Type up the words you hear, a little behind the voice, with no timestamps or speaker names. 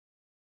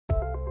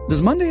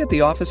Does Monday at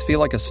the office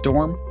feel like a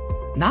storm?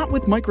 Not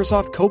with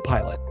Microsoft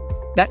Copilot.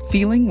 That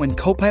feeling when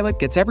Copilot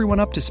gets everyone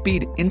up to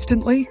speed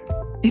instantly?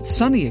 It's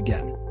sunny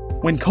again.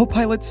 When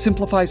Copilot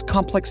simplifies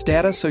complex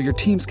data so your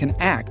teams can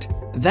act,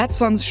 that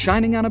sun's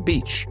shining on a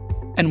beach.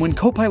 And when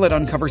Copilot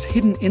uncovers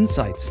hidden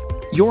insights,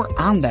 you're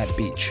on that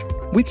beach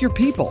with your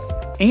people,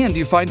 and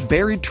you find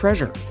buried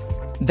treasure.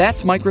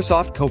 That's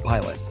Microsoft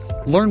Copilot.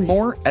 Learn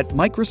more at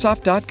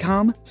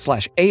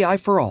Microsoft.com/AI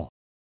for all.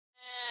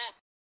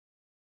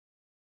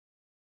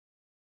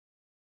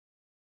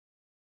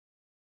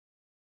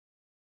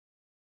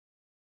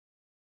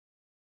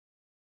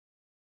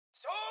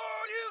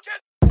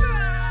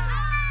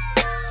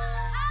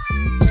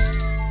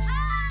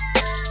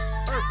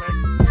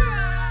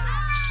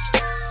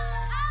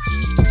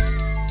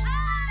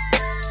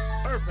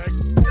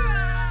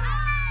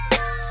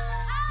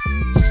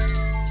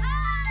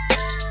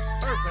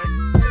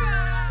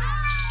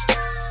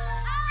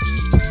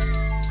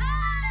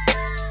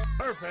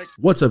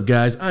 What's up,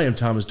 guys? I am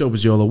Thomas Dope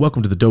as Yolo.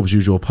 Welcome to the Dope as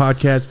Usual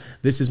podcast.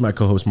 This is my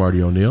co-host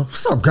Marty O'Neill.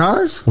 What's up,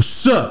 guys?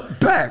 What's up?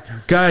 Back.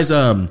 Guys,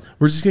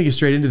 we're just gonna get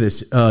straight into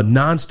this.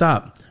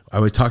 Non-stop. I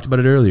always talked about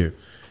it earlier.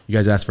 You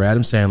guys asked for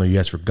Adam Sandler, you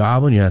asked for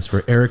Goblin, you asked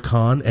for Eric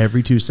Kahn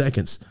every 2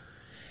 seconds.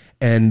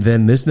 And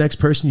then this next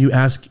person you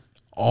ask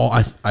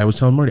I was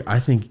telling Marty, I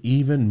think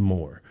even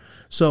more.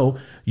 So,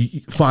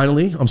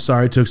 finally, I'm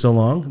sorry it took so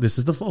long. This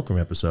is the Fulcrum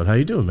episode. How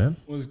you doing, man?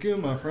 What's good,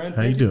 my friend?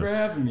 How you doing? For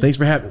having me. Thanks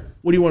for having me.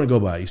 What do you want to go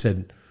by? You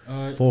said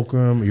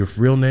Fulcrum, your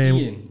real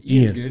name?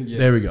 Ian's good. Yeah.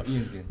 There we go.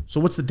 Ian's good. So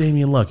what's the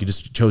Damian Luck? You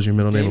just chose your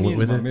middle name and went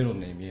with it? Damian's my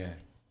middle name, yeah.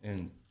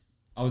 And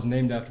I was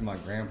named after my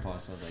grandpa,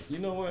 so I was like, you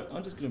know what?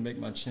 I'm just going to make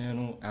my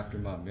channel after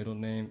my middle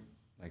name,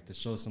 like to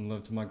show some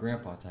love to my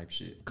grandpa type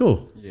shit.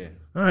 Cool. Yeah.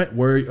 All right.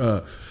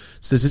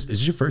 So is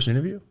this your first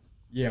interview?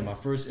 Yeah, my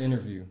first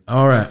interview.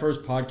 All right. My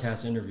first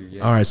podcast interview,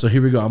 yeah. All right, so here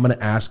we go. I'm going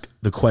to ask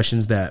the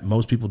questions that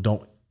most people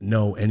don't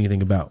know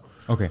anything about.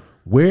 Okay.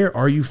 Where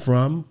are you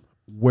from?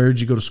 Where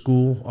did you go to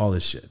school? All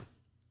this shit.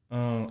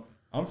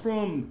 I'm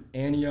from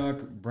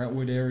Antioch,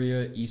 Brentwood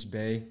area, East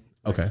Bay.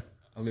 Okay.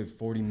 I live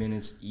 40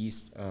 minutes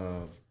east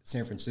of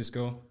San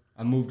Francisco.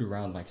 I moved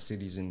around like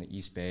cities in the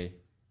East Bay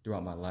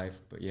throughout my life.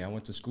 But yeah, I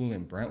went to school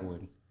in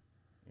Brentwood.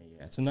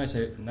 Yeah, it's a nice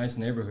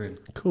neighborhood.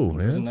 Cool,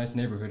 man. It was a nice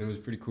neighborhood. It was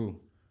pretty cool.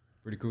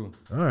 Pretty cool.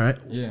 All right.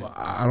 Yeah. Well,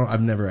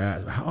 I've never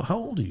asked. How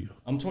old are you?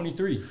 I'm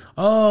 23.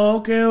 Oh,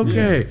 okay.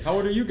 Yeah. How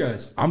old are you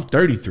guys? I'm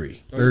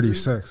 33.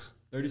 36.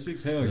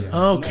 36? Hell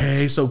yeah.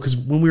 Okay, nice. So because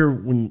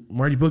when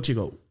Marty booked you,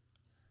 go,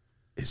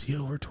 is he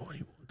over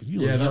 21? You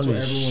look that's young what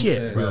as everyone shit,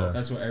 says. bro.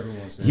 That's what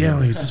everyone says. Yeah,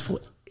 like, is this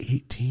for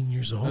 18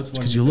 years old?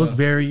 Because you look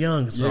very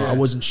young. So yeah. I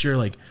wasn't sure,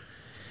 like,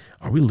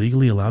 are we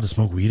legally allowed to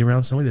smoke weed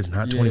around somebody that's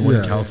not 21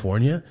 in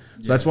California?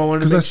 So that's why I wanted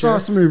to make sure. Because I saw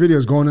some of your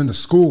videos going into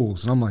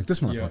schools, and I'm like, this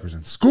motherfucker's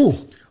in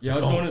school. Yeah, I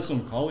was going to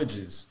some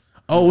colleges.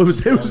 Oh, it was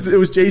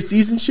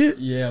JC's and shit?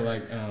 Yeah,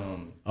 like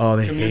oh,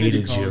 they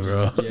hated you,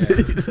 bro.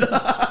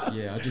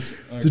 Yeah, I just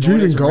did you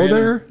even go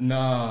there?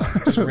 Nah,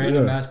 just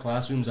random ass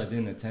classrooms I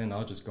didn't attend.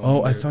 I'll just go.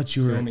 Oh, I thought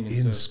you were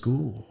in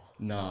school.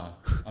 Nah,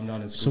 I'm not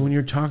in school. So when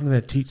you're talking to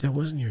that teacher, that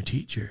wasn't your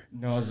teacher.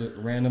 No, I was a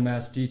random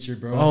ass teacher,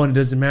 bro. Oh, and it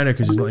doesn't matter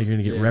because it's not like you're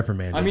gonna get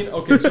reprimanded. I mean,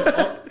 okay,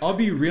 so I'll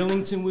be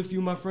Reelington with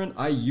you, my friend.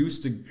 I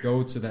used to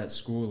go to that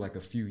school like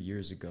a few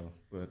years ago,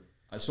 but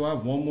so I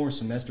have one more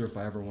semester if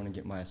I ever want to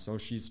get my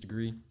associate's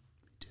degree.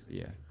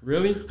 Yeah,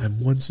 really?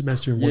 I'm one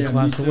semester and one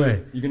class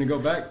away. You gonna go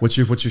back? What's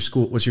your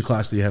school? What's your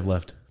class that you have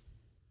left?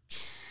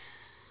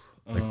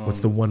 Like, what's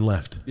the one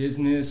left?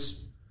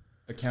 Business,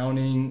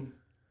 accounting,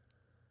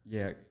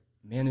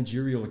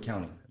 managerial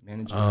accounting.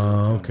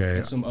 Okay.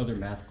 And some other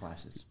math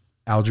classes.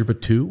 Algebra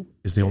 2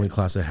 is the only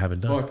class I haven't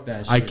done. Fuck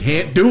that shit. I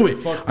can't do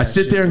it. I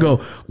sit there and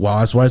go, wow,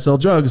 that's why I sell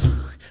drugs.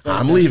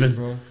 I'm leaving. Shit,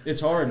 bro.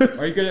 It's hard.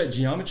 Are you good at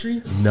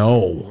geometry?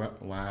 No.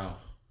 Wow.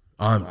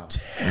 I'm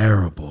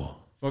terrible.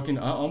 Fucking,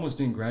 I almost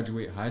didn't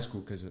graduate high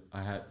school because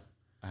I had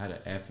an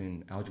F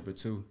in Algebra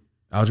 2.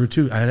 Algebra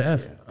 2, I had an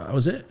F. Yeah. That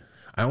was it.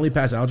 I only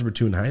passed Algebra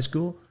 2 in high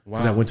school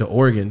because I went to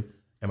Oregon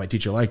and my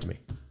teacher liked me.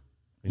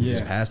 And he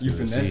just passed me. You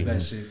finessed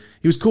that shit.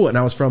 He was cool. And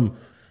I was from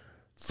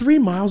 3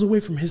 miles away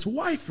from his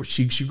wife, where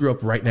she grew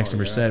up right next to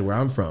Merced, where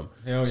I'm from.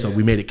 So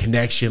we made a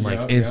connection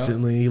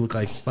instantly. He looked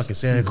like fucking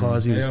Santa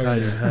Claus. He was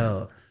tight as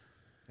hell.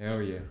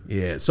 Hell yeah.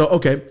 Yeah. So,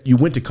 okay, you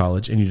went to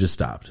college and you just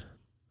stopped.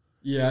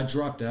 Yeah, I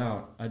dropped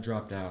out.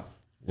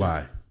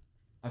 Why?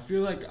 I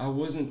feel like I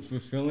wasn't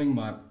fulfilling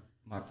my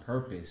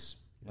purpose.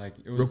 Like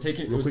it was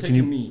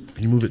taking me.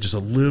 Can you move it just a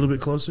little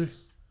bit closer?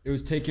 It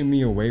was taking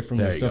me away from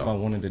the stuff I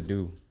wanted to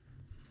do.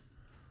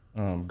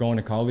 Going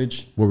to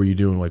college. What were you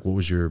doing? Like, what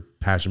was your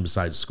passion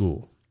besides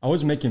school? I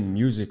was making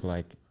music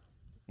like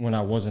when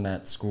I wasn't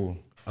at school.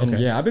 And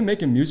Okay. I've been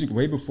making music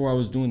way before I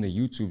was doing the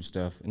YouTube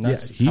stuff. And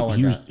that's he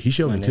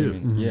showed me too.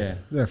 Mm-hmm. Yeah.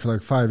 Yeah, for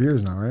like 5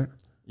 years now, right?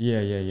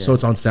 Yeah. So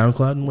it's on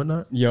SoundCloud and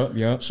whatnot?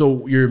 Yep.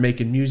 So you're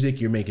making music,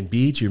 you're making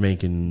beats, you're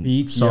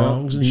making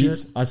songs and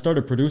shit? I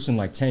started producing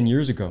like 10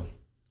 years ago.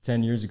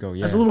 10 years ago,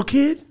 yeah. As a little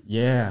kid?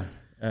 Yeah.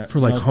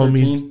 For like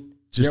homies?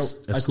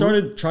 I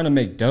started trying to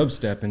make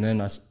dubstep, and then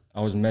I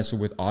was messing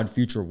with Odd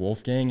Future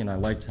Wolfgang, and I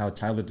liked how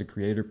Tyler, the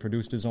Creator,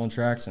 produced his own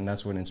tracks, and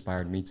that's what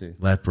inspired me to.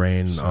 Left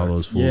Brain and all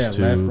those fools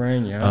too. Left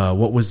Brain, yeah.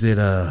 What was it?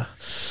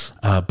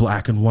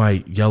 Black and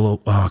White,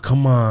 Yellow. Oh,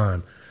 come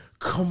on.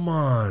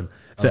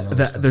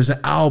 There's an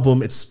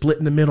album. It's split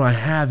in the middle. I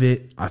have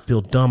it. I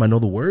feel dumb. I know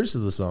the words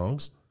of the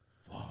songs.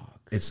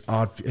 It's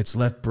odd. It's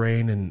Left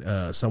Brain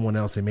and someone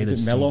else. They made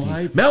Is a it Mellow CD.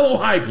 Hype? Mellow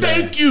Hype.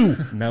 Thank you.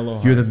 Mellow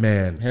Hype. You're the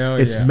man. Hell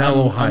it's yeah.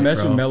 Mellow Hype. I mess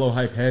bro. with Mellow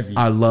Hype heavy.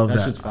 I love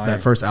That's that. just fire.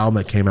 That first album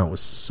that came out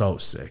was so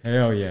sick.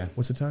 Hell yeah.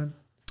 What's the time?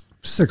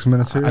 6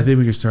 minutes here. I think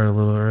we can start a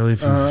little early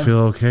if you feel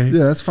okay.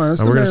 Yeah, that's fine.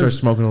 That's we're the gonna start man's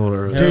smoking a little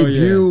early. Hell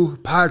debut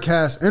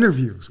podcast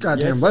interview. It's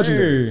goddamn Yes,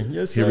 legendary. sir.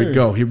 Yes, sir.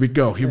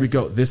 Here we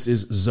go. This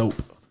is Zope.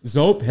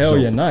 Zope? Hell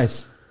Zope. yeah,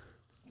 nice.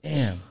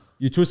 Damn.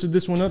 You twisted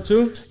this one up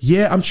too?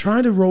 Yeah, I'm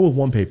trying to roll with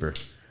one paper.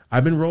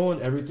 I've been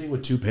rolling everything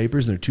with two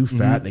papers, and they're too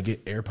fat. And they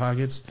get air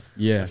pockets.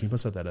 Yeah. Can you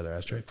bust out that other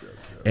ashtray?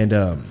 And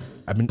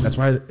that's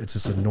why it's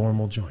just a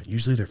normal joint.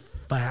 Usually they're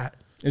fat.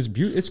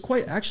 It's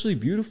quite actually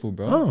beautiful,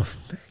 bro. Oh,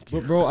 thank you.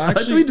 But bro, Let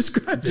actually, me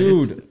describe it.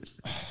 dude,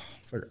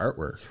 It's like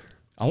artwork.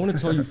 I want to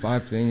tell you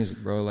 5 things,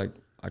 bro. Like,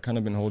 I kind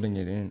of been holding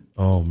it in.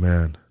 Oh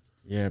man,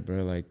 Yeah,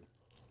 bro. Like,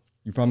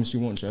 you promise you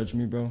won't judge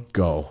me, bro?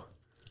 go.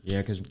 Yeah,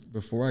 because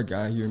before I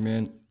got here,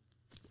 man,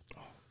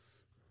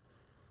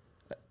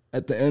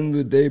 at the end of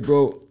the day,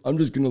 bro, I'm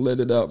just going to let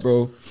it out,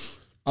 bro.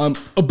 I'm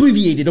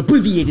obliviated.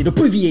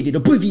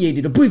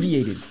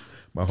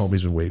 My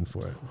homie's been waiting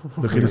for it.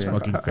 Look at his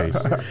fucking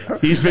face.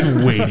 He's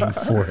been waiting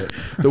for it.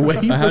 The way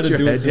you I had put to your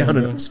do it head to down him,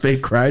 and bro.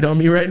 fake cried on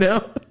me right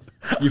now.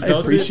 You I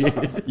felt appreciate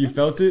it? You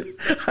felt it?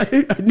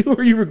 I knew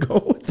where you were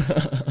going with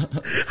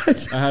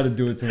that. I had to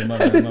do it to him. My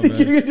bad. My You're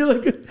bad. gonna do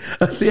like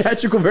a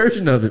theatrical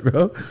version of it,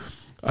 bro.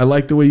 I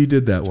like the way you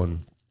did that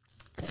one.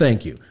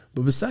 Thank you.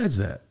 But besides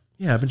that,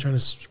 yeah, I've been trying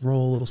to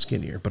roll a little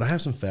skinnier, but I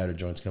have some fatter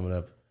joints coming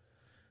up.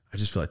 I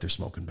just feel like they're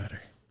smoking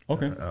better.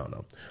 Okay. I don't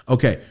know.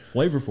 Okay.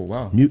 Flavorful.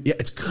 Wow. Yeah,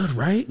 it's good,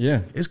 right?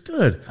 Yeah. It's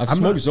good. I've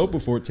smoked Zope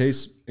before. It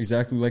tastes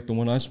exactly like the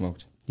one I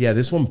smoked. Yeah,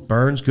 this one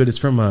burns good. It's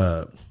from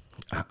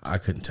I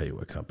couldn't tell you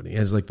what company. It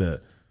has like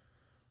the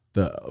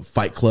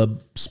Fight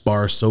Club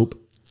Spar soap.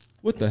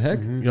 What the heck?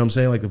 You know what I'm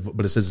saying? Like,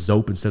 but it says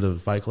Zope instead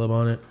of Fight Club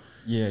on it.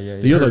 Yeah.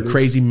 You know the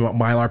crazy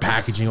Mylar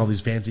packaging, all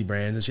these fancy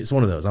brands and shit. It's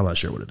one of those. I'm not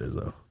sure what it is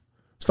though.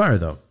 It's fire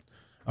though.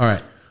 All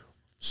right.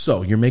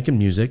 So you're making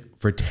music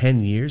for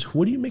 10 years.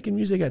 What are you making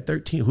music at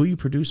 13? Who are you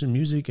producing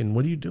music and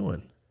what are you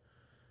doing?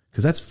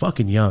 Because that's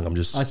fucking young.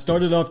 I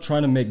started off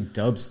trying to make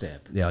dubstep.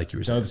 Yeah, like you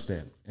were saying.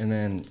 Dubstep. And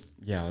then,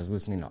 I was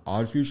listening to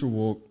Odd Future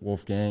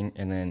Wolfgang.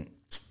 And then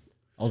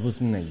I was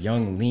listening to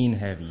Young Lean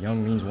heavy.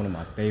 Young Lean's one of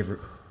my favorite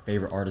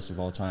artists of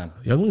all time.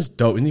 Young Lean's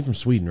dope. Isn't he from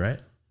Sweden,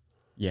 right?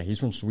 Yeah, he's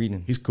from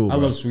Sweden. He's cool, I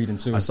bro. love Sweden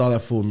too. I saw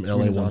that fool in LA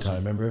Sweden's one awesome. time,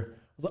 remember? I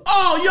was like,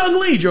 oh,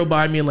 Young Lee drove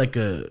by me in like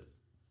a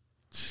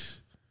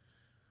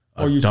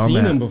you've seen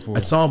dumbass. him before?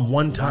 I saw him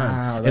one time.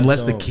 Wow, that's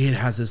Unless the dope. kid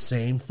has the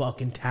same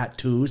fucking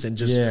tattoos and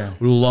just Yeah.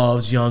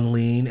 loves Young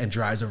Lean and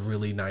drives a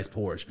really nice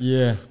Porsche.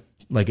 Yeah.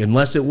 Like,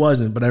 unless it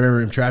wasn't, but I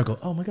remember him traffic go,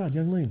 oh my God,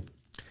 Young Lean.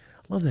 I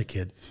love that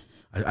kid.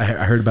 I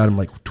heard about him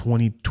like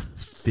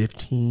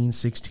 2015,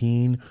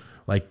 16.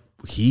 Like,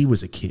 he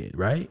was a kid,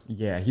 right?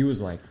 Yeah, he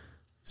was like,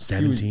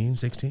 17,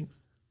 16?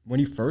 when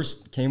he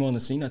first came on the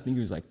scene, I think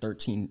he was like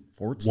 13,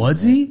 14.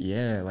 Was man. he?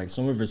 Yeah, like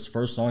some of his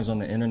first songs on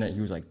the internet, he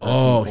was like 13,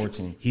 Oh,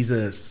 14. he's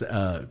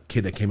a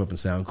kid that came up in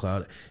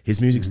SoundCloud. His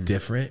music's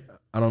different.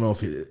 I don't know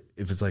if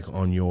it's like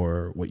on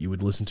your what you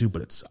would listen to,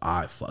 but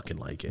I fucking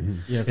like it.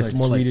 Yeah, it's like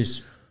more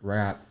Swedish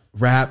rap.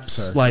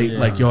 raps like yeah.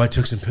 like yo, I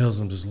took some pills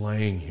and I'm just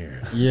laying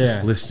here,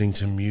 Yeah. listening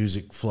to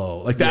music flow.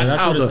 Like Yeah, that's,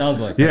 that's how what the it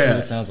sounds like. Yeah,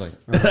 That's what it sounds like.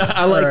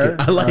 I like it.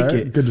 I like All right.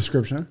 it. Good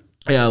description.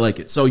 Yeah, I like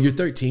it. So you're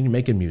 13, you're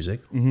making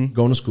music, going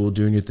to school,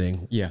 doing your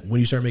thing. Yeah. When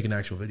you start making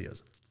actual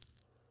videos.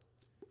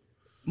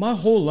 My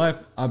whole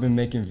life, I've been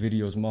making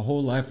videos. My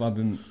whole life, I've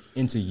been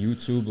into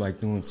YouTube, like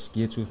doing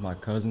skits with my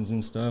cousins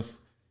and stuff.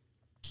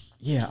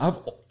 Yeah,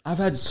 I've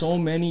had so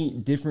many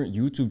different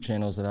YouTube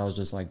channels that I was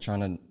just like trying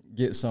to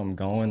get something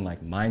going,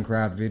 like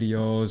Minecraft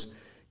videos,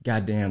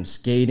 goddamn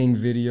skating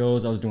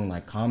videos. I was doing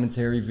like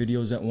commentary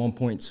videos at one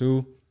point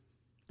too.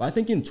 But I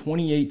think in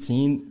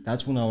 2018,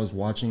 that's when I was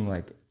watching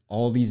like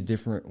all these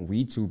different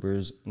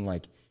WeedTubers and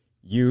like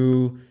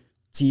you,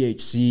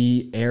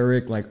 THC,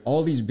 Eric, like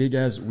all these big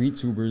ass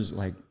WeedTubers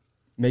like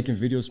making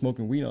videos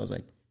smoking weed. I was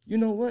like, you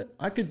know what?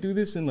 I could do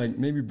this and like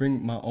maybe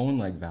bring my own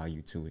like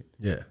value to it.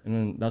 Yeah. And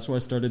then that's what I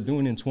started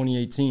doing in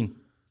 2018.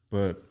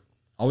 But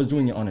I was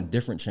doing it on a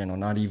different channel,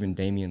 not even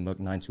Damien Look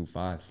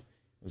 925.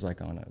 It was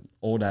like on an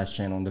old ass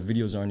channel and the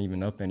videos aren't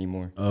even up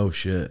anymore. Oh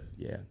shit.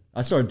 Yeah.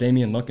 I started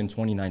Damien Luck in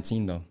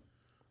 2019 though.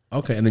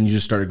 Okay, and then you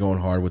just started going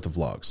hard with the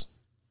vlogs.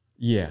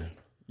 Yeah.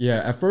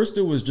 Yeah. At first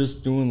it was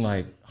just doing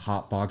like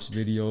hotbox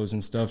videos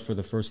and stuff for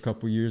the first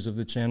couple years of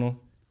the channel.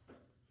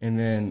 And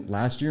then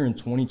last year in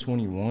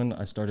 2021,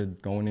 I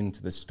started going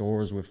into the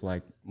stores with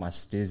like my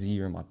Stizzy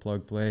or my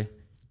Plug Play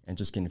and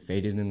just getting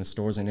faded in the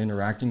stores and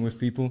interacting with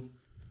people.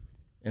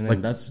 And then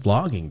Like that's,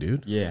 vlogging,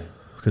 dude. yeah.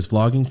 because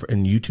vlogging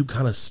and YouTube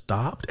kind of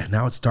stopped, and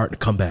now it's starting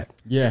to come back.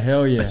 Yeah,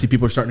 hell yeah. I see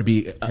people are starting to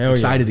be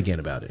excited again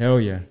about it.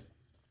 Hell yeah.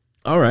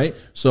 All right.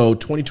 So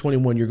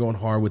 2021, you're going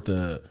hard with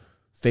the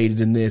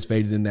faded in this,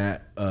 faded in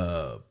that,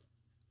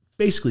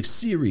 basically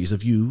series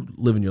of you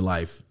living your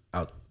life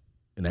out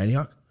in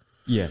Antioch.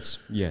 Yes.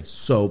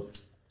 So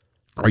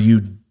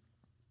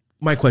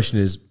my question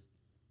is,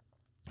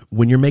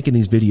 when you're making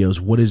these videos,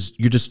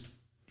 you're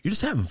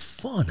just having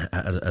fun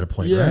at a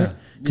point, right?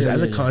 Because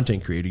as a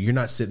content creator, you're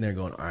not sitting there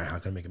going, all right, how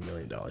can I make $1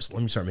 million? Let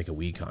me start making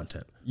weed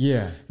content.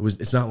 Yeah.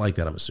 It's not like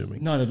that, I'm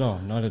assuming. Not at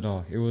all.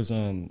 It was,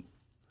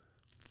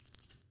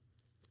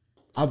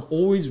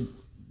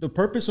 the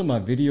purpose of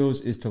my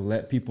videos is to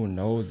let people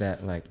know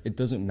that, like, it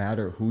doesn't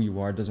matter who you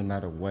are, it doesn't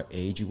matter what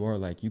age you are,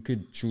 like, you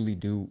could truly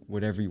do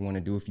whatever you want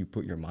to do if you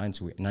put your mind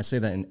to it. And I say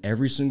that in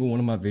every single one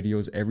of my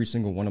videos, every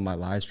single one of my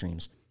live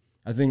streams.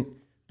 I think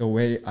the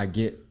way I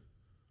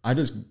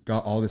just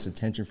got all this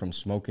attention from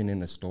smoking in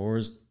the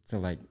stores to,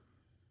 like,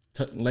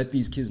 let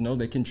these kids know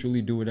they can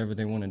truly do whatever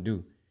they want to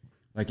do.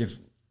 Like, if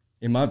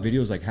in my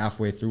videos, like,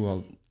 halfway through,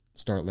 I'll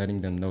start letting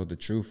them know the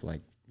truth,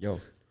 like,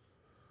 yo,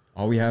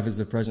 all we have is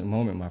the present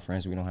moment, my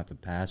friends. We don't have the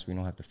past. We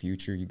don't have the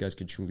future. You guys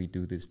could truly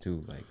do this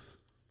too. Like,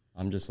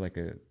 I'm just like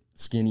a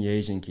skinny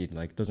Asian kid.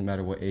 Like, it doesn't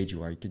matter what age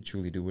you are. You could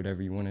truly do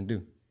whatever you want to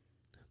do.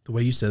 The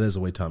way you said that is the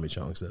way Tommy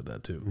Chong said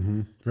that too.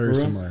 Mm-hmm. Very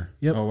similar.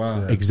 Yep. Oh,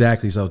 wow. Yeah.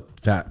 Exactly. So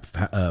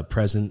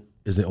present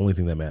is the only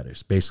thing that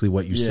matters. Basically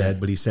what you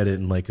said, but he said it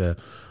in like a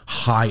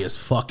high as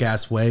fuck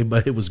ass way,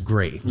 but it was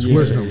great. It was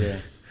wisdom.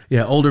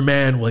 Yeah, older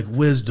man, like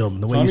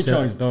wisdom. The way Tommy you said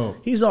Chong's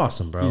dope. He's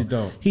awesome, bro.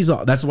 He's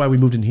dope. That's why we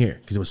moved in here,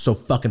 because it was so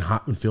fucking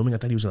hot when filming. I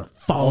thought he was gonna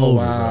fall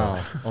over,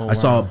 bro. I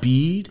saw a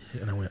bead,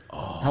 and I went,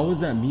 oh. How was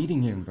that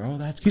meeting him, bro?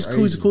 That's crazy. He's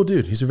cool. He's a cool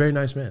dude. He's a very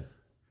nice man.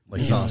 Like,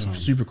 he's awesome.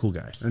 Super cool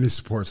guy. And he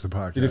supports the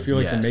podcast. Did it feel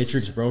like the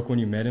Matrix broke when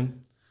you met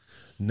him?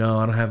 No,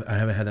 I haven't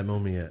had that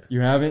moment yet.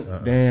 You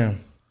haven't? Damn.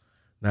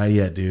 Not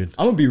yet, dude.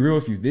 I'm gonna be real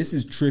with you. This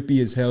is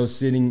trippy as hell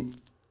sitting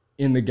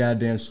in the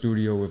goddamn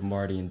studio with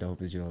Marty and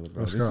Dope as y'all,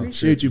 bro.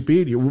 Appreciate you,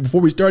 Pete.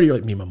 Before we started, you're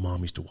like, me and my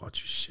mom used to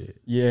watch your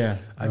shit. Yeah.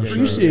 I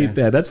appreciate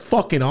that. That's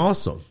fucking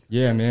awesome.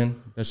 Yeah,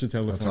 man. That shit's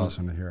hella That's fun.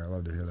 awesome to hear. I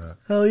love to hear that.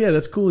 Hell yeah,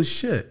 that's cool as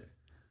shit.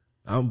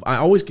 I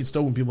always get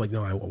stoked when people are like,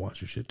 no, I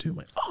watch your shit too. I'm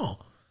like, oh,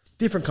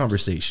 different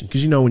conversation.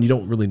 Because, when you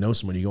don't really know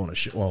somebody, you go on a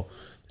show. Well,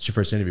 it's your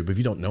first interview, but if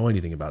you don't know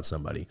anything about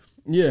somebody,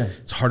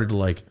 it's harder to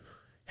like,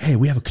 hey,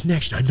 we have a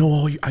connection. I know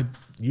all you.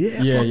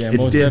 It's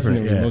most different.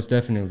 Definitely, most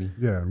definitely.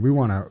 Yeah, we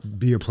want to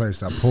be a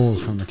place that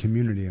pulls from the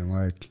community, and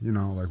like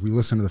we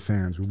listen to the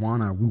fans. We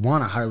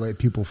wanna highlight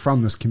people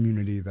from this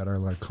community that are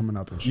like coming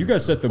up and shit. You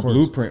guys set the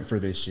blueprint for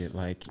this shit.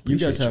 Like, you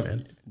guys Appreciate have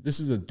you, man. This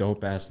is a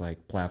dope ass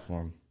like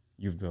platform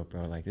you've built,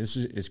 bro. Like, this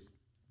is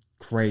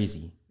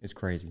crazy. It's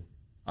crazy.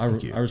 I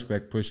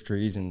respect Push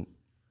Trees and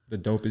the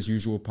Dope as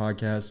Usual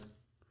podcast.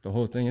 The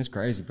whole thing is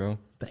crazy, bro.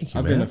 Thank you,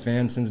 I've man. been a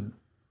fan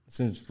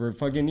since for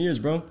fucking years,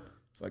 bro.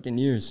 Fucking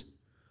years.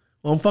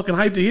 Well, I'm fucking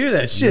hyped to hear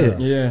that shit.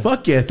 Yeah.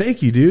 Fuck yeah.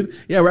 Thank you, dude.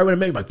 Yeah, right when I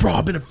met him, like, bro,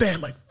 I've been a fan.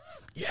 I'm like,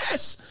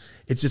 yes.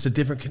 It's just a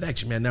different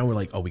connection, man. Now we're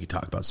like, oh, we can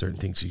talk about certain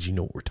things because you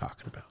know what we're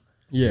talking about.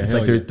 Yeah. It's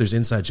like there's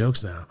inside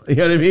jokes now. You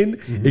know what I mean?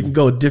 Mm-hmm. It can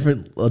go a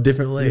different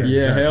layer.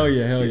 Yeah,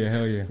 Exactly.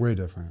 hell yeah. Way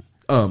different.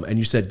 And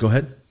you said, go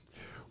ahead.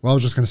 Well, I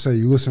was just gonna say,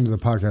 you listened to the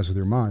podcast with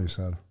your mom. You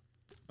said.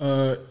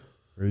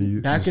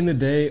 Back in the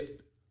day,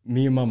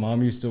 me and my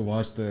mom used to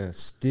watch the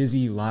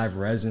Stizzy live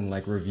resin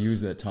like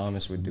reviews that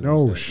Thomas would do.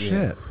 No and stuff.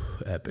 shit.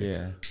 Epic.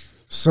 Yeah.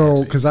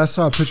 So, because I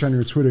saw a picture on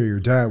your Twitter of your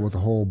dad with a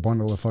whole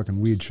bundle of fucking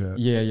weed shit.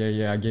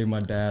 Yeah. I gave my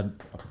dad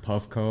a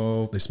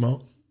Puffco. They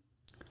smoke?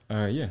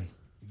 Yeah.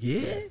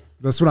 Yeah.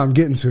 That's what I'm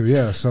getting to.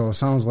 Yeah. So it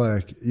sounds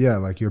like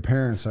like your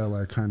parents are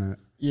like kind of.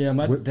 Yeah,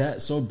 my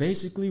dad. So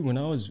basically, when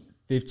I was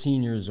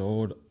 15 years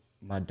old,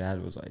 my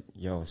dad was like,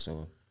 "Yo,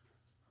 so."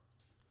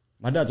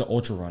 My dad's an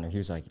ultra runner. He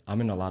was like,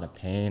 I'm in a lot of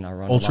pain. I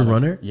run ultra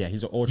runner? Yeah,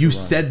 he's an ultra runner. You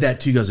said that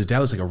too. He goes, his dad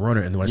looks like a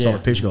runner. And then when I saw the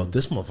picture, I go,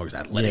 this motherfucker's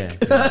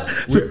athletic.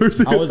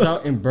 Yeah. I was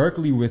out in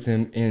Berkeley with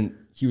him, and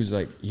he was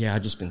like, yeah,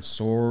 I've just been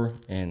sore.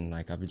 And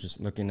like, I've been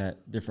just looking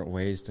at different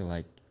ways to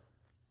like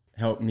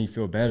help me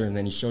feel better. And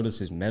then he showed us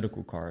his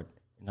medical card.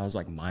 And I was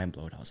like mind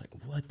blown. I was like,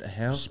 what the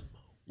hell?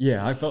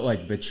 Yeah, I felt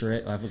like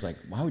betrayed. I was like,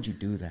 why would you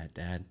do that,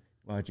 Dad?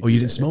 Why would you you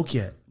didn't smoke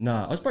yet?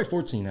 Nah, I was probably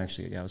 14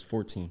 actually. Yeah, I was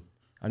 14.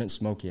 I didn't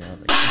smoke yet. I was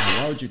like,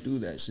 why would you do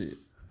that shit?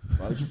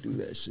 Why would you do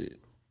that shit?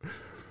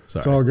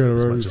 Sorry. It's all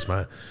good. It's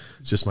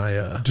just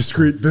my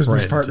discreet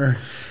business friend. partner.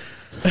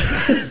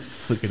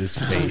 Look at his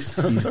face.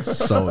 He's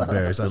so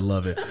embarrassed. I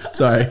love it.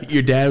 Sorry.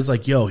 Your dad was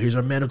like, yo, here's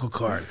our medical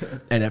card.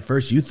 And at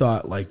first you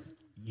thought like,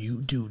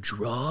 you do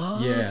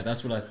drugs? Yeah,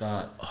 that's what I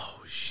thought.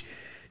 Oh, shit.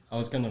 I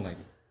was kind of like,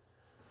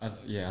 I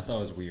thought it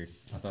was weird.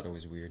 I thought it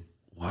was weird.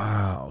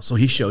 Wow. So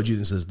he showed you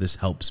and says, this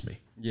helps me.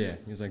 Yeah.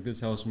 He was like, this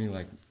helps me.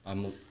 Like,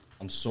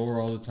 I'm sore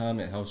all the time.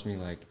 It helps me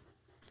like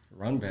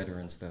run better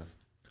and stuff.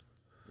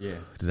 Yeah.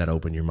 Did that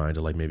open your mind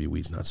to like maybe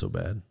weed's not so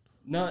bad?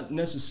 Not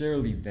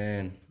necessarily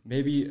then.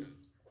 Maybe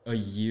a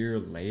year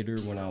later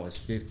when I was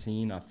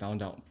 15, I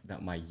found out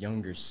that my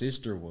younger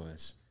sister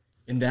was.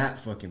 And that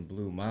fucking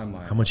blew my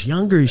mind. How much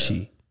younger is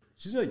she?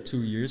 She's like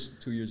 2 years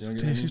younger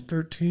than She's me.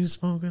 13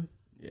 smoking.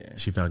 Yeah.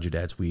 She found your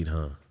dad's weed,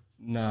 huh?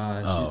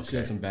 Nah, she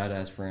has some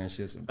badass friends.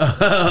 She has some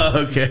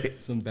Okay.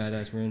 some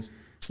badass friends.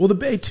 Well, the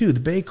Bay too. The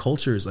Bay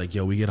culture is like,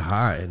 yo, we get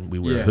high and we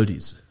wear Yeah.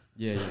 hoodies.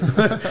 Yeah.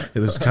 It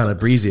was kind of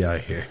breezy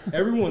out here.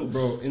 Everyone,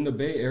 bro, in the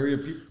Bay Area,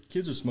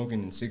 kids are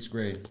smoking in 6th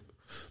grade.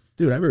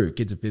 Dude, I remember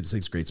kids in 5th,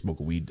 6th grade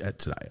smoking weed at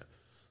Tenaya.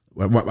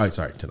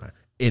 Tenaya.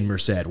 In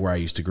Merced, where I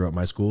used to grow up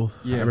my school.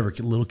 Yeah. I remember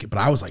a little kid, but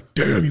I was like,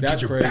 damn, you That's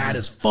kids are crazy. bad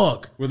as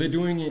fuck. Were they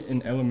doing it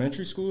in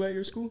elementary school at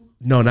your school?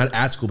 No, not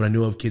at school, but I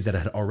knew of kids that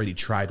had already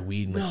tried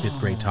weed in like 5th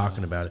grade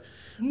talking about it.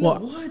 Well,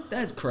 What?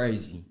 That's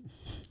crazy.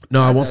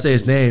 no, I won't say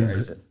his name,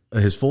 crazy.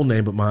 his full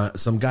name, but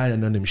some guy I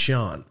know named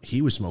Sean,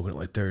 he was smoking it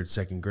like 3rd,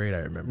 2nd grade, I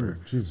remember.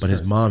 But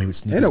his mom, he would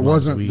sneak And his it mom's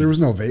wasn't. weed. There was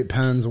no vape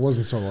pens. It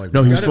wasn't so like.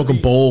 No, he was gotta smoking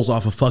be- bowls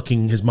off of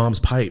fucking his mom's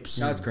pipes.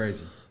 That's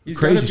crazy. He's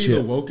Crazy gotta be shit.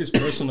 the wokest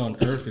person on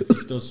earth if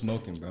he's still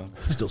smoking, bro.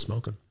 He's still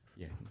smoking.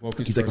 Yeah,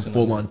 wokest He's like a person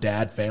full on on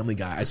dad family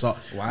guy. I just got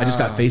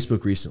Wow.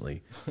 Facebook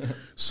recently.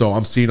 So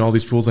I'm seeing all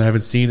these fools I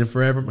haven't seen in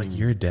forever. I'm like,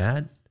 you're a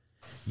dad?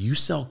 You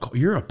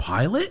you're a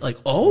pilot? Like,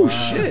 oh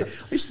shit.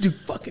 I used to do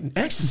fucking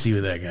ecstasy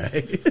with that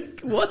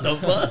guy. What the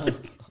fuck?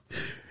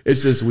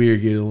 It's just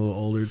weird getting a little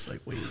older. It's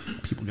like, wait,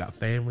 people got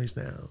families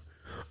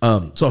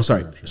now. So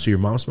sorry. So your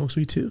mom smokes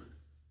weed too?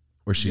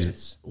 Or she's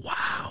Yes.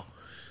 wow.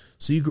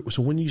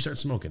 So when did you start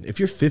smoking? If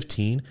you're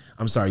 15,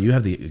 I'm sorry, you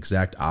have the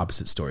exact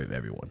opposite story of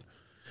everyone.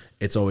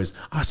 It's always,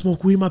 I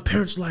smoke weed. My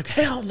parents were like,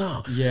 hell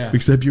no. Yeah.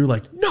 Except you're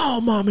like,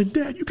 no, mom and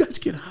dad, you guys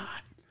get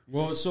high.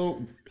 Well,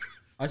 so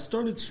I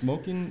started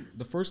smoking.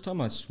 The first time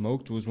I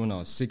smoked was when I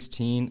was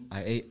 16.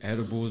 I ate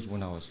edibles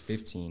when I was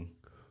 15.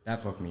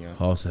 That fucked me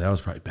up. Oh, so that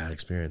was probably a bad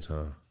experience,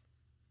 huh?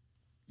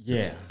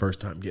 Yeah.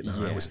 First time getting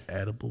high Yeah. was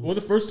edibles. Well, the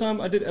first time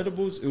I did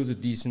edibles, it was a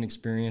decent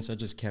experience. I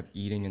just kept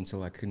eating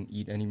until I couldn't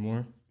eat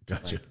anymore.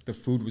 Gotcha. Like, the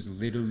food was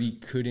literally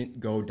couldn't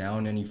go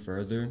down any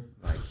further.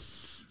 Like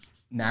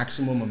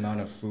maximum amount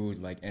of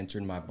food like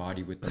entered my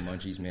body with the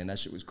munchies, man. That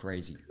shit was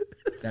crazy.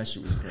 That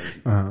shit was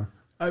crazy.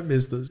 I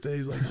miss those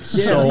days, like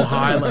so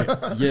high, like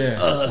it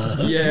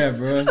Yeah. Yeah,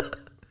 bro.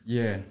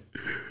 Yeah.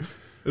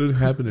 doesn't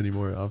happen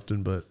anymore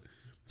often. But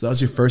so that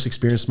was your first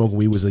experience smoking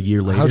weed. Was a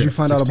year later. How'd you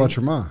find out 16? about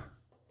your mom?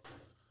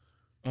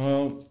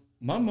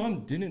 My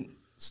mom didn't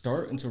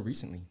start until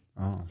recently.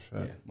 Oh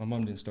Yeah, shit. my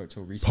mom didn't start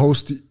till recently.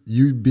 Post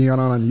you being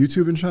on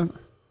YouTube and shit.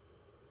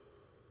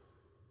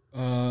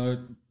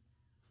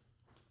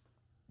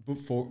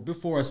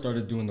 Before I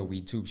started doing the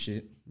WeedTube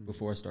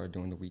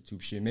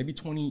shit. Maybe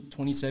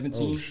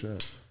 2017. Oh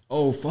shit.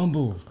 Oh,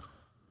 Fumblington.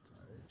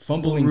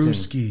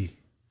 Brewski.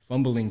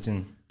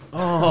 Fumblington.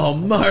 Oh,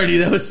 Marty,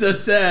 that was so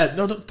sad.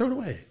 No, don't throw it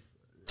away.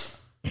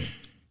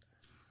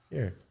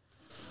 Here,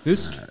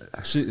 This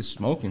shit is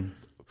smoking.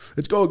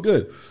 it's going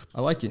good.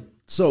 I like it.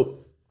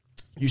 So,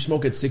 you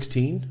smoke at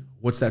 16.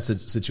 What's that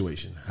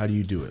situation? How do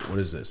you do it? What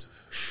is this?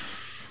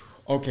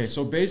 Okay,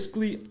 so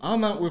basically,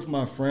 I'm out with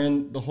my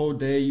friend the whole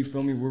day. You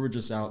feel me? We were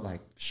just out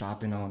like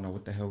shopping. I don't know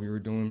what the hell we were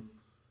doing.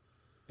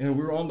 And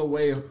we were on the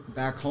way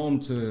back home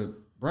to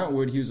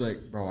Brentwood. He was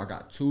like, "Bro, I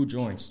got 2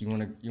 joints. You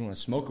wanna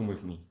smoke them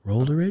with me?"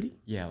 Rolled already?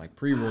 Yeah, like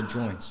pre-rolled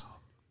joints.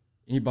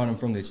 And he bought them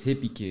from this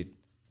hippie kid.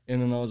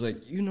 And then I was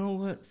like, you know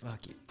what?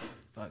 Fuck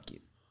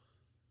it.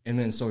 And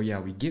then so yeah,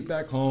 we get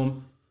back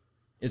home.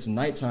 It's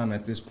nighttime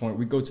at this point.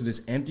 We go to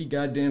this empty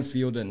goddamn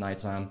field at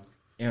nighttime.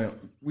 And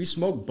we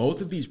smoked both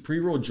of these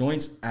pre-roll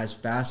joints as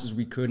fast as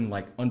we could in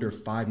like under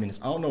 5 minutes.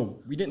 I don't know.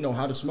 We didn't know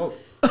how to smoke.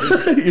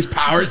 He's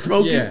power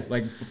smoking? Yeah,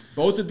 like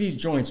both of these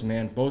joints,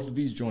 man. Both of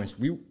these joints.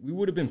 We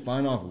would have been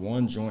fine off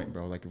one joint,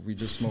 bro. Like if we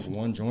just smoked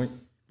one joint.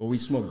 But we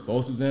smoked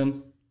both of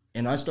them.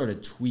 And I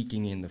started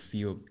tweaking in the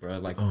field, bro.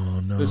 Like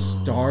the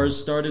stars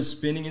started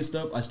spinning and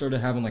stuff. I started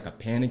having like a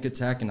panic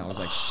attack and I was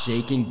like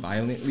shaking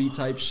violently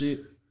type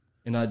shit.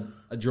 And I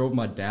drove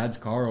my dad's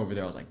car over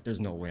there. I was like, there's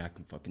no way I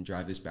can fucking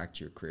drive this back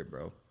to your crib,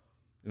 bro.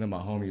 And then my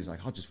homie was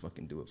like, I'll just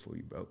fucking do it for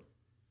you, bro.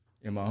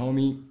 And my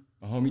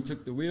homie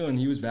took the wheel and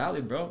he was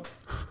valid, bro.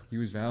 He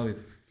was valid.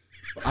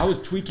 I was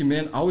tweaking,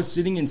 man. I was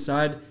sitting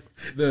inside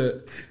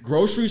the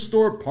grocery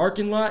store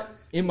parking lot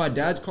in my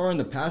dad's car in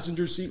the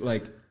passenger seat,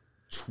 like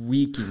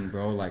tweaking,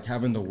 bro. Like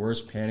having the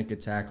worst panic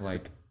attack,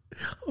 like.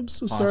 I'm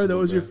so Possible, sorry that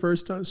was your bro.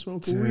 first time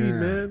smoking weed, Damn.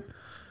 man.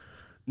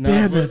 Nah,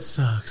 Damn, but that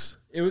sucks.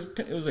 it was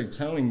like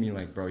telling me,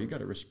 like, bro, you got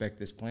to respect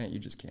this plant. You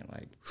just can't,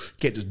 like.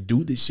 Can't just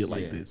do this shit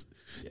like Yeah. this.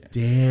 Yeah.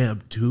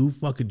 Damn, 2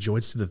 fucking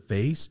joints to the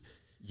face?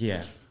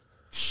 Yeah.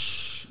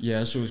 Yeah,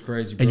 that shit was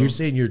crazy, bro. And you're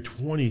saying you're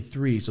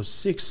 23, so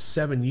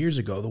 6-7 years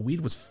ago, the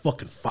weed was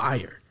fucking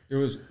fire.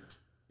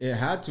 It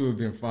had to have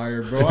been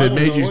fire, bro. If I it don't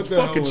made know you what the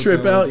hell fucking was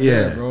trip that out, was.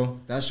 yeah. bro.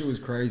 That shit was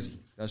crazy.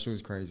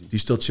 Do you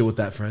still chill with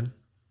that friend?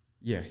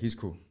 Yeah, he's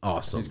cool.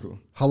 Awesome. He's cool.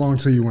 How long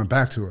until you went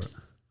back to it?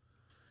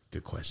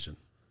 Good question.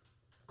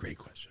 Great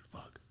question.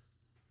 Fuck.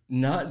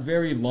 Not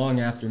very long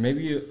after,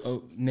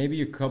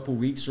 maybe a couple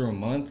weeks or a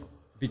month,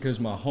 because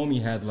my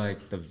homie had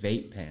like the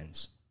vape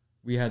pens.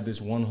 We had this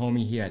one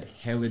homie, he had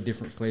hella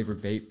different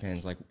flavored vape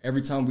pens. Like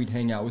every time we'd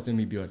hang out with him,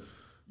 he'd be like,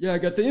 yeah, I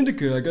got the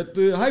indica, I got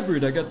the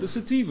hybrid, I got the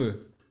sativa.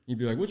 He'd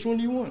be like, which one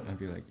do you want? I'd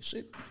be like,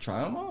 shit,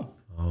 try them all.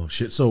 Oh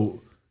shit.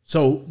 So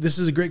this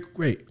is a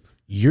great.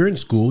 You're in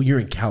school. You're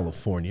in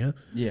California.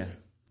 Yeah.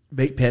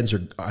 Vape pens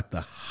are at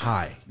the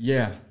high.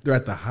 Yeah. They're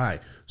at the high.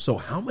 So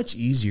how much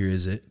easier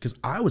is it? Because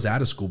I was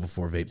out of school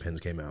before vape pens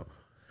came out.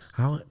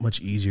 How much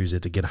easier is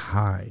it to get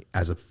high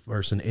as a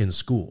person in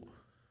school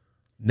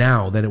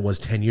now than it was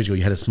 10 years ago?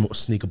 You had to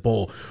sneak a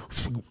bowl,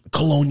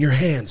 cologne your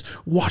hands,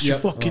 wash your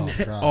fucking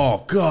head.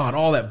 Oh, God,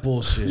 all that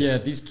bullshit. Yeah,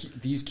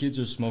 these kids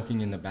are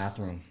smoking in the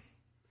bathroom.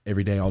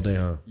 Every day, all day,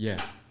 huh?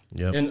 Yeah.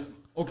 Yep. And,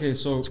 okay,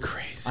 so it's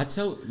crazy. I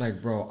tell,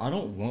 like, bro, I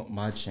don't want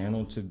my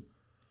channel to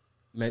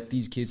let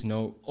these kids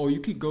know, oh, you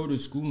could go to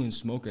school and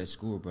smoke at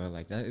school, bro.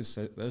 Like, that's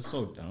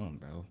so dumb,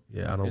 bro.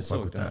 Yeah, I don't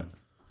fuck with that.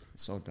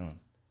 It's so dumb.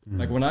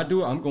 Like, when I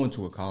do it, I'm going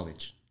to a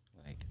college.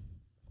 Like,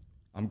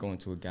 I'm going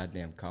to a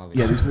goddamn college.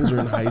 Yeah, these fools are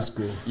in high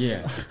school.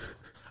 Yeah.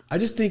 I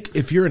just think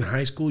if you're in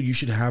high school, you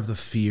should have the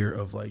fear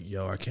of, like,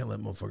 yo, I can't let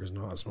motherfuckers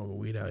know I'm smoking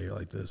weed out here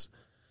like this.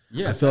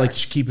 Yeah, I feel like you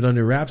should keep it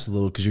under wraps a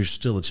little because you're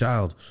still a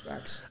child.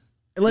 Facts.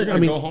 You're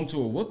gonna go home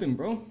to a whooping,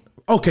 bro.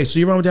 Okay, so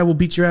your mom and dad will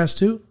beat your ass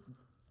too?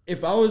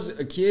 If I was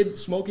a kid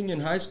smoking in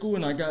high school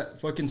and I got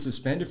fucking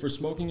suspended for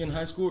smoking in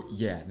high school,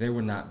 yeah, they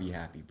would not be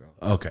happy, bro.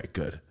 Okay,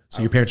 good.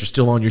 So your parents are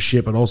still on your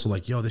shit, but also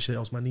like, yo, this shit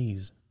helps my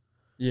knees.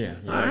 Yeah.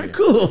 All right,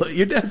 cool.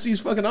 Your dad seems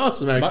fucking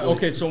awesome, actually.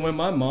 Okay, so when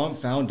my mom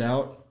found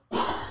out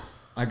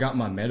I got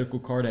my medical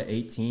card at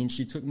 18,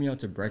 she took me out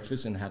to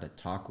breakfast and had a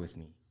talk with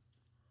me.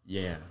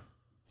 Yeah.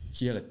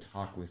 She had a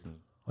talk with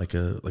me. Like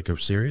a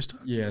serious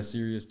talk? Yeah, a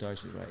serious talk.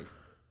 She's like,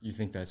 you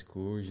think that's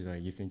cool? She's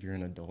like, you think you're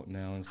an adult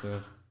now and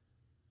stuff?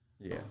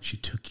 Yeah. She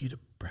took you to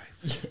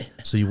breakfast. Yeah.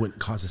 So you wouldn't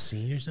cause a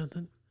scene or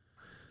something?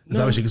 Is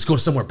that what she, let's go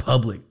somewhere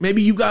public?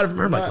 Maybe you got it from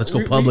her. Like, let's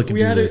go public and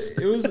do this.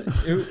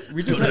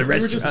 We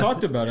just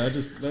talked about it. I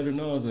just let her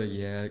know. I was like,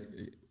 yeah,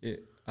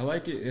 I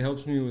like it. It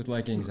helps me with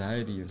like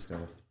anxiety and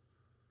stuff.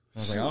 I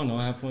was like, I don't know,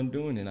 I have fun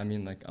doing it. I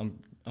mean, like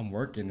I'm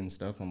working and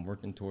stuff. I'm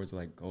working towards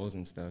like goals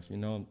and stuff. You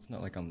know, it's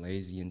not like I'm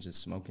lazy and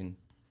just smoking.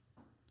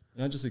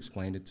 And I just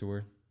explained it to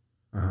her.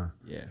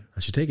 Yeah. I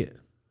should take it.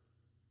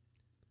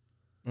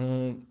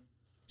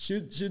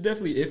 She's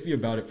definitely iffy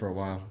about it for a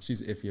while.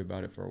 She's iffy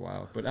about it for a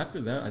while. But after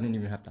that, I didn't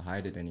even have to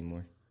hide it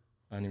anymore.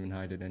 I don't even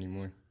hide it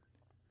anymore.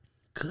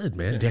 Good,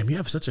 man. Yeah. Damn, you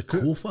have such a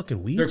cool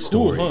fucking weed They're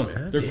story, cool, huh?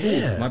 man. They're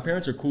cool. My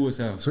parents are cool as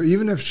hell. So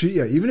even if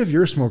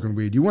you're smoking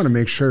weed, you want to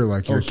make sure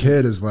like your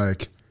kid is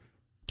like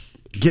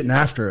getting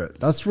after it.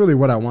 That's really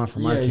what I want for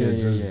my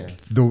kids is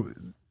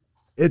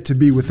it to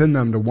be within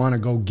them to want to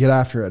go get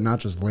after it, not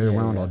just lay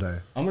around all day.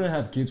 I'm gonna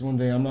have kids one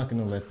day. I'm not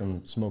gonna let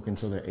them smoke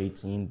until they're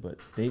 18, but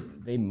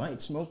they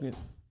might smoke it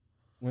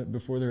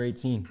before they're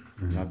 18.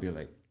 And I'll be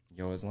like,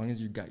 yo, as long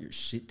as you got your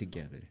shit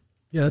together.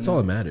 Yeah, that's all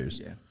that matters.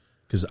 Yeah.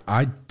 Because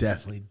I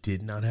definitely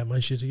did not have my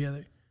shit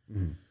together.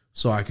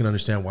 So I can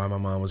understand why my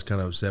mom was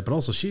kind of upset. But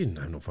also, she didn't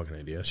have no fucking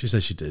idea. She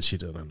said she did. She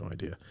didn't have no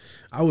idea.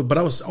 But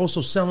I was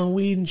also selling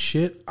weed and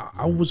shit.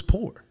 I was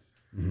poor.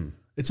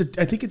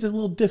 I think it's a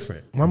little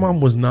different. My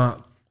mom was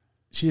not.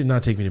 She did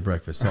not take me to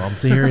breakfast. So I'm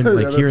hearing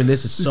hearing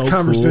this is so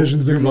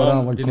conversations cool. Your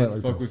mom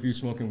didn't fuck with you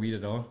smoking weed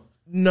at all?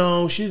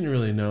 No, she didn't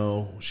really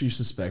know. She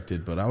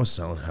suspected, but I was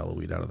selling hella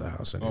weed out of the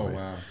house anyway. Oh,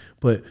 wow.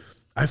 But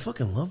I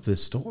fucking love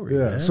this story,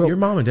 man. So your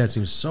mom and dad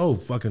seem so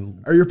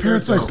fucking. Are your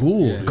parents like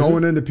cool?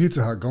 Going into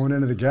Pizza Hut, going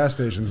into the gas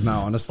stations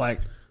now, and it's like,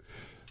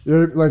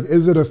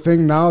 is it a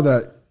thing now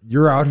that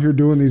you're out here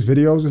doing these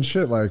videos and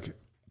shit? Like,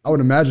 I would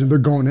imagine they're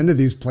going into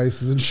these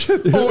places and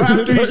shit. Oh,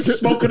 after he's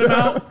smoking them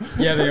out?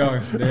 Yeah, they are.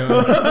 They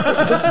are.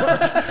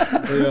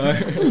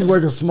 This is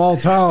like a small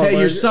town. Hey,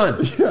 your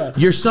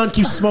son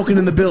keeps smoking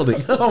in the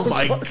building. Oh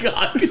my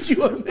God, could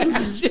you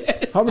imagine?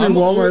 How many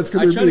Walmarts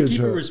could there be? I try to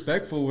keep it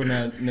respectful when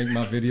I make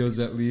my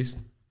videos, at least.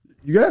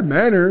 You got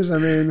manners. I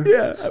mean,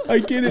 yeah, I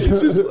get it.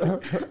 It's just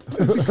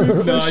that's a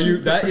good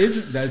question.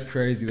 That's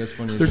crazy. That's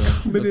funny. They're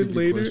coming in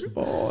later. Question.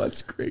 Oh,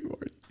 that's great,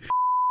 Martin.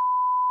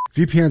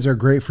 VPNs are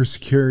great for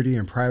security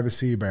and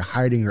privacy by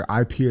hiding your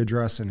IP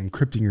address and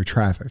encrypting your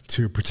traffic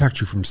to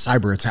protect you from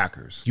cyber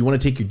attackers. Do you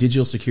want to take your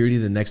digital security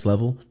to the next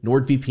level?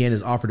 NordVPN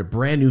has offered a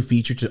brand new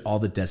feature to all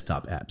the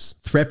desktop apps.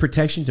 Threat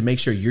protection to make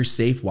sure you're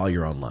safe while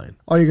you're online.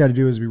 All you got to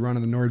do is be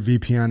running the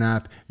NordVPN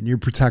app and you're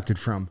protected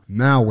from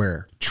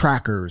malware,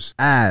 trackers,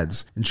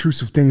 ads,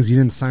 intrusive things you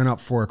didn't sign up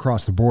for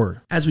across the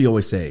board. As we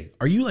always say,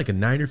 are you like a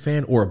Niner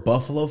fan or a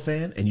Buffalo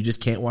fan and you just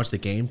can't watch the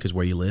game because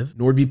where you live?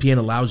 NordVPN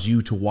allows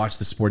you to watch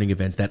the sporting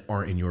events that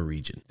aren't in your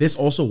region. This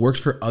also works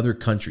for other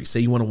countries.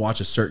 Say you want to watch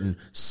a certain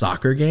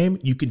soccer game,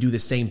 you can do the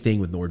same thing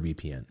with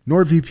NordVPN.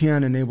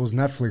 NordVPN enables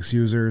Netflix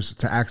users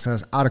to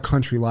access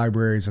out-of-country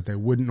libraries that they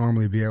wouldn't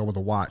normally be able to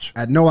watch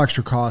at no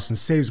extra cost and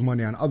saves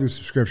money on other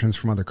subscriptions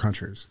from other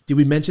countries. Did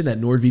we mention that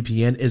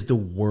NordVPN is the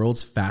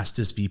world's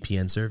fastest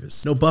VPN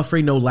service. No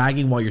buffering, no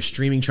lagging while you're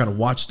streaming, trying to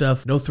watch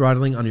stuff. No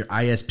throttling on your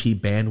ISP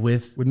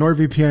bandwidth. With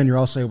NordVPN, you're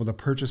also able to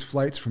purchase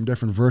flights from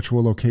different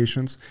virtual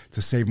locations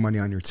to save money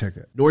on your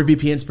ticket.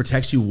 NordVPN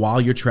protects you while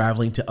you're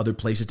traveling to other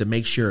places to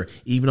make sure,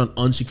 even on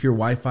unsecure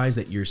Wi-Fi's,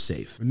 that you're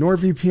safe. With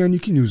NordVPN, you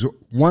can use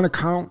one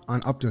account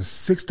on up to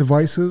 6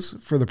 devices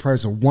for the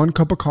price of 1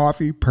 cup of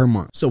coffee per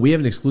month. So we have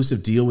an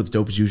exclusive deal with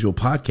Dope As Usual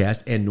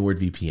Podcast and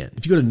NordVPN.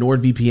 If you go to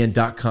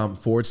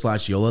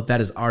nordvpn.com/YOLA,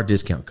 that is our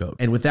discount code.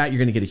 And with that, you're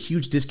going to get a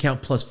huge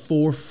discount plus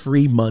 4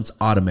 free months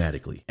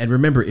automatically. And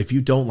remember, if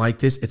you don't like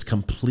this, it's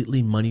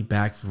completely money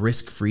back,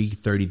 risk-free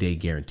 30-day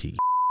guarantee.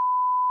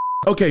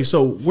 Okay,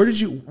 so where did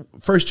you,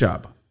 first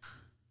job?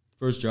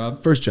 First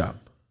job? First job.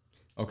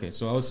 Okay,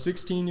 so I was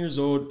 16 years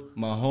old.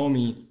 My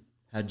homie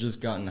had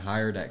just gotten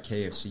hired at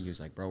KFC. He was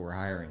like, bro, we're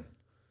hiring.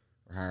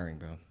 We're hiring,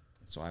 bro.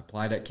 So I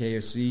applied at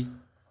KFC,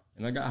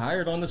 and I got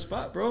hired on the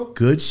spot, bro.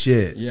 Good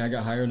shit. Yeah, I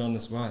got hired on the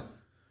spot.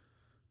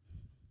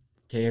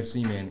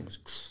 KFC, man, it was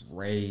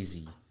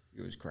crazy.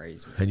 It was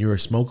crazy. And you were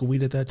smoking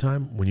weed at that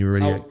time when you were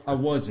already? I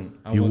wasn't.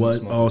 You was?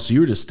 Smoking. Oh, so you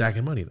were just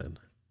stacking money then?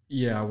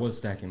 Yeah, I was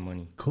stacking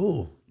money.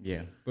 Cool.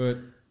 Yeah, but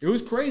it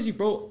was crazy,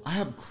 bro. I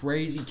have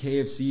crazy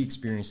KFC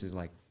experiences,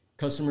 like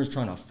customers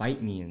trying to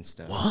fight me and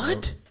stuff.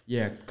 What? Bro.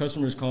 Yeah,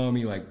 customers calling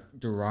me like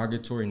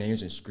derogatory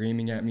names and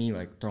screaming at me,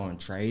 like throwing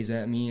trays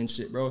at me and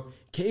shit, bro.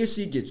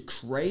 KFC gets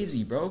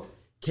crazy, bro.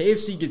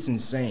 KFC gets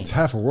insane. It's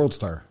half a world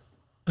star.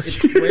 It's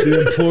crazy.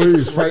 The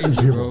employees It's crazy,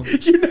 fighting bro.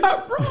 You're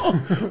not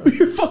wrong.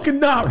 You're fucking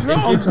not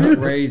wrong, It's dude.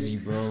 crazy,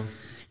 bro.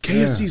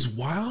 KFC's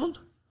wild?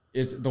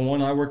 It's the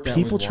one I worked at.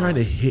 People was trying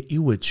wild. to hit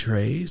you with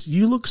trays?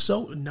 You look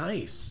so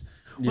nice.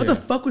 What Yeah. the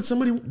fuck would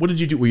somebody, what did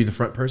you do? Were you the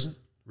front person?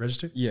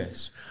 Register?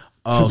 Yes.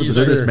 Oh, so He's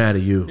they're like- just mad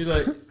at you. He's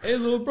like, hey,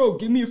 little bro,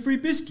 give me a free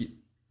biscuit.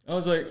 I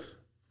was like,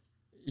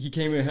 he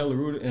came in hella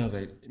rude, and I was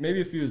like, maybe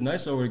if he was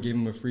nice, I would have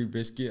given him a free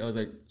biscuit. I was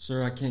like,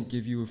 sir, I can't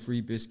give you a free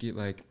biscuit.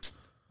 Like,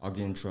 I'll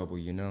get in trouble,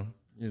 you know?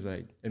 He's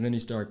like, and then he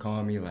started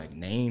calling me, like,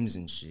 names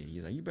and shit.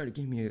 He's like, you better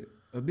give me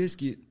a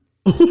biscuit.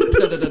 And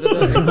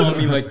calling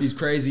me, like, these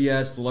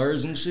crazy-ass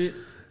slurs and shit.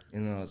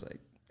 And then I was like,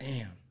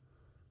 damn.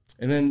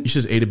 And then... You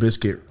just ate a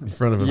biscuit in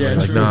front of him. Yeah,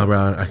 Like, true. nah, bro,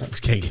 I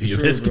can't give you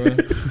a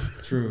biscuit. Bro.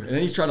 True. And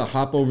then he's trying to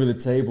hop over the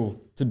table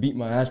to beat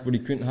my ass, but he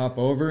couldn't hop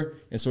over.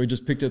 And so he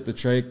just picked up the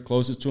tray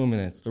closest to him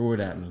and then threw it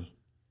at me.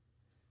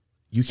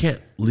 You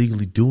can't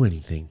legally do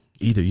anything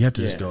either. You have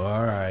to just Yeah. go,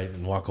 all right,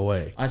 and walk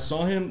away. I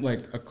saw him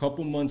like a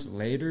couple months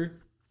later.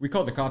 We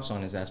called the cops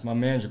on his ass. My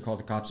manager called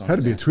the cops on Had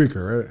his to be a ass.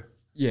 tweaker, right?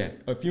 Yeah.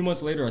 A few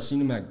months later, I seen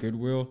him at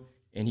Goodwill,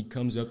 and he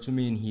comes up to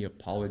me and he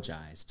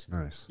apologized.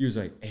 Nice. He was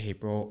like, hey,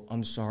 bro,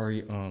 I'm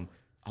sorry. I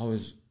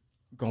was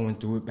going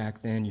through it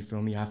back then. You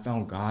feel me? I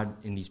found God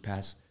in these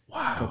past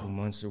couple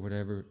months or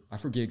whatever. I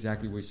forget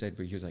exactly what he said,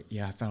 but he was like,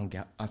 yeah, I found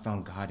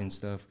God and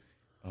stuff.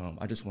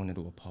 I just wanted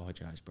to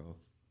apologize, bro.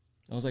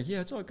 I was like,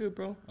 yeah, it's all good,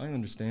 bro. I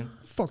understand.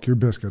 Fuck your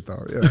biscuit,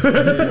 though.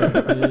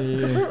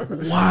 Yeah.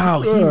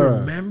 Wow, he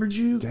remembered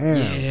you?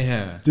 Damn.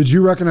 Yeah. Did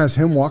you recognize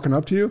him walking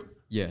up to you?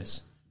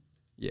 Yes.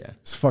 Yeah.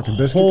 This fucking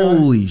biscuit guy?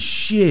 Holy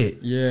shit.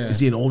 Yeah. Is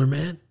he an older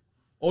man?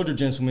 Older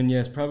gentleman,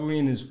 yes. Probably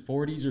in his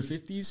 40s or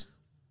 50s.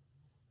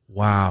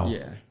 Wow.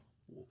 Yeah.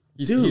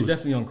 He's Dude.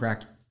 definitely on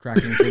Crackington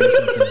or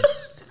something.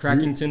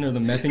 Crackington or the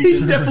Methington.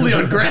 He's definitely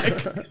on crack.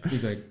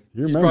 He's like,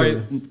 You he's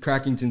remember. probably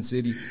Crackington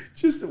City.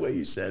 Just the way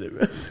you said it,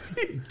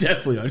 man.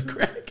 Definitely on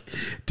crack.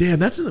 Damn,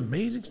 that's an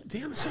amazing.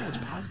 Damn, there's so much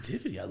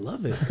positivity. I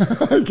love it.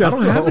 I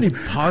don't have any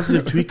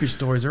positive tweaker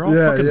stories. They're all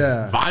Yeah, fucking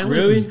yeah. violent.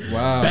 Really? and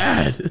Wow.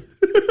 Bad.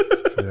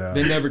 Yeah.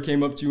 They never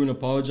came up to you and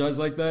apologized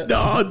like that?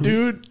 No,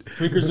 dude.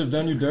 Tweakers have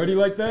done you dirty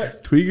like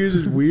that? Tweakers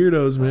is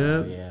weirdos,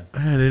 man. yeah. I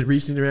had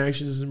recent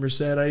interactions in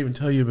Merced. I didn't even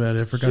tell you about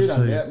it. I forgot Shit, to I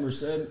tell you. bet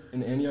Merced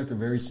and Antioch are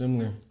very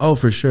similar. Oh,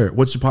 for sure.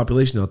 What's your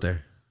population out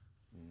there?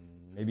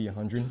 Maybe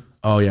 100.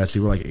 Oh, yeah. See,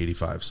 we're like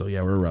 85. So,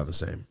 yeah, we're around the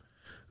same.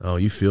 Oh,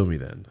 you feel me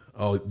then.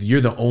 Oh,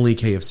 you're the only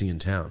KFC in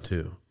town,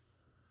 too.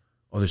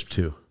 Oh, there's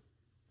 2.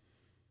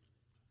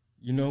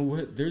 You know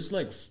what? There's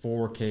like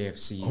 4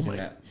 KFCs Oh my in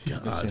that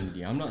God.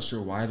 vicinity. I'm not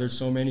sure why there's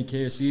so many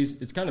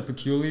KFCs. It's kind of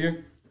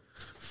peculiar.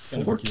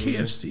 4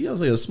 KFC? I was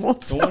like a small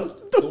town. one-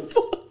 What the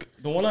fuck?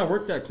 The one I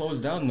worked at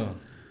closed down though.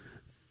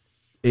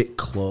 It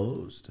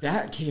closed.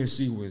 That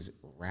KFC was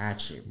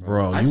ratchet,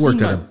 bro. Bro, I you worked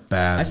seen at a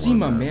bad I seen one,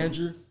 my man.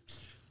 manager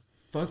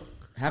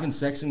having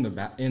sex in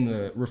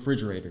the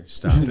refrigerator.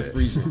 Stop in the it.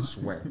 freezer, I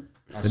swear.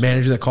 The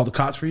manager that called the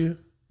cops for you?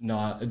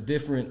 Nah, a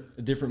different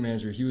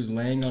manager. He was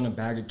laying on a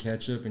bag of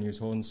ketchup and he was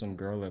holding some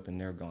girl up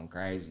and they were going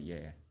crazy,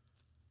 yeah.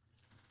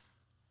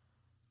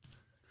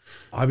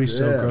 I'd be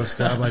so Yeah. grossed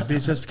out. Like,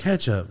 bitch, that's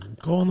ketchup.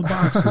 Go on the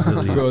boxes at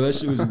least. Bro, that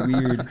shit was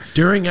weird.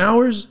 During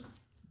hours?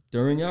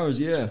 During hours,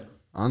 yeah.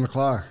 On the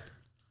clock.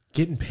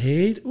 Getting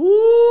paid?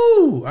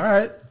 Ooh. All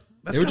right.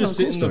 That's They would kind just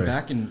of a sit cool in the story.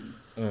 back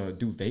and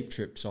do vape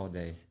trips all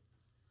day.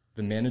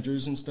 The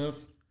managers and stuff,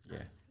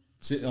 yeah.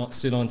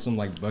 Sit on some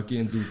like bucket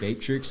and do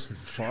vape tricks.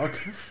 Fuck.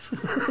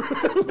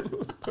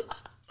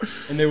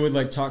 And they would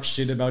like talk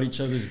shit about each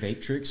other's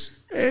vape tricks.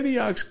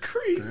 Antioch's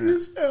crazy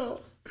as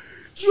hell.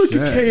 Look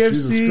at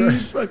Jesus KFC,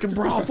 Christ. fucking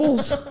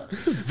brothels,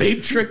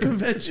 vape trick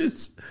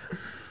conventions,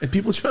 and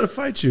people try to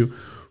fight you.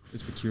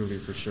 It's peculiar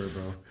for sure,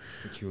 bro.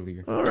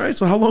 Peculiar. All right,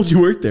 so how long did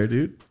you work there,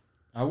 dude?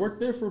 I worked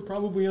there for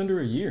probably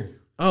under a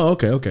year. Oh,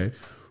 okay.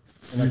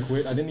 And I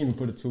quit. I didn't even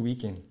put a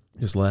 2-week in.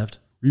 Just left.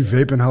 Were you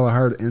vaping hella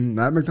hard in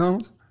that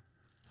McDonald's?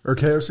 Or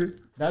KFC?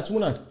 That's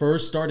when I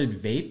first started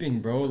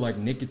vaping, bro, like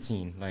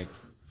nicotine. Like,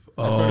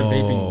 I started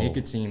vaping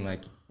nicotine,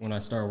 like, when I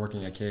started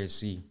working at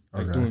KFC.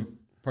 Like,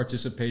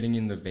 participating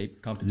in the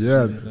vape competitions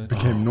Yeah, and it stuff.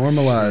 became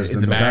normalized in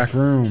the back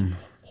room.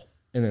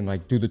 And then,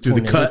 like, do the Do the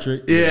tornado cut.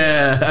 trick.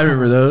 Yeah, I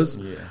remember those.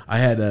 Yeah. I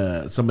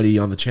had somebody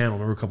on the channel,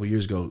 remember a couple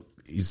years ago,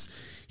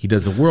 he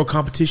does the world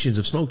competitions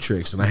of smoke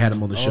tricks, and I had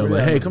him on the show,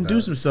 like, hey, come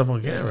do some stuff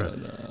on camera.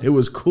 It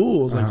was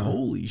cool. I was like,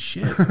 holy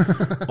shit.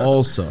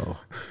 Also,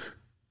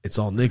 it's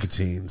all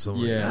nicotine, so I'm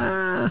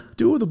like,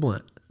 do it with a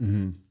blunt.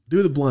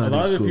 Do the blunt. A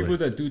lot of the cooler. people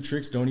that do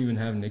tricks don't even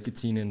have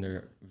nicotine in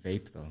their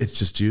vape, though. It's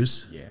just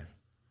juice? Yeah.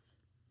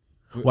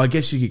 Well, I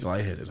guess you get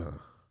lightheaded, huh?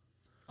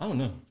 I don't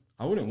know.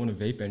 I wouldn't want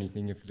to vape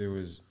anything if there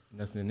was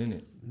nothing in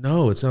it.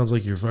 No, it sounds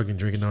like you're fucking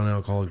drinking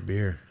non-alcoholic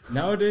beer.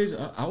 Nowadays,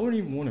 I wouldn't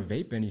even want to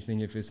vape anything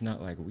if it's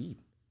not like weed.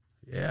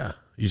 Yeah.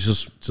 You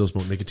still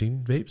smoke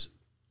nicotine vapes?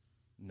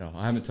 No,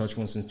 I haven't touched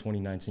one since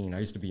 2019. I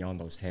used to be on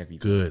those heavy.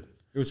 Good.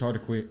 It was hard to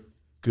quit.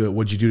 Good.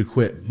 What'd you do to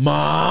quit?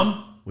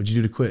 Mom! What'd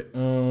you do to quit?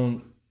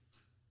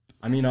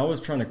 I mean, I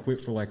was trying to quit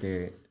for like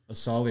a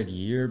solid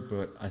year,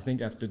 but I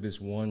think after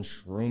this one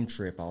shroom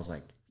trip, I was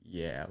like,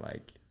 yeah,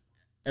 like,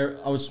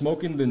 I was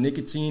smoking the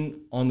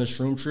nicotine on the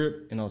shroom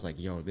trip, and I was like,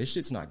 yo, this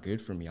shit's not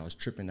good for me. I was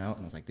tripping out,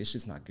 and I was like, this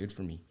shit's not good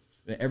for me.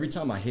 But every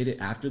time I hit it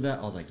after that,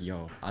 I was like,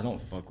 yo, I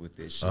don't fuck with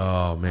this shit.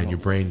 Oh, man, your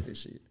brain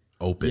this shit.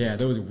 opened. Yeah,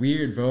 that was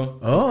weird, bro.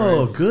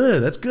 Oh, crazy.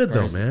 good. That's good,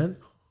 Crazy. though, man.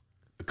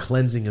 A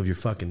cleansing of your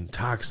fucking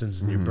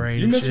toxins in your brain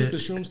You and mess shit. with the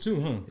shrooms too,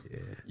 huh?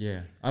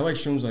 Yeah. I like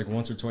shrooms like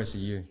once or twice a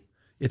year.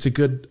 It's a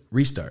good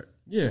restart.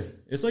 Yeah.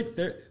 It's like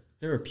they're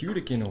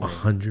therapeutic in a way.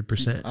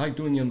 100%. I like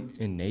doing them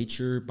in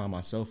nature, by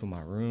myself in my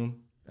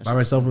room. By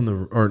myself in the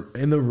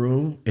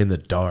room in the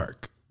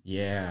dark.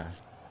 Yeah.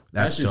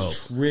 That's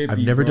just dope. trippy, I've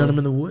never bro. done them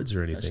in the woods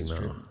or That's anything,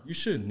 just though. trippy. You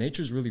should.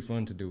 Nature's really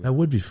fun to do. That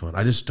would be fun.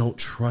 I just don't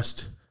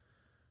trust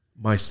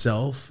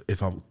myself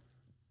if I'm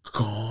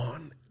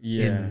gone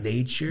in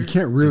nature. You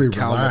can't really in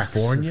relax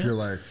California. if you're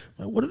like,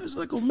 What if there's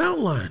like a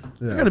mountain lion?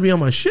 Yeah. I got to be on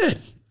my shit.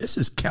 This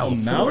is A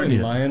mountain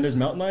California. lion. There's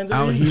mountain lions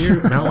Out here,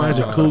 mountain lions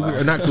are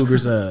cougars, or not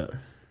cougars,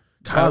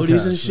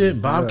 coyotes and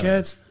shit,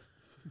 bobcats.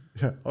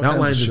 yeah, all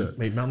Mountain kinds lions, of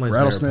shit. mountain lions,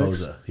 Rattlesnakes.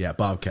 Mariposa. Yeah,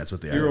 bobcats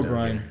with the Hero island down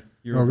Brian. here.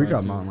 Hero Oh, we Brian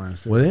got too. mountain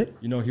lions too. With it?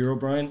 You know Hero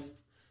Brian?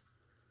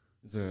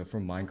 It's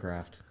from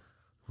Minecraft.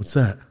 What's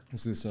that?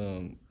 It's this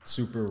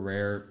super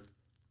rare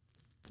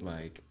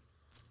like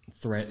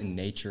threat in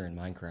nature in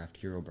Minecraft,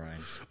 Hero Brian.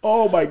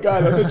 Oh my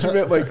god! I thought you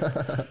meant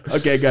like.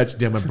 Okay, I got you.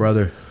 Damn, my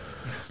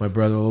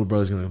little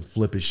brother's gonna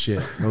flip his shit.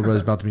 My little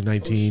brother's about to be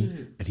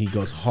 19, and he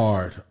goes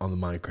hard on the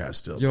Minecraft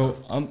still. Yo,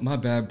 my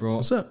bad, bro.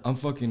 What's up? I'm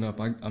fucking up.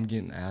 I'm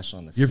getting ash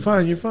on the You're seat.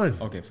 fine. You're fine.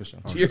 Okay, for sure.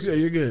 You're good.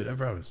 You're good. I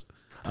promise.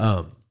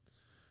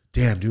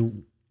 Damn,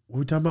 dude. What are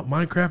we talking about?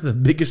 Minecraft, the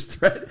biggest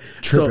threat.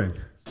 Tripping.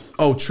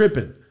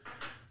 Tripping.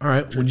 All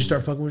right. When you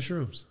start fucking with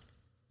shrooms?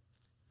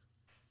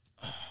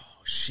 Oh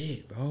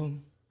shit, bro.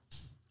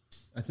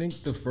 I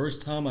think the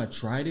first time I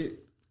tried it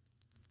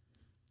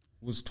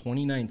was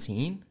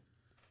 2019.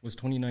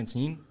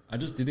 I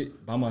just did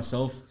it by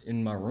myself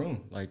in my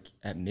room, like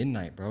at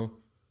midnight, bro.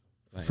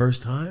 Like,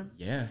 First time?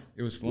 yeah,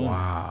 it was fun.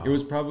 Wow. It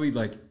was probably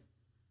like,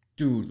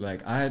 dude,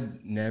 like I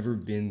had never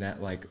been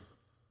that like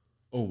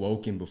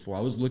awoken before.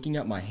 I was looking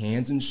at my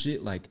hands and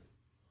shit, like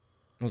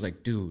I was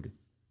like, dude,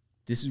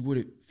 this is what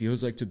it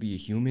feels like to be a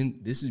human.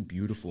 This is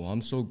beautiful.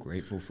 I'm so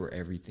grateful for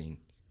everything.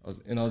 I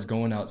was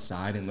going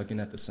outside and looking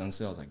at the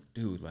sunset. I was like,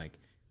 dude, like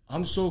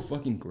I'm so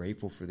fucking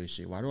grateful for this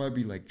shit. Why do I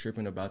be like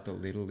tripping about the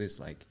littlest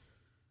like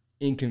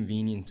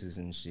inconveniences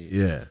and shit?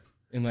 Yeah.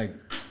 And like,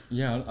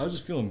 yeah, I was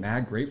just feeling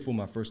mad grateful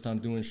my first time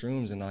doing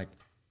shrooms, and like,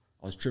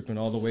 I was tripping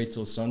all the way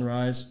till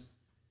sunrise.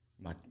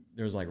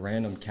 There was like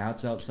random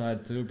cats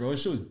outside too, bro. That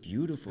shit was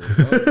beautiful,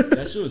 bro.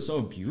 That shit was so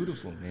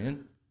beautiful,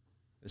 man.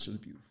 That shit was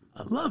beautiful.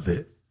 I love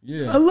it.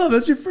 Yeah, I love it.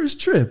 That's your first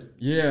trip.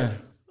 yeah.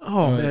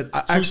 Oh, man.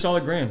 Two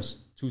solid grams.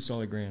 2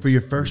 solid grams. For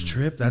your first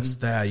trip, that's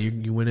that.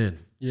 You went in.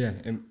 Yeah,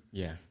 and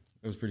yeah,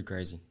 it was pretty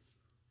crazy.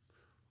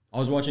 I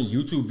was watching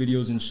YouTube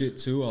videos and shit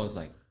too. I was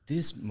like,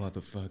 this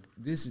motherfucker,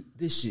 this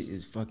shit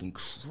is fucking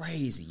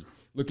crazy.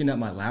 Looking at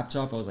my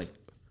laptop, I was like,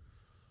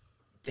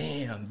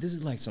 damn, this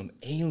is like some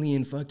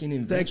alien fucking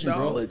invention,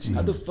 Technology.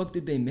 bro. How the fuck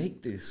did they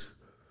make this?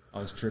 I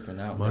was tripping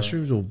out. bro.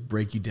 Mushrooms will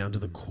break you down to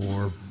the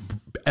core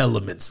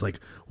elements. Like,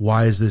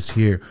 why is this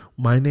here?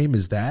 My name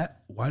is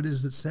that. Why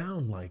does it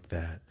sound like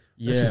that?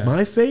 This is Yeah.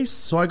 my face,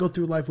 so I go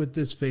through life with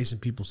this face,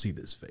 and people see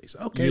this face.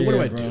 Okay, what do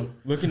Yeah, I bro. do?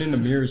 Looking in the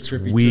mirror is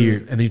trippy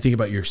Weird. too. And then you think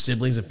about your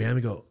siblings and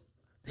family. Go,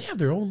 they have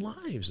their own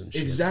lives and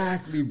shit.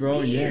 Exactly,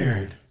 bro. Yeah.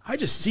 Weird. I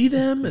just see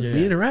them and Yeah.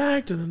 we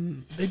interact, and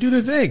then they do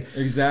their thing.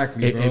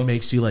 Exactly, bro. It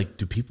makes you like,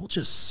 do people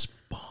just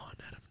spawn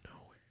out of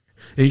nowhere?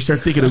 And you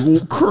start thinking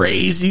of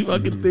crazy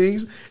fucking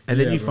things. And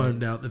then you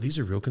find out that these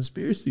are real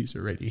conspiracies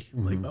already.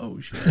 Like, oh,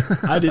 shit.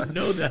 I didn't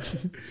know that.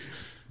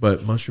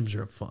 But mushrooms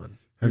are fun.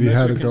 Have you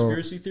had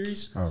conspiracy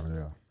theories? Oh,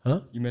 yeah.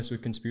 Huh? You mess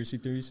with conspiracy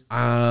theories?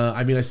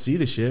 I mean, I see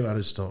the shit. I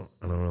don't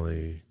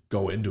really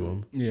go into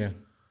them. Yeah.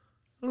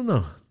 I don't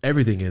know.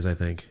 Everything is, I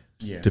think.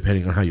 Yeah.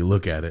 Depending on how you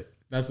look at it.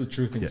 That's the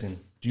Truthington. Yeah.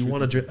 Do you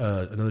want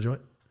another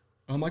joint?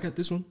 I got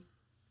this one.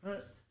 All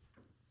right.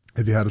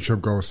 Have you had a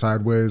trip go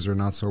sideways or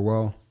not so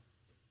well?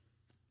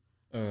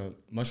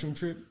 Mushroom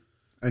trip?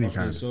 Any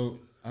kind. So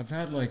I've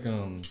had like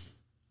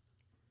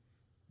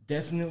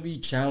definitely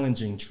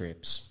challenging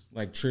trips.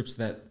 Like trips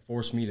that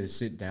force me to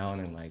sit down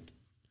and like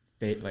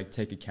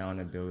take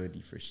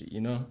accountability for shit,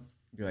 you know?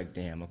 Be like,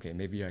 damn, okay,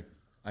 maybe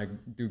I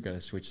do gotta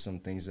switch some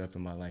things up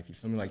in my life. You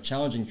feel me? Like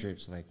challenging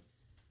trips, like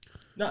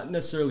not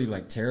necessarily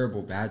like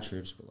terrible bad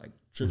trips, but like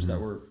trips that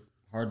were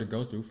hard to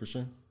go through for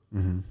sure.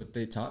 But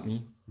they taught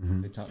me.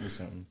 They taught me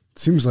something. It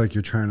seems like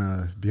you're trying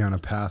to be on a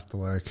path to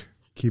like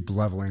keep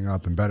leveling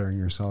up and bettering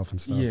yourself and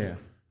stuff. Yeah.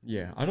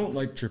 Yeah. I don't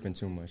like tripping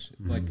too much.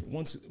 Like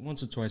once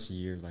or twice a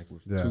year, like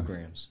with 2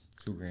 grams.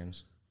 2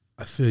 grams.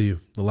 I feel you.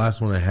 The last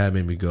one I had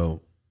made me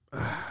go,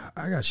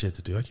 I got shit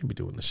to do. I can't be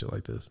doing this shit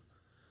like this.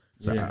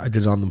 So I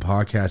did it on the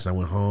podcast and I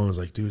went home. I was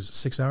like, dude, it's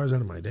 6 hours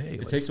out of my day.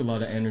 It takes a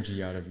lot of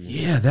energy out of you.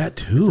 Yeah, that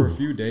too. For a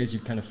few days, you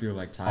kind of feel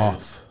like tired.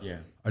 Off. Yeah.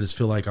 I just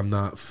feel like I'm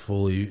not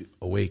fully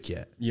awake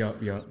yet.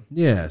 Yep.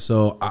 Yeah,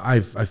 so I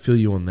feel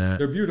you on that.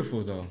 They're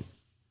beautiful, though.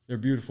 They're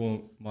beautiful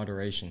in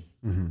moderation.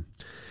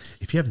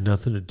 If you have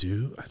nothing to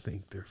do, I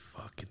think they're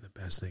fucking the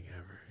best thing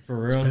ever. For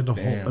real?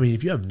 I mean,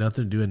 if you have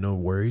nothing to do and no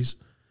worries,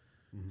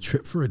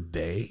 trip for a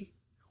day.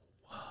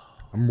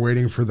 I'm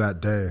waiting for that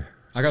day.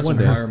 I got some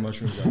fire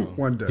mushrooms at home.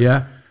 One day.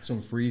 Yeah?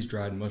 Some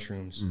freeze-dried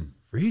mushrooms.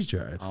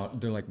 Freeze-dried?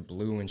 They're like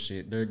blue and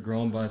shit. They're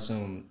grown by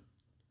some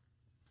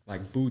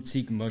like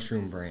boutique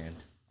mushroom brand.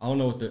 I don't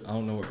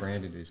know what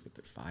brand it is, but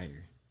they're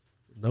fire.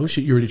 No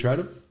shit. You already tried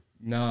them?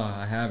 Nah,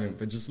 I haven't.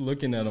 But just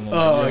looking at them, I'm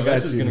I like, got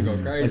this is you. gonna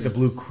go crazy. Like the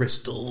blue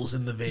crystals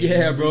in the veins.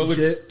 Yeah, bro, it and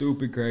looks shit.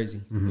 stupid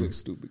crazy. Looks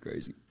stupid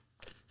crazy.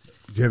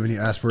 Do you have any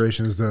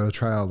aspirations to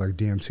try out like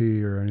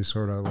DMT or any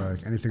sort of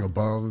like anything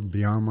above and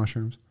beyond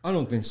mushrooms? I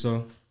don't think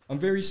so. I'm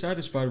very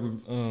satisfied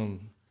with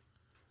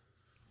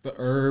the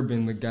herb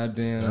and the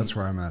goddamn. That's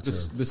where I'm at, the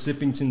too.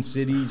 Sippington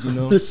cities, you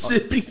know. The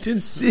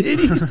Sippington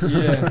cities.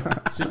 Yeah,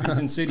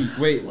 Sippington City.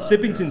 Wait,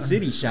 Sippington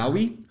City, shall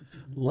we?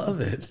 Love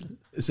it.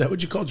 Is that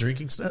what you call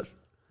drinking stuff?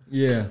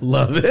 Yeah.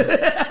 Love it.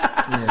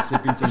 Yeah,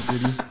 Sippington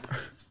City.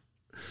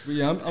 But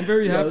yeah, I'm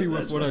very happy with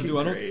that's what I do.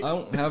 fucking I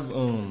don't have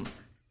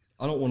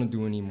I don't want to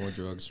do any more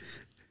drugs.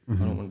 I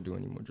don't want to do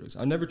any more drugs.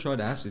 I never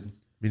tried acid.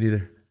 Me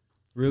neither.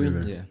 Really?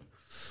 Neither. Yeah.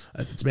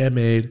 It's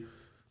man-made.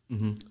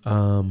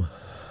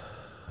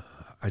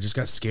 I just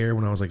got scared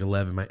when I was like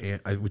 11. My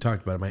aunt, we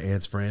talked about it. My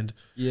aunt's friend.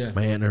 Yeah.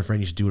 My aunt and her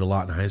friend used to do it a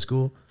lot in high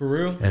school. For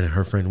real? And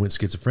her friend went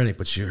schizophrenic,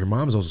 but her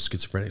mom's also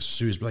schizophrenic, so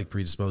she was like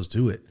predisposed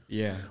to it.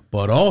 Yeah.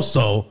 But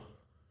also,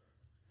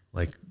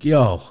 like,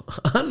 yo,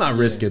 I'm not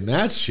risking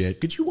that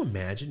shit. Could you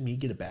imagine me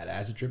get a bad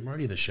acid trip,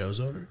 Marty? The show's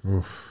over.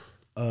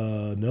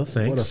 No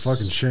thanks. What a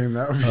fucking shame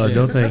that would be.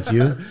 No, thank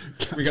you.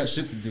 We got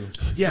shit to do.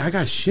 Yeah, I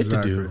got shit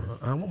to do.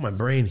 I want my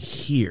brain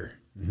here.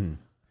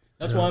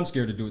 That's why I'm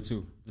scared to do it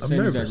too. The I'm same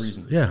nervous. exact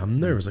reason. Yeah, I'm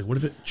nervous. Like, what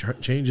if it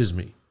changes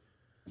me?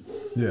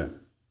 Yeah.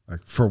 Like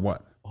for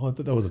what? Oh, I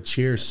thought that was a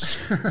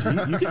cheers.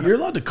 You're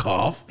allowed to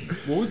cough.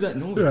 What was that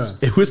noise?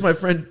 Yeah. It was my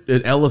friend,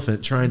 an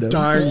elephant, trying to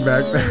Dying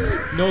back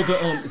there. No,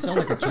 it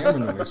sounded like a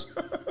camera noise.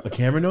 A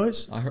camera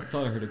noise. Thought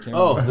I heard a camera.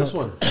 Oh, noise. this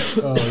one.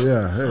 Oh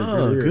yeah. Hey,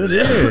 Oh, good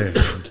ear.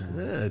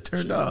 Yeah, it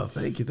turned off.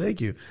 Thank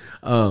you.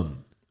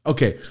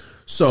 Okay,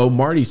 so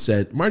Marty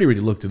already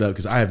looked it up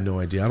because I have no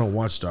idea. I don't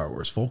watch Star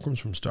Wars. Fulcrum's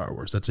from Star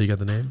Wars. That's how you got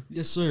the name?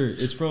 Yes, sir.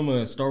 It's from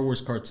a Star Wars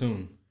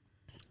cartoon.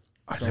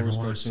 I never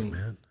watched it,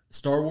 man.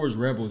 Star Wars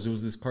Rebels. It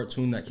was this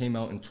cartoon that came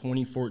out in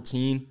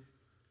 2014.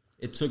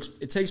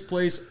 It takes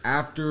place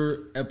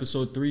after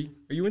Episode 3.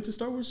 Are you into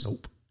Star Wars?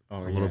 Nope.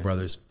 Oh, My yeah. little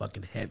brother's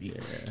fucking heavy.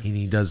 Yeah.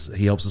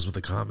 He helps us with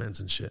the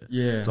comments and shit.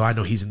 Yeah. So I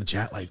know he's in the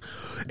chat like,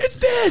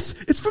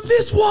 it's from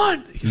this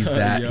one. He's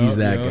that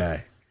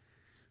guy.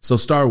 So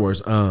Star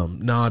Wars,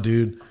 nah,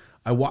 dude.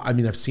 I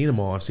mean, I've seen them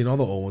all. I've seen all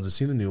the old ones. I've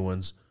seen the new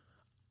ones.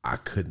 I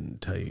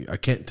couldn't tell you. I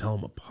can't tell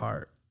them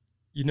apart.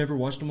 You never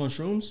watched them on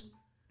shrooms?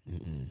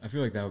 I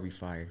feel like that would be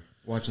fire.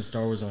 Watching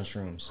Star Wars on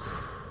shrooms.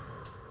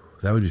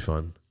 That would be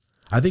fun.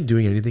 I think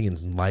doing anything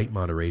in light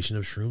moderation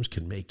of shrooms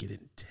can make it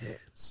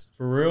intense.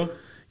 For real?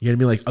 You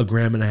know what I mean? Like 1.5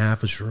 grams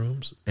of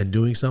shrooms and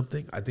doing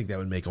something. I think that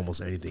would make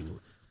almost anything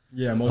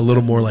Yeah, a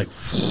little more like.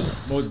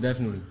 most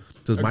definitely.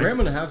 Does A my- gram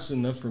and a half is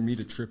enough for me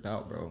to trip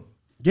out, bro.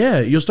 Yeah,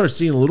 you'll start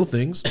seeing little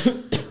things. I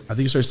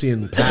think you start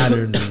seeing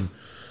patterns and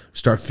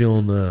start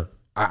feeling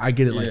I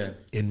get it like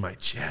in my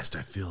chest.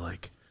 I feel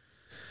like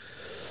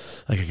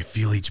I can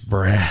feel each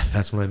breath.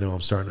 That's when I know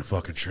I'm starting to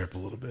fucking trip a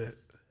little bit.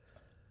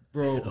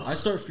 Bro, I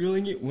start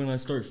feeling it when I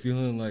start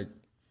feeling like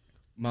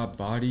my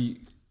body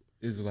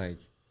is like,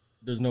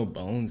 there's no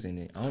bones in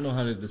it. I don't know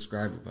how to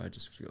describe it, but I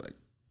just feel like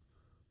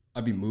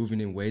I'd be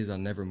moving in ways I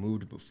never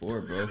moved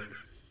before, bro.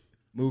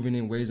 Moving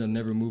in ways I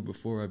never moved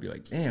before. I'd be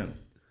like, damn,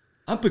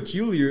 I'm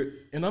peculiar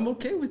and I'm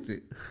okay with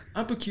it.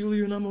 I'm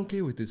peculiar and I'm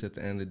okay with this at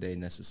the end of the day,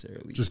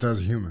 necessarily. Just as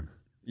a human.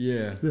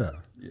 Yeah. Yeah.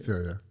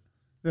 Feel ya.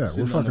 Yeah,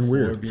 Sitting we're on the fucking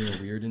floor weird.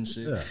 being weird and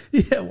shit.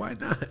 Yeah. Yeah, why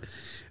not?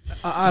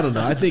 I don't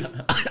know. I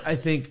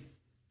think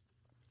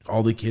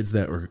all the kids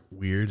that were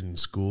weird in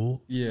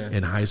school,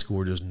 in high school,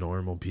 were just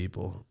normal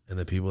people, and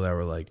the people that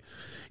were like,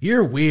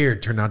 "You're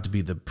weird," turned out to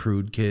be the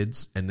prude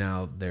kids, and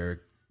now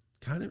they're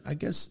kind of. I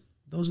guess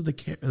those are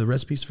the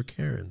recipes for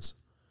Karens.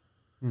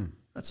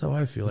 That's how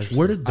I feel. Like,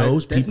 where did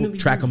those people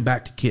track them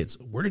back to kids?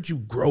 Where did you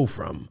grow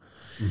from?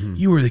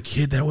 You were the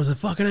kid that was a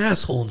fucking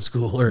asshole in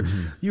school, or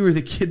you were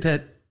the kid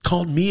that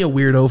called me a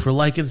weirdo for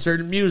liking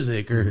certain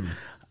music, or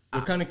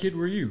What kind of kid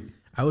were you?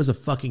 I was a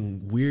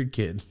fucking weird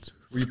kid.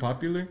 Were you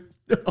popular?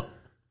 No.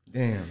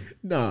 Damn.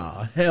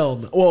 Nah, hell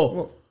no.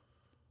 Well,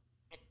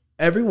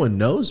 everyone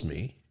knows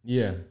me.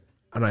 Yeah.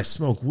 And I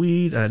smoke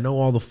weed, and I know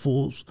all the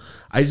fools.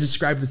 I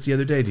described this the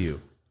other day to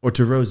you, or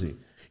to Rosie.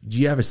 Do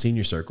you have a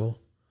senior circle?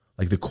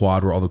 Like the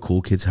quad where all the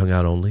cool kids hung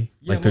out only?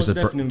 Yeah, like there's a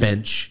most definitely.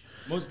 bench.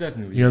 Most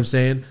definitely. You know what I'm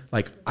saying?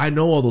 Like, I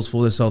know all those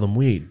fools that sell them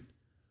weed.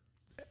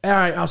 All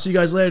right, I'll see you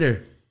guys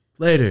later.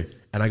 Later.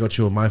 And I go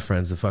chill with my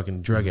friends, the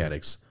fucking drug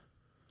addicts.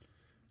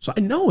 So I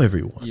know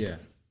everyone. Yeah.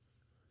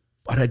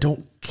 But I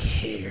don't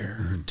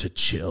care to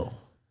chill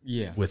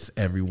with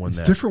everyone.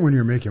 It's different when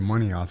you're making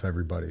money off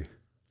everybody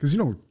because you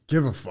don't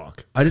give a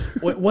fuck. It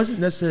wasn't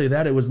necessarily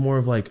that. It was more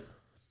of like,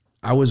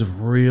 I was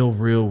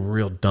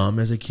real dumb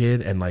as a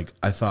kid. And like,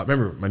 I thought,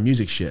 remember my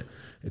music shit,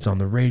 it's on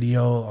the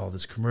radio, all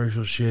this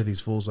commercial shit.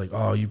 These fools like,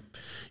 oh, you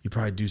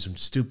probably do some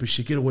stupid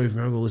shit. Get away from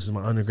me. I'm going to listen to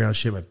my underground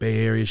shit, my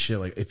Bay Area shit.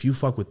 Like, if you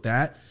fuck with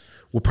that,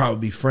 we'll probably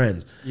be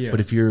friends. Yeah.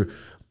 But if you're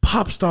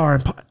pop star,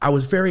 and I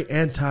was very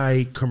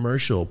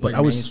anti-commercial, but like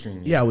I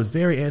was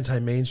very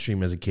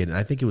anti-mainstream as a kid. And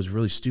I think it was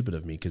really stupid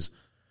of me because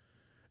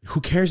who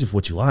cares if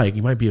what you like?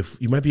 You might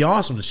be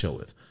awesome to chill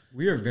with.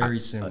 We are very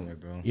similar,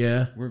 bro.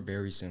 Yeah. We're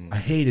very similar. I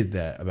hated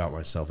that about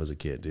myself as a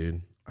kid,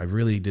 dude. I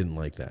really didn't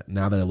like that.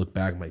 Now that I look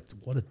back, I'm like,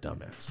 what a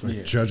dumbass.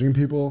 Like judging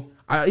people?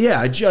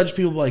 I judge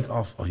people like,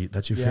 oh,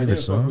 that's your favorite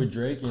song? I didn't fuck with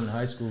Drake in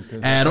high school.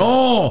 At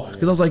all.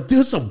 Because I was like, this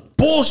is some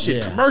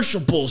bullshit,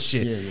 commercial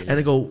bullshit. And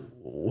they go,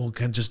 well,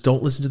 just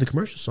don't listen to the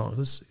commercial songs.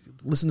 Let's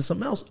listen to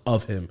something else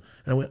of him.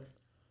 And I went,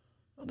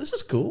 oh, this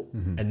is cool.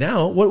 And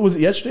now, what was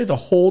it yesterday? The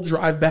whole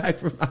drive back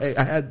from,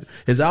 I had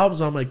his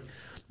albums. I'm like,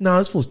 nah,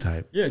 this fool's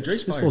tight. Yeah,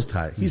 Drake's This fire. fool's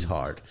tight. He's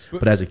hard.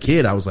 But as a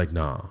kid, I was like,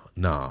 nah,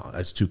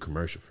 that's too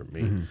commercial for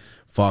me.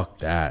 Fuck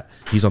that.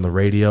 He's on the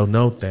radio.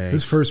 No thanks.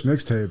 His first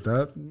mixtape,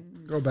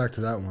 go back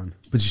to that one.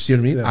 But you see what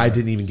I mean? Yeah. I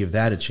didn't even give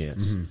that a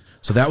chance.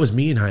 So that was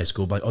me in high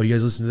school. Like, oh, you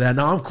guys listen to that?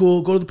 No, I'm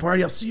cool. Go to the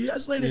party. I'll see you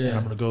guys later. And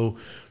I'm going to go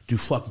do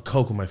fucking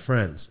coke with my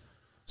friends.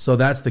 So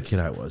that's the kid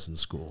I was in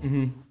school.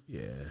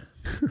 Yeah.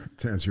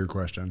 To answer your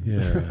question.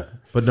 Yeah.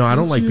 But no, I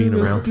don't like being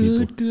around people.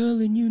 Good girl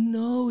and you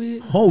know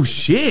it. Oh,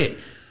 shit.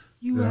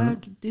 You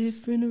act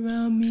different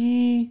around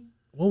me.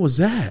 What was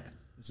that?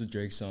 It's a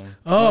Drake song.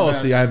 Oh,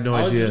 see, I have no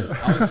idea.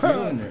 I was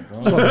feeling it, bro.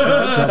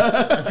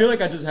 I feel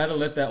like I just had to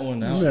let that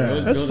one out. Yeah.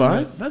 That's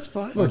fine. That's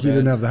fine. Look, you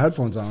didn't have the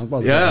headphones on.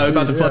 I'm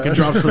about to fucking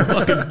drop some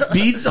fucking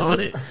beats on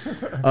it.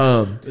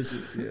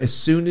 As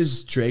soon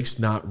as Drake's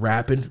not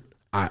rapping,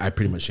 I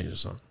pretty much change the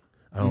song.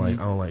 I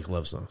don't like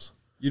love songs.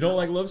 You don't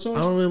like love songs?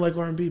 I don't really like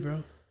R&B,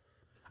 bro.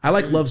 I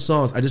like love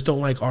songs. I just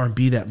don't like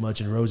R&B that much,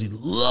 and Rosie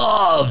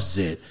loves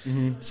it.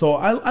 So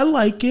I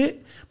like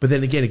it. But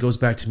then again, it goes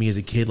back to me as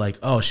a kid, like,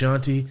 oh,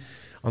 Ashanti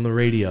on the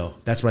radio.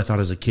 That's what I thought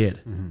as a kid.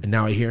 And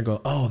now I hear and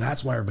go, oh,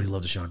 that's why everybody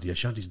loves Ashanti.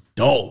 Ashanti's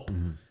dope.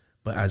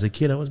 But as a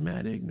kid, I was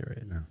mad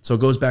ignorant. Yeah. So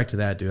it goes back to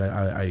that, dude.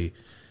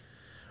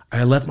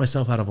 I left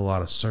myself out of a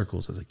lot of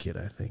circles as a kid,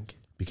 I think.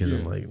 Because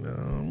I'm like, no,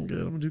 I'm good.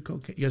 I'm going to do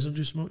cocaine. You guys don't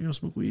do smoke? You don't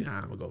smoke weed? Nah,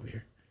 I'm going to go over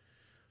here.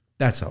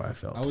 That's how I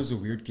felt. I was a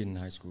weird kid in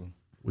high school.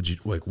 Would you,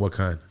 like, what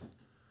kind?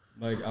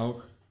 Like,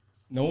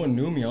 no one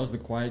knew me. I was the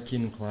quiet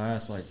kid in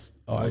class. Like,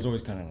 I was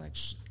always kind of, like,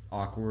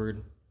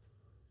 awkward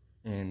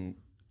and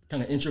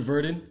kind of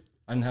introverted.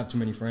 I didn't have too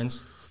many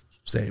friends.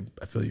 Same.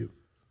 I feel you.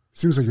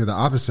 Seems like you're the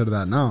opposite of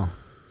that now.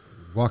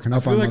 Walking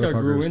up on motherfuckers. I feel like I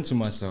grew into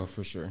myself,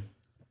 for sure.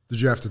 Did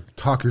you have to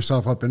talk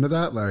yourself up into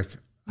that? Like,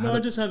 no, I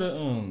just had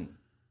to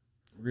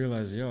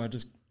realize,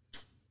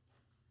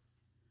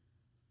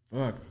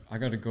 fuck, I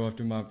got to go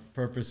after my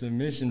purpose and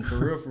mission,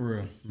 for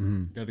real.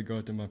 Got to go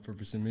after my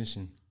purpose and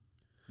mission.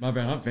 My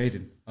bad, I'm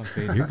faded.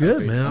 You're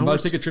good, man. I'm about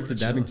to take a trip to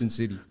Dabbington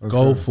City.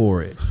 Go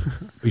for it.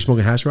 Are you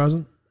smoking hash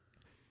rosin?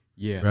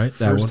 Yeah. Right?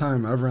 First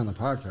time ever on the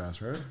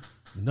podcast, right?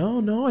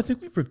 No. I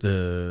think we've ripped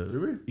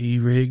the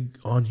E-Rig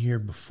on here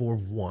before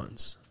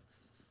once.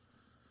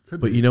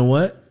 But you know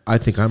what? I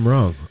think I'm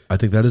wrong. I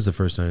think that is the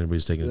first time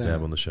anybody's taken a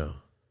dab on the show.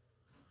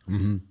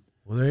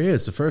 Well, there he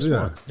is. The first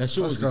one. That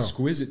shit was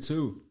exquisite,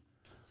 too.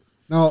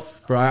 No,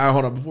 bro.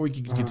 Hold on. Before we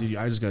continue,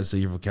 I just gotta say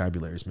your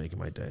vocabulary is making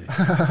my day.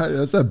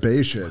 That's that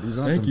Bay shit. He's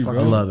on Thank you, I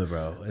bro. love it,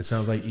 bro. It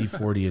sounds like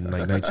E40 in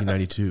like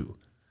 1992.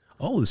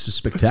 Oh, this is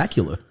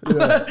spectacular.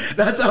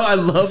 That's how I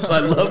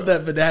love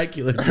that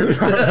vernacular.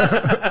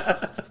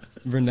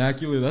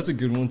 Vernacular, that's a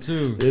good one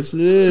too. Yes,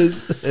 it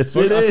is. Yes,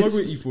 it I fuck is.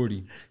 with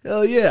E40.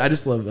 Hell yeah. I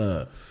just love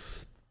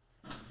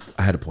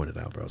I had to point it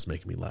out, bro. It's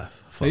making me laugh.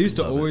 They used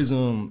to always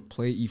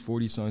play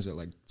E40 songs at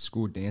like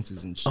school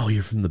dances and shit. Oh,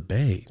 you're from the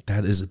Bay.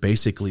 That is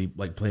basically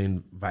like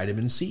playing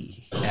Vitamin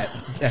C.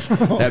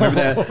 Remember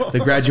that the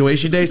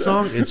graduation day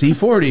song? It's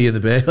E40 in the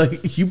Bay.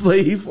 Like you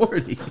play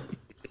E40.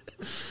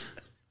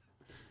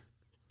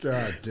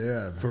 God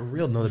damn. For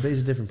real. No, the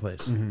Bay's a different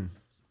place. Mm-hmm.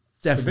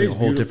 Definitely a Bay's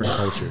whole beautiful. different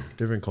culture.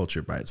 Different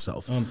culture by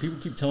itself. People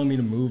keep telling me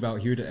to move out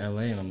here to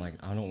LA, and I'm like,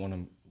 I don't want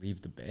to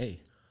leave the Bay.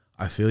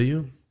 I feel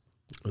you.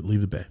 But leave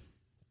the Bay.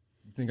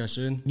 You think I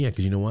should? Yeah,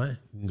 because you know why?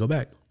 You can go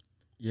back.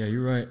 Yeah,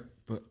 you're right.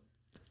 But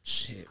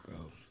shit, bro.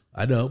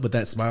 I know, but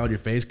that smile on your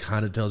face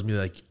kind of tells me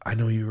like, I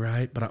know you're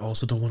right, but I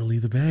also don't want to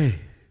leave the Bay.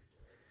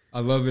 I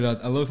love it.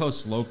 I love how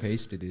slow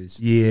paced it is.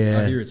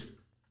 Yeah. Out here it's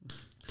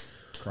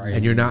crazy.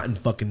 And you're not in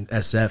fucking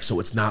SF, so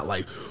it's not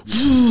like,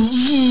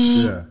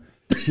 Yeah.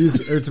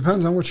 It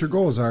depends on what your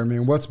goals are. I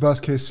mean, what's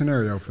best case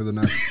scenario for the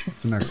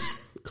next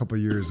couple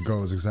of years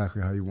goes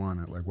exactly how you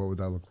want it? Like, what would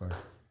that look like?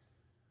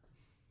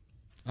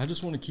 I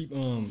just want to keep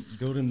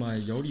building my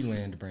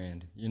Yodiland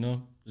brand, you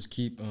know? Just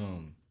keep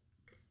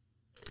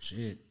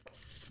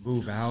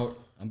move out.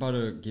 I'm about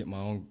to get my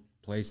own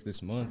place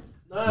this month.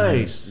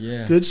 nice.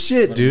 Yeah. Good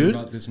shit, About to move dude.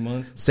 out this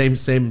month. Same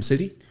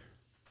city?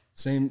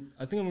 Same.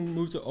 I think I'm gonna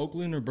move to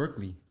Oakland or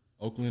Berkeley.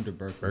 Oakland or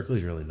Berkeley.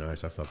 Berkeley's really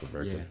nice. I fuck with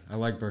Berkeley. Yeah, I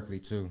like Berkeley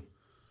too.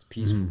 It's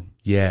peaceful.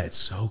 Yeah, it's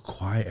so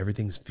quiet.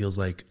 Everything feels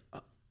like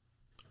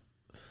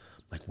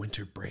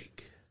winter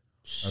break.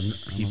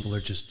 People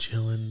are just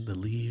chilling. The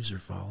leaves are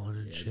falling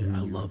and shit. I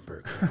love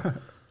Berkeley.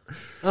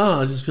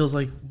 Oh, it just feels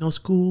like no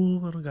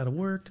school. I don't got to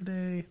work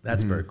today.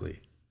 That's Berkeley.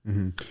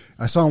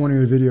 I saw in one of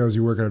your videos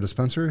you work at a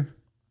dispensary.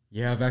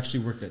 Yeah, I've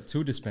actually worked at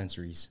two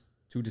dispensaries.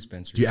 Do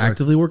you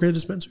actively work at a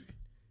dispensary?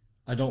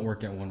 I don't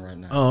work at one right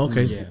now. Oh,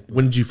 okay. Yeah.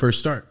 When did you first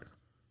start?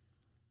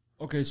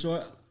 Okay,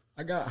 so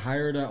I got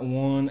hired at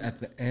one at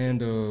the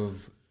end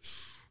of,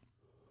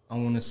 I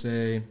want to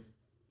say,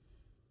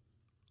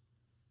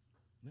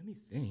 let me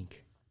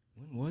think.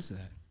 When was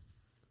that?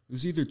 It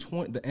was either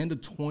the end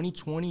of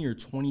 2020 or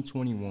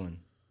 2021.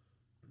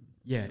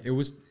 Yeah, it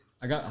was.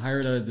 I got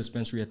hired at a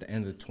dispensary at the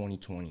end of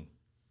 2020.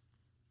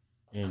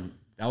 And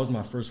that was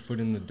my first foot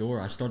in the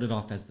door. I started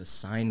off as the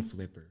sign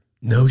flipper.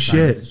 No on the side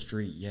of shit. the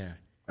street, yeah.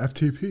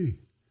 FTP.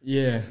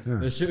 Yeah,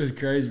 that shit was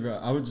crazy, bro.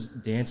 I was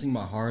just dancing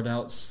my heart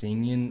out,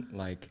 singing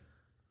my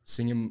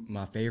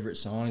favorite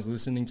songs,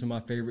 listening to my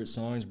favorite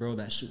songs, bro.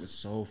 That shit was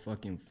so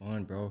fucking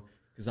fun, bro.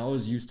 Because I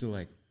was used to,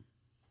 like,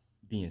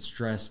 being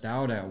stressed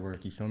out at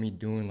work, you feel me?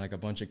 Doing, like, a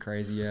bunch of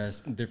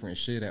crazy-ass different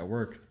shit at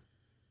work.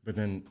 But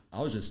then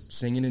I was just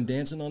singing and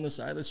dancing on the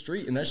side of the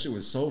street, and that shit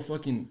was so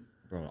fucking,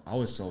 bro, I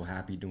was so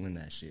happy doing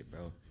that shit,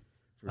 bro.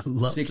 For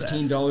love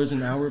 $16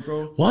 an hour,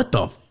 bro. What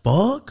the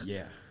fuck?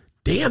 Yeah.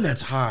 Damn,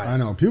 that's high. I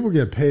know people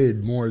get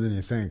paid more than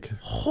you think.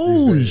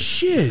 Holy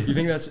shit. You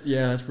think that's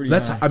pretty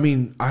That's, high. I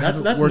mean, I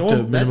haven't worked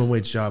normal. a minimum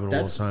wage job in a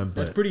long time,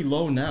 That's but pretty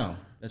low now.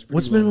 That's pretty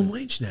what's low minimum now.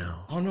 wage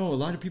now? I don't know. A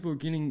lot of people are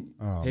getting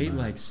paid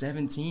like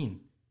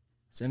 17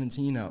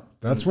 out.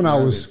 That's when I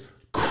was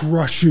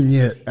crushing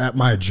it at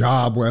my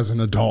job as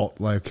an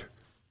adult, like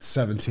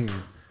 17.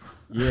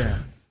 Yeah.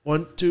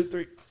 1, 2,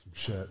 3.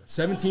 Shit.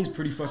 17's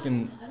pretty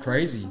fucking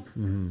crazy.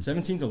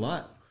 17's a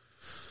lot.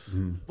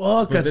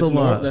 Fuck, But that's a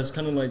lot. That's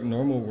kind of like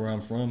normal where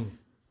I'm from.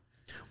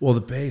 Well, the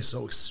Bay is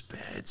so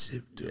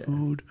expensive,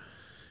 dude.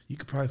 You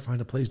could probably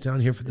find a place down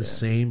here for the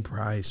same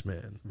price,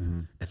 man.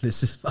 And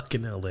this is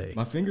fucking LA.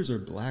 My fingers are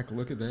black.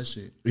 Look at that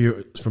shit.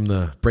 You're from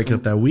the breaking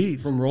up that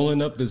weed. From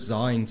rolling up the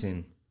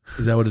Zyington.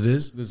 Is that what it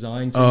is? The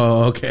Zyington.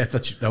 Oh, okay. I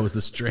thought that was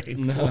the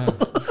strain. Nah.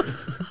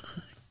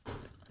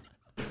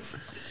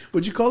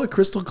 Would you call it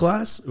Crystal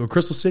Glass or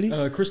Crystal City?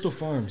 Crystal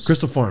Farms.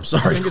 Crystal Farm.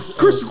 Sorry, think it's,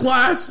 Crystal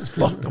Glass. It's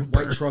fucking White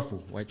burnt. truffle.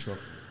 White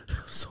truffle.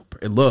 So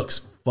it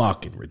looks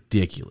fucking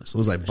ridiculous. It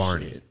looks like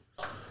Barney.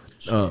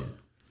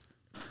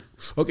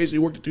 Okay, so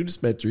you worked at 2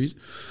 dispensaries,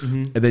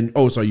 and then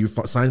so you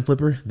sign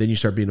flipper. Then you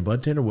start being a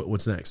bud tender.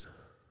 What's next?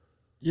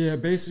 Yeah,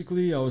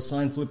 basically, I was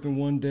sign flipping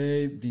one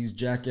day. These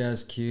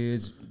jackass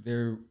kids,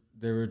 they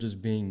were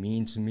just being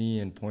mean to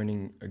me and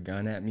pointing a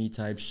gun at me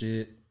type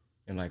shit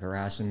and like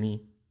harassing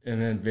me. And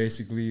then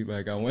basically,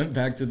 like, I went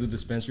back to the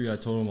dispensary. I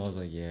told them, I was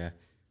like, yeah,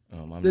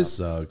 This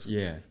sucks.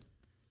 Yeah.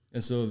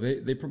 And so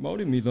they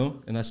promoted me,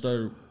 though, and I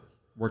started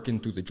working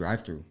through the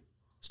drive-thru.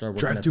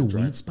 Drive-through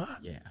weed spot?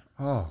 Yeah.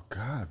 Oh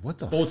God, what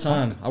the Full fuck?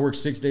 time. I worked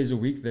 6 days a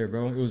week there,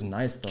 bro. It was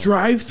nice, though.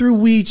 Drive-through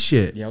weed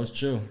shit. Yeah, it was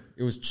chill.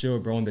 It was chill,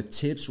 bro. And the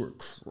tips were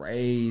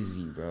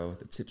crazy, bro.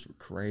 The tips were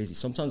crazy.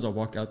 Sometimes I'll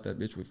walk out that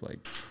bitch with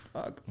like,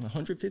 fuck,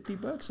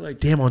 $150. Like,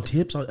 Damn, on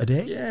tips a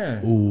day?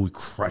 yeah. Ooh,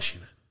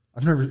 crushing it.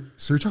 I've never.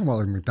 So you're talking about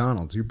like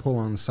McDonald's? You pull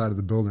on the side of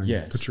the building,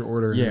 Yes. put your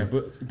order. Yeah, in.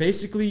 but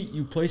basically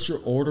you place your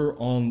order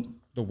on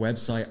the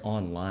website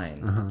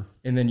online,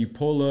 and then you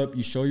pull up,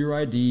 you show your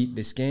ID,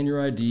 they scan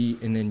your ID,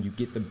 and then you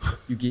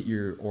get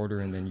your order,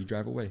 and then you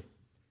drive away.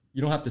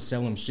 You don't have to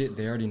sell them shit.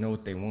 They already know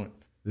what they want.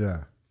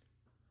 Yeah.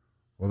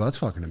 Well, that's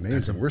fucking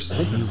amazing. We're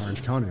sleeping in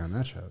Orange County on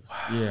that shit.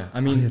 Yeah, I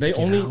mean, they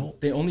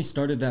only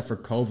started that for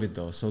COVID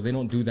though, so they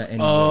don't do that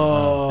anymore.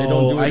 Oh, they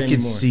don't do it I anymore.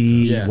 can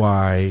see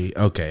why.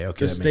 Okay, The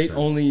that state makes sense.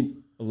 only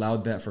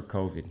allowed that for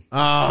COVID.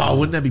 Oh,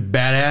 wouldn't that be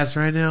badass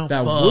right now?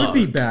 That would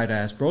be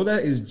badass, bro.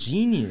 That is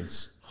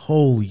genius.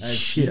 Holy That's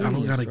shit! I don't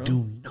genius, gotta bro.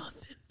 do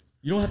nothing.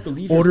 You don't have to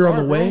leave Order your on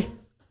car, the way. bro.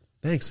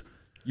 Thanks.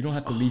 You don't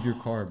have to leave your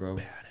car, bro.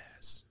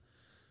 Badass.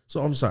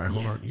 So I'm sorry.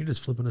 Hold on. You're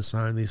just flipping a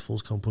sign. These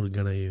fools come put a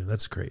gun at you.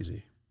 That's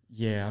crazy.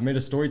 Yeah, I made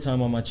a story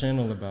time on my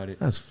channel about it.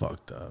 That's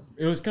fucked up.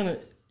 It was kind of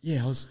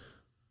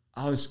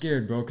I was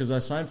scared, bro, because I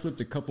sign flipped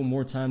a couple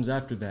more times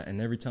after that, and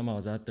every time I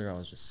was out there, I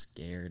was just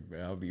scared, bro.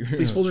 I'll be real.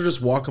 These fools are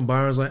just walking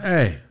by. I was like,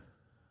 hey,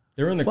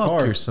 They're in the fuck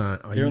car. your sign.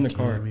 Are They're you in the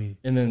kidding car, me?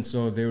 and then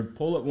so they would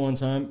pull up one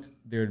time.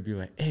 They would be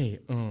like, "Hey,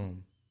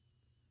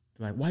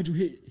 like, why'd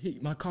you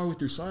hit my car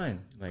with your sign?"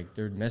 Like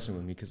they're messing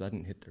with me because I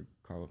didn't hit their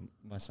car with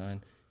my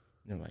sign.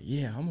 And they're like,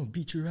 "Yeah, I'm gonna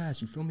beat your ass."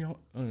 You feel me?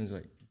 And it's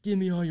like, "Give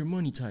me all your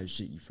money," type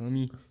shit. You feel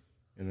me?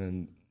 And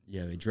then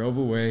they drove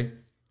away, and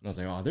I was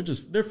like, "Oh,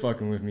 they're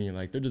fucking with me.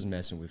 Like they're just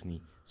messing with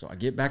me." So I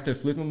get back to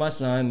flipping my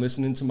sign,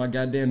 listening to my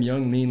goddamn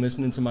Young Lean,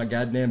 listening to my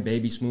goddamn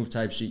Baby Smooth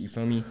type shit. You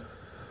feel me?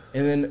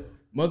 And then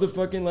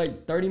motherfucking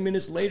like 30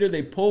 minutes later,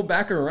 they pull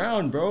back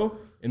around, bro.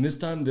 And this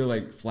time they're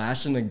like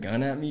flashing a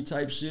gun at me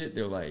type shit.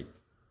 They're like,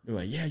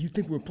 "Yeah, you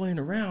think we're playing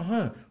around,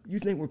 huh? You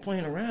think we're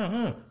playing around,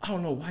 huh? I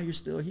don't know why you're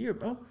still here,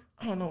 bro.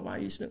 I don't know why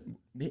you're still."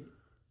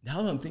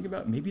 Now that I'm thinking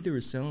about it, maybe they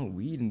were selling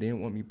weed and they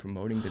didn't want me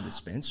promoting the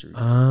dispensary.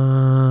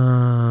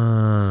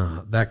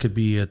 That could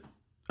be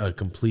a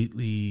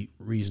completely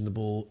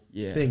reasonable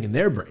thing in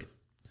their brain.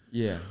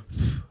 Yeah.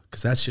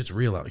 Because that shit's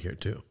real out here,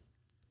 too.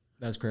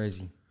 That's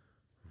crazy.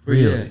 But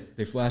Really? yeah,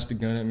 they flashed a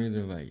gun at me.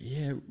 They're like,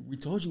 "Yeah, we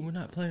told you we're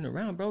not playing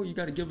around, bro. You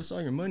got to give us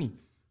all your money."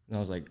 And I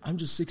was like, "I'm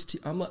just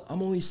 16. I'm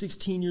only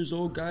 16 years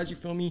old, guys. You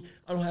feel me?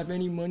 I don't have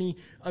any money.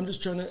 I'm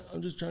just trying to.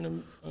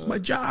 It's my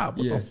job.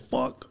 What the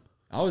fuck?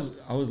 I was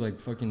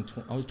like fucking.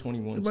 I was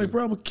 21. I'm like,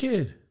 bro, I'm a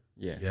kid.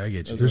 Yeah, I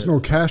get you. There's no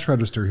cash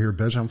register here,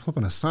 bitch. I'm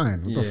flipping a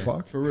sign. What the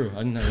fuck? For real, I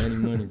didn't have any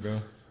money, bro.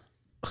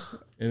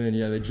 And then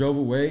they drove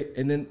away,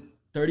 and then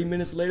 30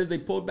 minutes later they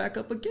pulled back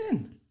up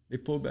again.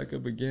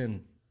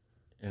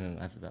 And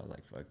after that, I was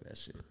like, "Fuck that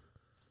shit."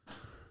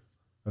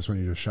 That's when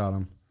you just shot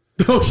him.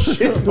 Oh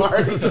shit,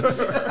 Marty.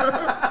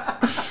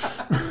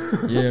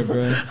 Yeah,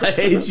 bro. I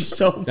hate you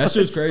so much. That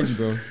shit was crazy,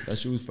 bro. That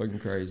shit was fucking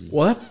crazy.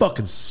 Well, that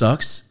fucking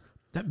sucks.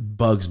 That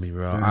bugs me,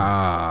 bro.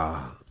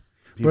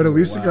 But at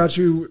least it got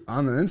you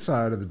on the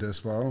inside of the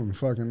dispo and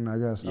fucking, I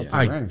guess, up the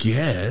I ranks.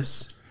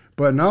 guess.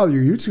 But now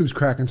your YouTube's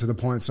cracking to the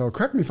point. So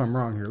correct me if I'm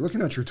wrong here.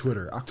 Looking at your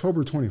Twitter,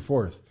 October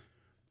 24th,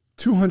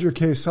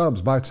 200K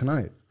subs by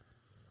tonight.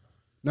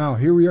 Now,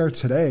 here we are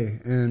today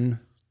in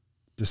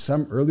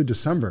early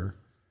December.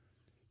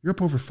 You're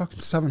up over fucking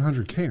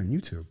 700K on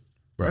YouTube.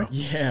 Bro. Right?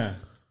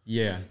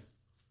 Yeah.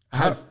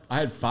 I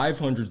had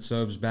 500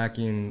 subs back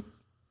in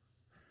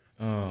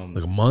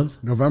Like a month?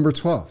 November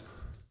 12th.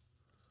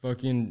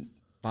 fucking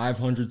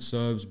 500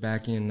 subs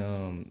back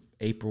in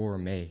April or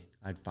May.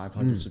 I had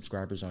 500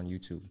 subscribers on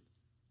YouTube.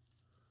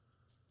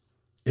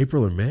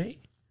 April or May?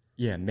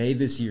 Yeah, May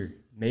this year.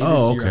 I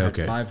had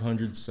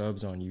 500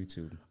 subs on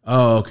YouTube.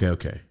 Oh,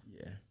 okay.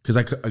 Yeah.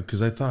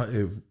 Because I thought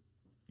you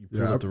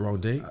pulled up the wrong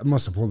date. I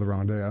must have pulled the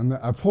wrong day.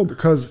 I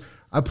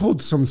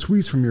pulled some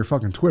tweets from your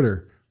fucking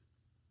Twitter,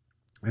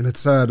 and it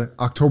said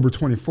October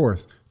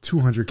 24th,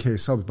 200K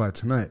subs by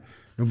tonight.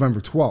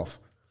 November 12th,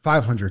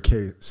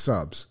 500K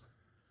subs.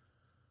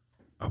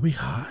 Are we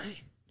high?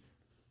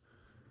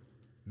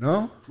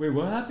 No? Wait,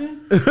 what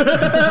happened? Okay,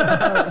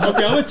 I'm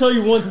going to tell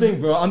you one thing,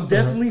 bro. I'm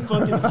definitely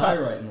fucking high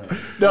right now.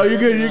 No, you're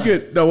good. You're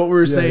good. No, what we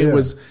were saying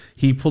was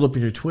he pulled up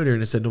in your Twitter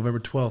and it said November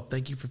 12th.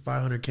 Thank you for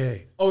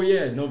 500K. Oh,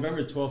 yeah.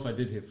 November 12th, I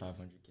did hit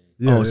 500K.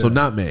 Yeah, So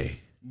not May.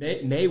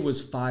 May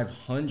was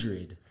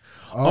 500.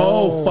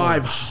 Oh,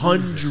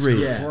 500.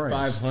 Yeah,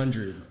 Christ.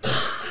 500.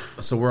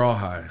 So we're all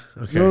high.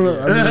 Okay. No,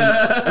 I mean,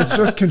 it's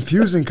just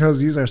confusing because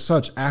these are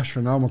such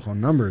astronomical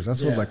numbers.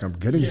 That's what I'm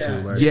getting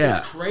to. Like,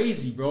 It's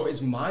crazy, bro.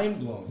 It's mind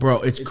blowing.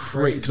 Bro, it's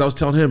crazy. Because I was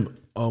telling him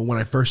when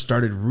I first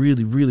started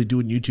really, really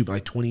doing YouTube,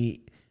 like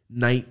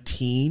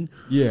 2019,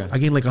 I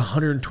gained like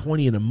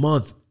 120 in a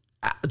month.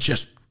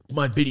 Just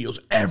my videos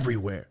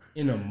everywhere.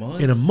 In a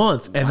month?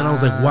 And then I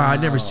was like, wow,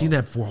 I'd never seen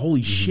that before.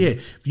 Holy shit.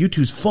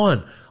 YouTube's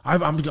fun. I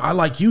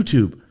like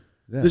YouTube.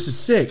 Yeah. This is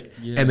sick.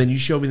 Yeah. And then you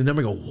showed me the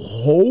number and go,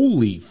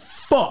 holy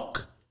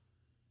fuck.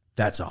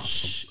 That's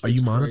awesome. Are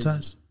you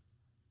monetized?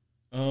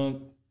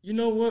 You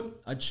know what?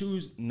 I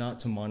choose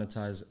not to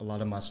monetize a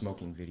lot of my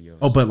smoking videos.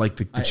 Oh, but like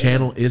the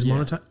channel is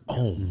monetized?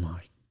 Oh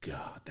my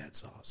God,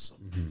 that's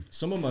awesome. Mm-hmm.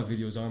 Some of my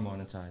videos are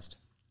monetized.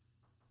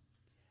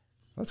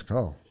 Let's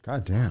go.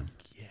 God damn.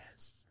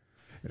 Yes.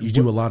 You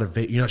do a lot of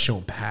you're not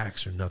showing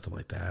packs or nothing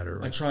like that, or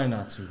like, I try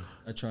not to.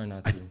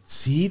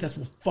 See, that's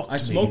what fuck. I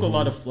smoke a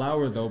lot of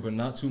flower though, but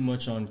not too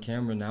much on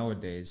camera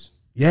nowadays.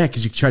 Yeah,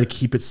 because you try to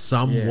keep it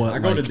somewhat. Yeah, I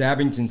go to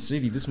Dabbington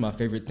City. This is my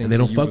favorite thing. And they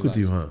don't fuck with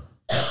you, huh?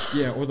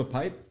 Yeah, or the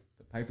pipe.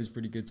 The pipe is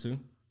pretty good too.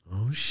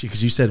 Oh shit!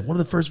 Because you said one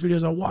of the first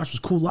videos I watched was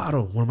Cool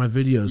Lotto, one of my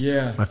videos.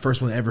 Yeah. My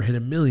first one that ever hit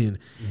 1 million.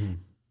 Mm-hmm.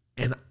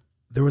 And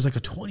there was like a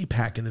 20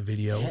 pack in the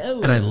video,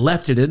 Hell and I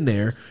left it in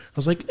there. I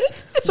was like,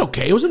 it's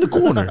okay. It was in the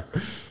corner,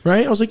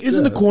 right? I was like, it's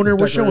in the that's corner. the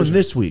We're showing decoration.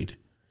 this weed.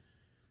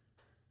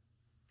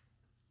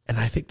 And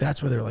I think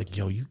that's where they're like,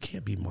 yo, you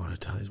can't be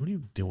monetized. What are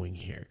you doing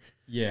here?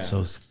 Yeah.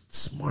 So it's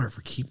smart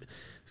for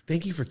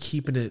thank you for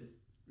keeping it.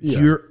 Yeah.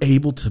 You're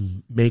able to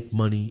make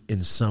money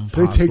in some If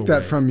they possible take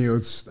that way. from you,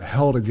 it's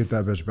hell to get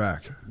that bitch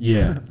back.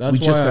 Yeah. That's We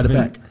just why got I've it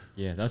been- back.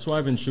 Yeah, that's why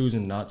I've been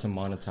choosing not to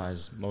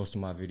monetize most of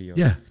my videos.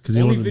 Yeah, 'cause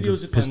you don't only wanna videos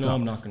get if I pissed know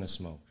I'm off. not gonna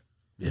smoke.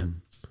 Yeah.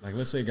 Like,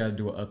 let's say I gotta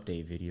do an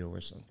update video or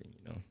something,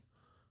 Then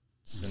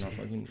I'll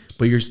fucking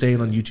But you're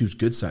staying on YouTube's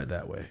good side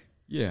that way.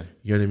 yeah.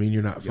 You know what I mean?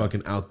 You're not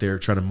fucking out there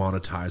trying to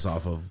monetize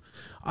off of,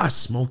 I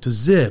smoked a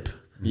zip.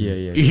 Yeah,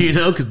 yeah, You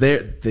know, because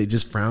they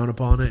just frown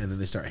upon it and then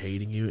they start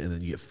hating you and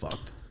then you get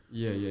fucked.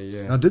 yeah.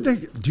 Now, do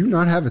you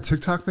not have a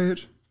TikTok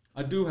page?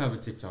 I do have a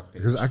TikTok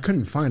page. Because I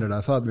couldn't find it. I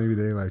thought maybe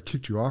they like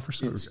kicked you off or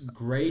something. It's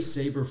Gray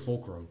Saber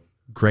Fulcrum.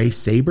 Gray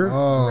Saber?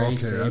 Oh, Gray okay. I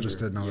Saber. just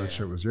didn't know Yeah. that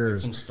shit was It's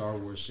yours. some Star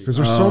Wars shit. Because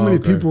there's so many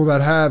okay. people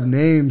that have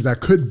names that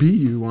could be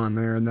you on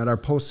there and that are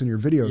posting your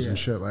videos Yeah. and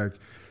shit. Like,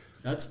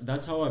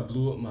 That's how I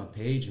blew up my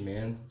page,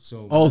 man.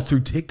 So Oh,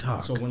 through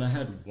TikTok. So when I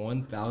had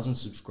 1,000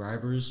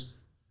 subscribers,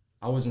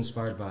 I was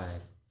inspired by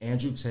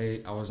Andrew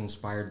Tate. I was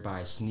inspired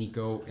by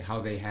Sneeko,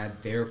 how they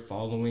had their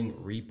following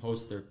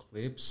repost their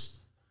clips,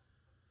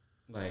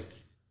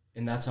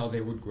 and that's how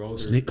they would grow. I'm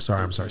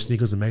sorry.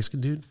 Sneako's a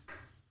Mexican dude?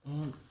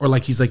 Or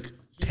like he's like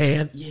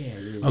tan? Yeah.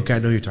 Okay, I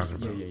know who you're talking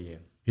about. Yeah.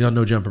 You don't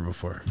know Jumper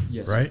before,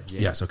 Yes, right?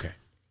 yeah. Yes, okay.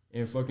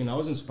 And I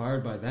was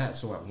inspired by that.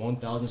 So at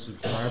 1,000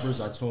 subscribers,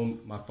 I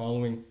told my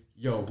following,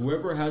 yo,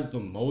 whoever has the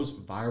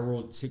most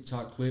viral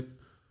TikTok clip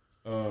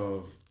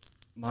of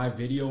my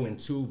video in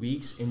 2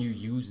 weeks and you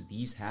use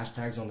these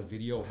hashtags on the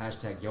video,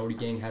 hashtag Yodi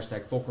Gang,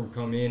 hashtag Fulcrum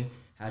come in,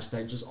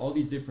 hashtag just all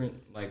these different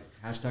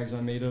hashtags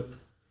I made up.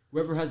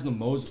 Whoever has the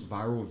most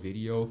viral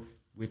video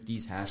with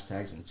these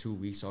hashtags in 2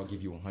 weeks, I'll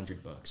give you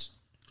 $100.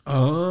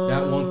 Oh.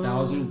 That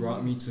 1,000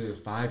 brought me to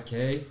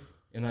 5K,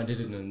 and I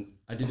did it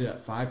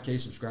at 5K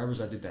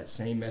subscribers. I did that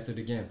same method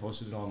again,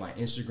 posted it on my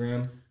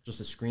Instagram, just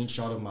a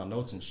screenshot of my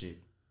notes and shit.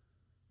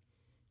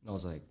 And I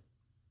was like,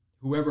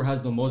 whoever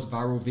has the most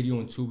viral video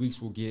in 2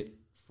 weeks will get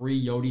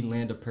free Yodi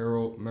Land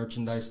apparel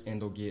merchandise,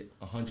 and they'll get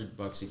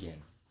 $100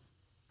 again.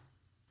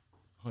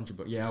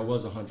 $100. Yeah, it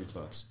was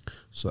 $100.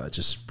 So that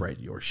just spread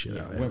your shit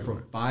out. I went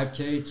from everywhere.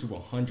 5K to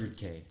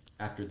 100K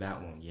after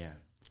that one. Yeah.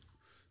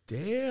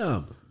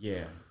 Damn.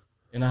 Yeah.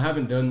 And I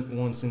haven't done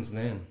one since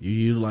then. You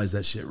utilize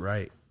that shit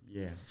right.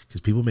 Yeah.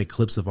 Because people make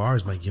clips of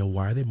ours, like, yo,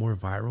 why are they more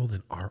viral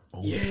than our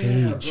own Yeah,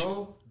 page?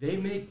 bro. They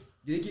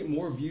get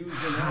more views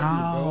than I do,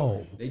 How?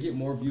 bro. They get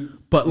more views.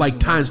 But like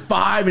times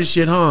 5 and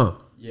shit, huh?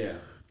 Yeah.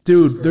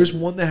 Dude, there's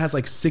one that has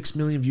like 6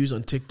 million views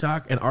on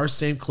TikTok, and our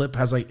same clip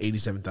has like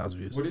 87,000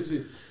 views. What is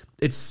it?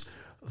 It's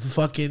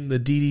fucking the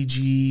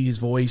DDG's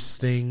voice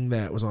thing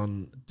that was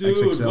on Dude,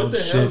 XXL what and the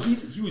hell? shit.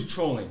 He was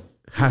trolling.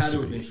 He Has had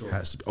to have be. been trolling.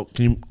 Has to be. Oh,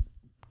 can you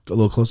go a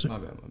little closer? My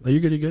bad, my bad. No, you're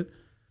good. You're good.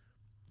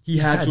 He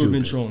had to have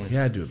been He trolling.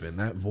 had to have been.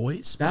 That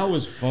voice. That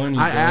was funny.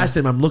 I bro. asked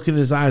him, I'm looking in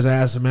his eyes. I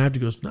asked him after.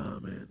 He goes, nah,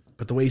 man.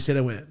 But the way he said it,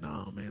 I went,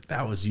 no, man,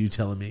 that was you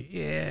telling me.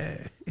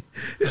 Yeah.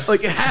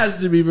 Like, it has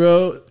to be,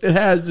 bro. It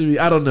has to be.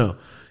 I don't know.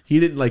 He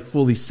didn't like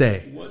fully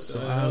say. What the So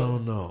hell? I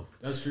don't know.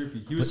 That's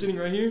trippy. He was sitting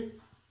right here.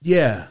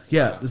 Yeah.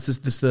 Yeah. This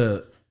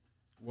the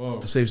Whoa.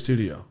 same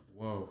studio.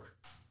 Whoa.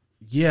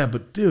 Yeah,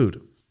 but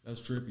dude, That's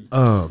trippy.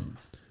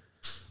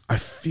 I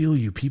feel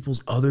you.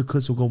 People's other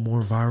clips will go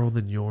more viral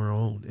than your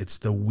own. It's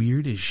the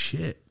weirdest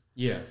shit.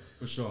 Yeah,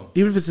 for sure.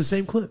 Even if it's the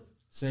same clip.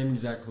 Same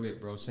exact clip,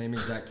 bro. Same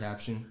exact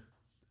caption.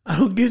 I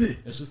don't get it.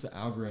 It's just the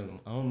algorithm.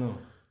 I don't know.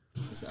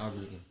 It's the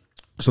algorithm.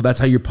 So that's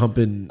how you're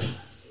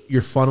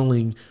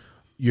funneling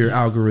your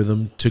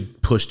algorithm to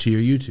push to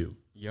your YouTube.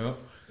 Yup.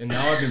 And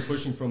now I've been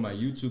pushing from my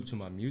YouTube to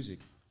my music.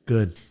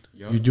 Good.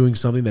 Yup. You're doing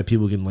something that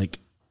people can like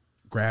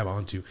grab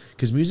onto.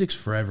 Because music's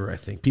forever, I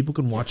think. People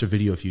can watch a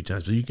video a few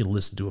times, but you can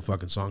listen to a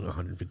fucking song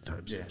 150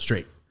 times Yeah.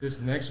 straight.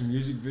 This next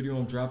music video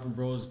I'm dropping,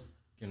 bro, is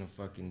gonna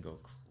fucking go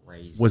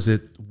crazy.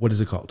 What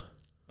is it called?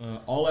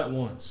 All at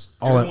once.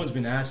 All at- Everyone's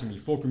been asking me,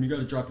 Fulcrum, you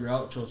gotta drop your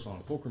outro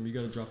song. Fulcrum, you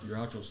gotta drop your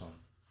outro song.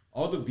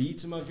 All the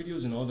beats in my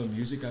videos and all the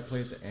music I play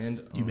at the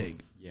end, You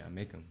make. Yeah, I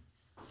make them.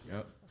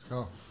 Yep. Let's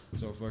go.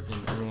 So fucking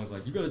everyone's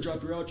like, you gotta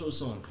drop your outro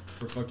song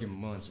for fucking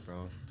months,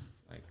 bro.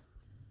 Like,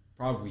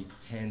 probably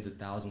tens of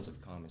thousands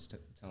of comments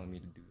telling me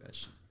to do that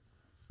shit.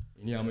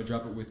 And yeah, I'm gonna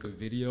drop it with the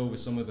video with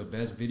some of the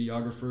best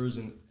videographers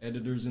and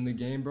editors in the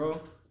game,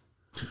 bro.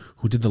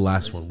 Who did the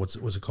last one? What's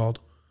it called?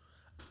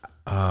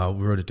 We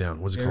wrote it down.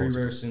 What's it Very called?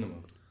 rare cinema.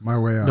 My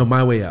way out. No,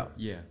 My Way Out.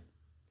 Yeah.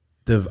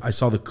 I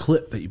saw the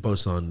clip that you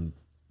posted on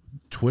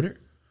Twitter.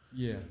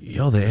 Yeah.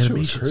 Yo, the was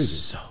animation crazy.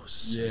 is so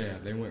sick. Yeah,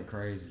 they went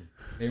crazy.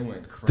 They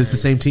went crazy. This the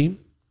same team?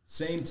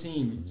 Same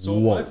team. So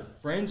Whoa. my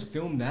friends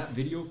filmed that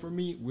video for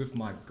me with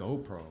my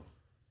GoPro.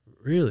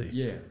 Really?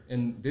 Yeah,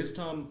 and this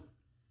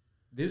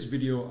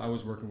video I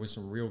was working with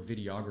some real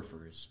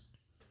videographers.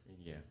 And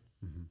yeah,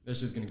 That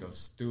shit's gonna go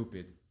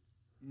stupid.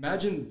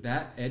 Imagine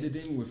that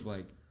editing with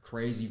like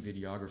crazy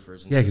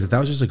videographers. Yeah, because if that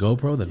was just a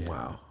GoPro, then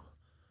wow.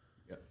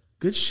 Yep.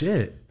 Good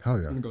shit. Hell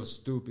It's yeah. gonna go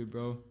stupid,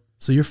 bro.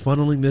 So you're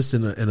funneling this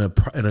in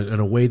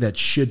a way that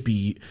should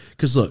be,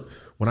 because look,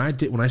 when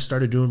I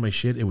started doing my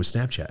shit, it was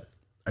Snapchat.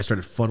 I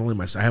started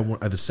funneling I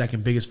had the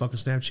second biggest fucking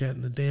Snapchat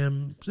in the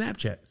damn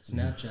Snapchat.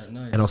 Snapchat,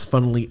 nice. And I was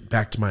funneling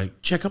back to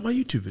check out my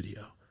YouTube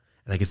video.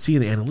 And I could see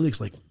in the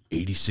analytics like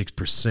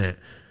 86%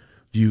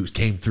 views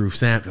came through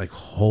Snapchat. Like,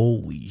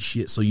 holy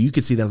shit. So you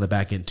could see that on the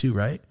back end too,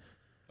 right?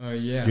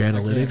 Yeah. Your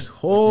analytics?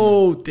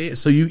 Oh, damn.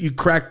 So you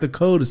cracked the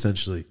code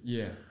essentially.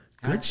 Yeah.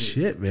 Good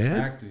shit, man.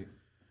 Hacked it.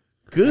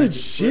 Good But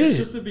shit. it's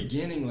just the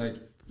beginning. Like,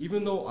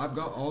 even though I've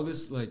got all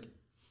this like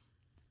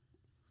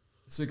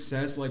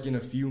success like in a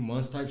few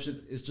months type shit,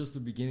 it's just the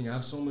beginning. I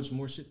have so much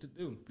more shit to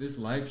do. This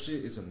life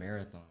shit is a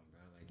marathon,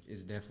 bro. Like,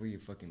 it's definitely a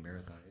fucking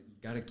marathon. You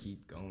gotta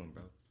keep going,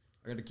 bro.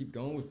 I gotta keep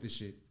going with this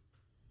shit.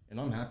 And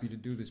I'm happy to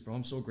do this, bro.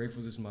 I'm so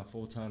grateful this is my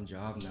full-time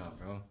job now,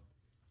 bro.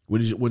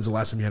 When's the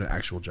last time you had an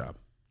actual job?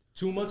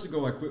 2 months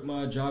ago, I quit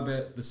my job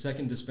at the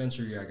second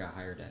dispensary I got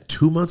hired at.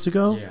 2 months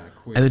ago? Yeah, I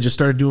quit. And then just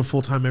started doing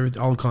full-time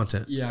everything, all the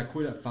content. Yeah, I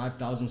quit at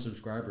 5,000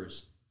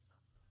 subscribers.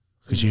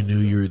 Because you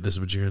knew this is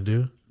what you're going to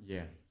do?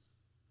 Yeah.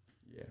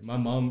 Yeah. My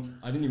mom,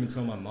 I didn't even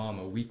tell my mom.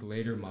 A week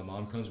later, my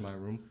mom comes to my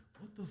room.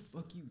 What the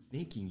fuck you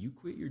thinking? You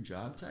quit your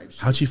job type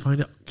shit? How'd she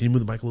find out? Can you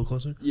move the mic a little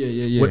closer?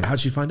 Yeah. How'd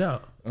she find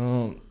out?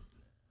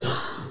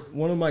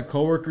 One of my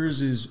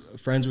coworkers is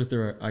friends with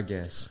her, I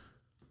guess.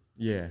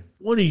 Yeah.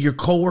 One of your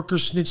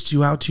coworkers snitched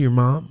you out to your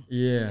mom?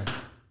 Yeah.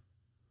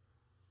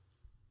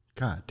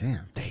 God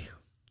damn. Damn.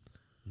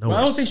 No, Well,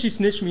 I don't think she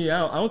snitched me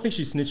out. I don't think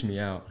she snitched me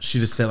out. She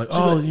just said like, She's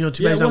oh, like,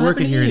 too bad he's not what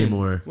working happened to here Ian?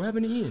 anymore. What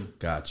happened to Ian?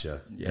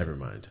 Gotcha. Yeah. Never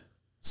mind.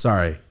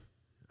 Sorry.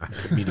 I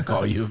didn't mean to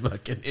call you a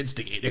fucking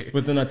instigator.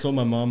 But then I told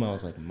my mom, I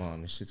was like,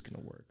 Mom, this shit's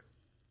gonna work.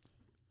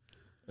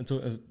 I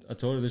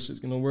told her this shit's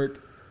gonna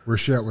work. Where's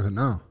she at with it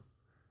now?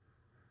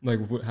 Like,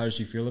 how does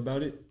she feel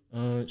about it?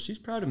 She's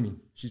proud of me.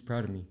 She's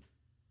proud of me.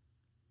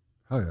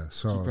 Hell yeah.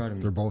 So She's proud of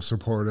me. they're both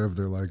supportive.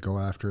 They're like, go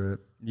after it.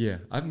 Yeah,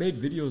 I've made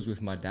videos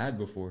with my dad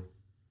before.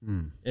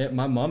 And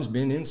my mom's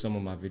been in some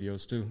of my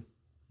videos too.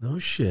 No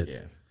shit.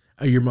 Yeah.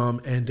 Are your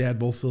mom and dad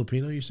both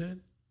Filipino, you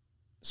said?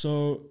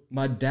 So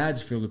my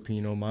dad's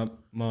Filipino. My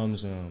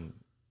mom's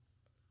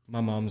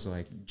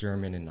like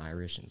German and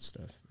Irish and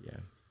stuff. Yeah.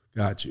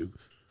 Got you.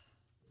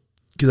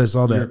 Because I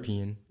saw that.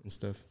 European and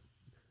stuff.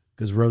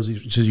 Because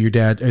Rosie, so your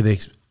dad, are they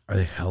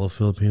hella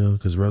Filipino?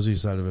 Because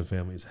Rosie's side of the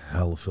family is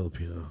hella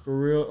Filipino. For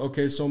real?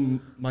 Okay, so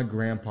my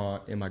grandpa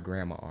and my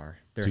grandma are.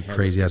 They're Do hella-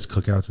 crazy ass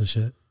cookouts and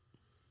shit.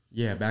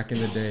 Yeah, back in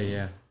the day.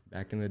 Yeah,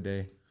 back in the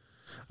day.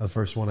 The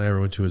first one I ever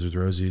went to was with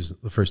Rosie's.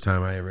 The first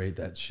time I ever ate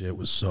that shit it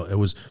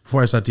was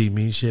before I started eating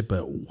meat shit,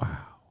 but wow.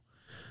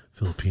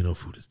 Filipino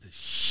food is the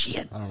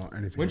shit. I don't know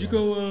anything. When'd you about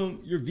go?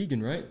 You're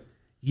vegan, right?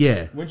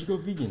 Yeah. When'd you go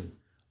vegan?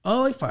 Oh,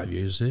 like 5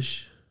 years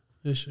ish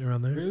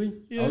around there. Really?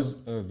 Yeah. I was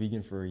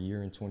vegan for a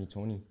year in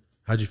 2020.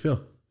 How'd you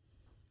feel?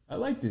 I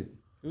liked it.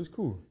 It was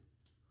cool.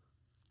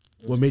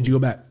 What made you go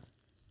back?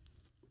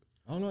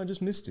 I don't know. I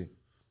just missed it.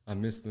 I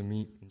missed the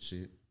meat and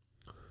shit.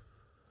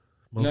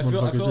 Most And I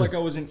motherfuckers felt do. like I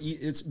wasn't eat.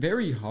 It's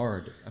very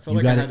hard. I felt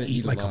You like I had gotta to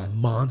eat like a lot. a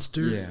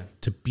monster Yeah.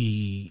 to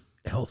be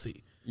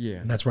healthy. Yeah.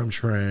 And that's what I'm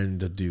trying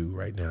to do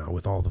right now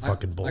with all the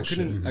fucking I bullshit.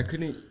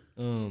 couldn't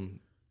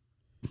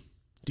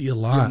Eat a give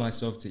lot.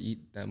 myself to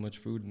eat that much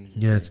food.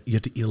 Yeah, you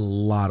have to eat a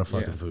lot of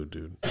fucking Yeah. food,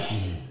 dude.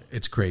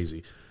 It's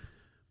crazy.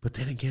 But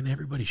then again,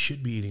 everybody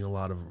should be eating a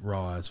lot of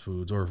raw ass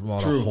foods or a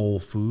lot True. of whole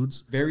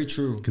foods. Very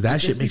true. Because that It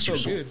shit definitely makes you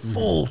felt so good.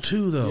 full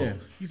too, though. Yeah.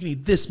 You can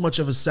eat this much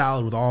of a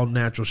salad with all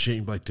natural shit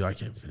and be like, dude, I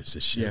can't finish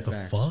this shit. Yeah, what the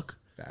facts. fuck?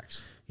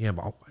 Facts. Yeah,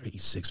 but I'll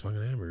eat 6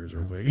 fucking hamburgers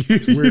real quick.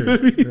 It's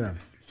weird. Yeah.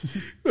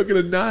 Fucking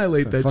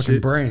annihilate It's a that fucking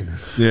shit. brain.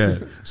 Yeah.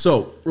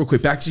 So, real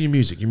quick, back to your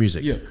music.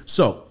 Yeah.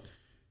 So,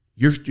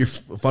 you're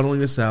funneling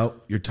this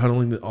out. You're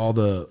tunneling all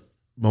the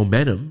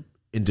momentum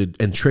into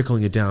and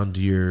trickling it down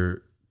to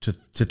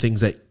to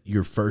things that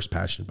you're first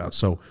passionate about.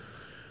 So,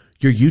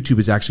 your YouTube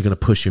is actually going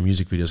to push your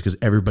music videos because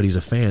everybody's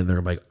a fan.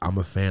 They're like, I'm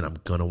a fan. I'm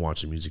gonna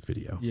watch the music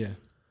video. Yeah.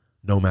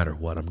 No matter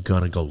what, I'm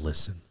gonna go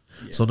listen.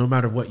 So, no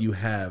matter what you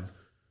have,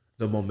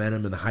 the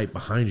momentum and the hype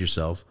behind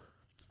yourself.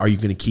 Are you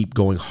going to keep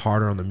going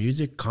harder on the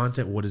music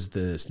content? What is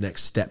this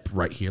next step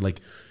right here? Like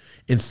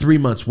in 3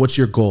 months, what's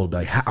your goal? Be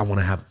like, I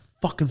want to have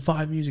fucking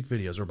 5 music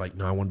videos, or like,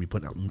 no, I want to be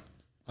putting out.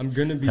 I'm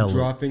gonna be Hella.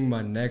 dropping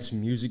my next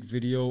music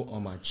video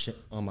on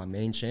my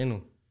main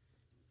channel.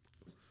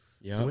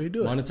 Yeah, the way you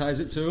do it.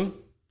 Monetize it too.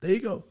 There you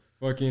go.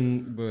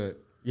 But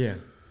yeah,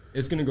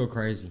 it's gonna go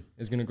crazy.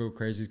 It's gonna go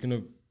crazy. It's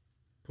gonna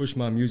push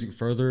my music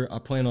further. I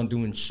plan on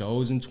doing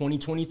shows in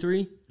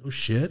 2023. Oh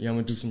shit. Yeah, I'm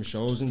gonna do some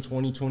shows in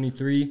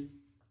 2023.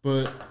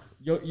 But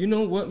you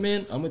know what,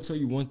 man? I'm gonna tell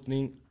you one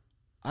thing.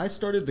 I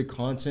started the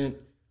content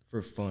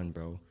for fun,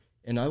 bro,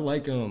 and I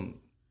like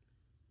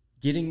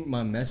getting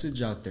my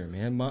message out there,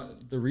 man.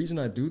 The reason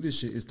I do this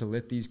shit is to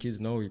let these kids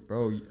know,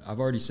 bro. I've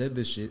already said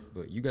this shit,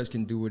 but you guys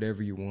can do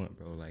whatever you want,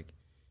 bro. Like,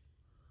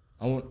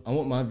 I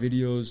want my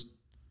videos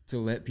to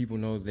let people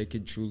know they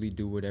could truly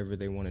do whatever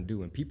they want to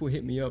do. And people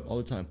hit me up all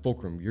the time.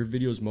 Fulcrum, your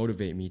videos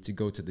motivate me to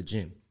go to the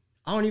gym.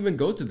 I don't even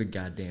go to the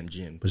goddamn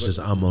gym. But it's just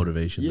our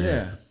motivation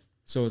there.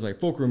 So it's like,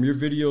 Fulcrum, your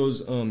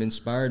videos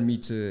inspired me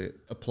to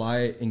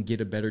apply and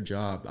get a better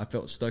job. I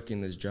felt stuck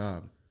in this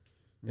job.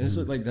 And it's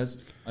like,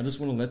 I just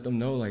want to let them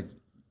know, like,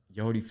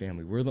 Yodi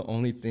family, we're the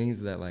only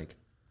things that, like,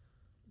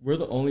 we're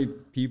the only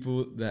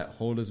people that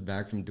hold us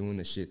back from doing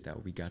the shit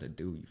that we got to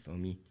do, you feel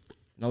me?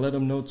 And I let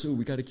them know, too,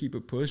 we got to keep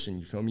it pushing,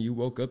 you feel me? You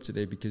woke up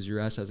today because your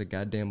ass has a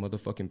goddamn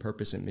motherfucking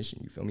purpose and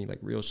mission, you feel me? Like,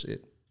 real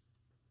shit.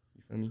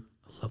 You feel me?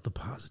 I love the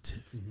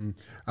positive.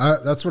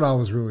 That's what I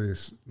was really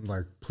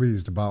like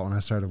pleased about when I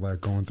started like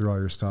going through all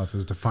your stuff,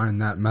 is to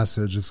find that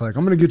message. It's like,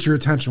 I'm going to get your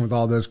attention with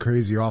all this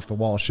crazy off the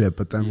wall shit,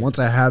 but then once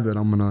I have it,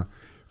 I'm going to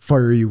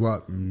fire you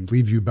up and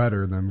leave you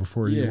better than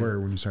before you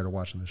were when you started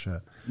watching the shit.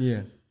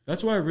 Yeah.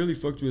 That's why I really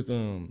fucked with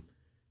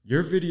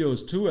your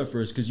videos too at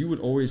first, because you would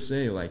always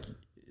say, like,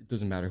 it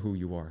doesn't matter who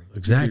you are.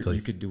 Exactly.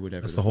 You could do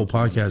whatever. That's the whole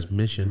podcast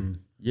mission.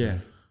 Yeah.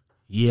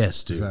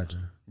 Yes, dude. Exactly.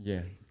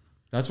 Yeah.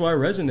 That's why I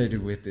resonated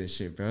with this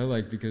shit, bro.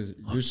 Like, because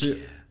your shit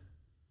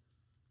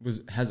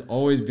has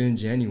always been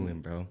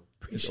genuine, bro.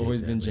 It's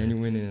always been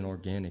genuine and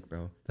organic,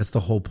 bro. That's the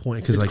whole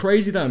point. Because it's like,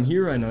 crazy that I'm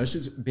here right now. It's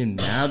just been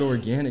mad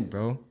organic,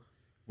 bro.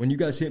 When you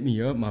guys hit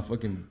me up, my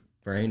fucking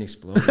brain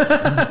exploded.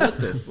 What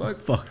the fuck?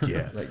 Fuck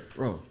yeah. Like,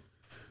 bro.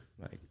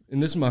 Like,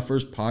 and this is my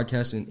first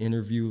podcast and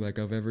interview like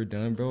I've ever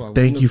done, bro.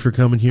 Thank you for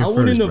coming here. I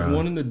wouldn't have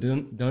wanted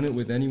to done it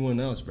with anyone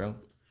else, bro.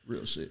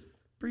 Real shit.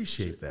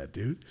 Appreciate that,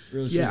 dude.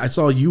 Real yeah, shit. I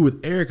saw you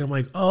with Eric. I'm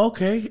like, oh,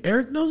 okay.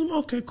 Eric knows him.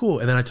 Okay, cool.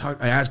 And then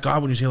I asked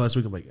God when he was here last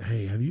week. I'm like,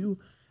 hey, have you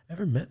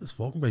ever met this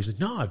Fulcrum guy? He's like,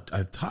 no,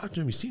 I've talked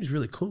to him. He seems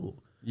really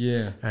cool.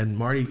 Yeah. And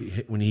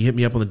Marty, when he hit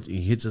me up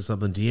he hits us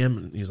up on DM,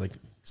 and he's like,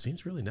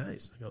 seems really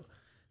nice. I go,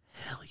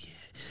 hell yeah.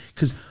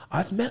 Because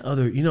I've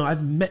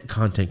met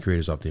content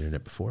creators off the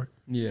internet before.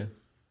 Yeah.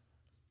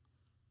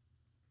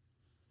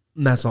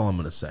 And that's all I'm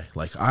going to say.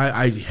 Like,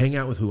 I hang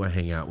out with who I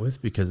hang out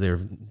with because they're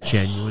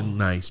genuine,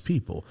 nice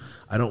people.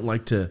 I don't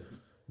like to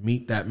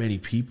meet that many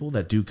people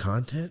that do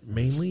content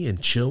mainly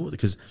and chill with,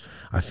 because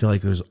I feel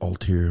like there's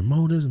ulterior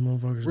motives and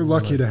motherfuckers. We're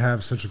lucky to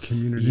have such a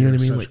community of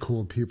such like,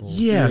 cool people.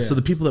 Yeah, so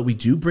the people that we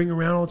do bring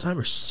around all the time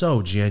are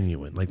so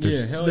genuine. Like,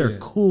 they're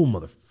cool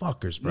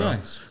motherfuckers, bro.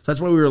 Nice. So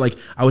that's why we were like,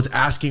 I was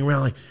asking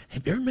around, like,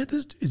 have you ever met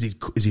this dude?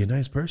 Is he a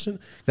nice person?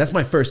 That's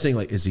my first thing.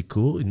 Like, is he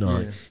cool? No,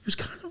 he was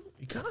kind of a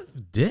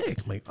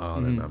dick. I'm like,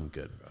 oh, then I'm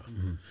good, bro.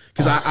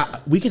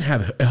 Because we can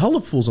have a hell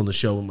of fools on the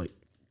show. I'm like,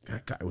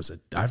 that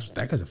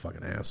guy's a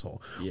fucking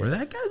asshole. Or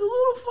that guy's a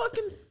little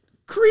fucking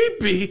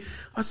creepy.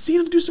 I've seen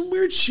him do some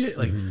weird shit.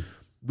 Like,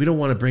 we don't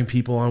want to bring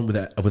people on with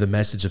a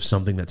message of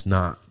something that's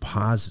not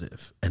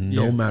positive. And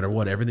no matter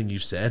what, everything you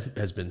said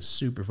has been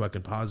super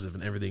fucking positive,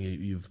 and everything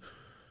you've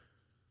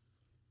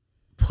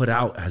put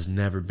out has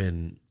never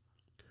been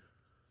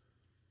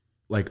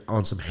like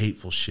on some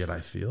hateful shit, I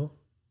feel.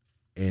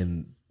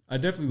 And I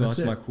definitely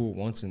lost my cool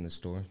once in the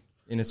store,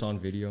 and it's on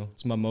video.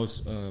 It's my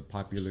most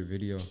popular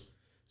video.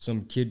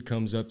 Some kid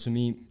comes up to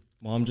me,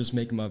 "Mom, just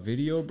making my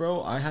video,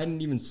 bro." I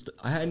hadn't even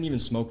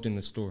smoked in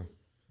the store.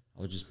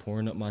 I was just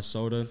pouring up my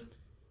soda,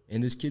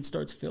 and this kid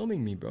starts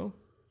filming me, bro.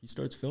 He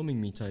starts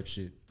filming me type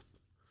shit,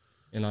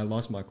 and I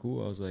lost my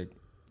cool. I was like,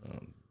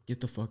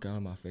 "Get the fuck out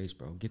of my face,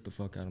 bro. Get the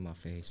fuck out of my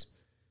face."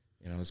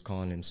 And I was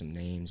calling him some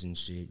names and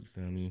shit. You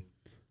feel me?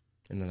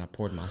 And then I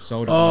poured my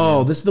soda.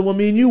 Oh, this is the one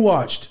me and you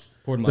watched.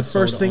 The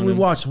first thing we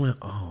watched, I went,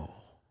 oh.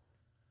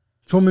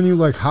 Filming you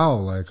like how?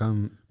 Like,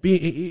 I'm... I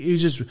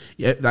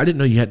didn't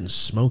know you hadn't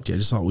smoked yet.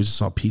 We just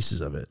saw pieces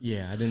of it.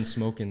 Yeah, I didn't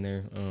smoke in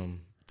there.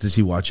 Does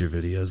he watch your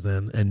videos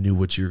then and knew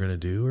what you were going to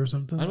do or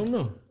something? I don't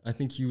know. I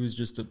think he was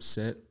just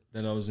upset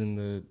that I was in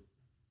the...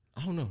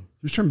 I don't know.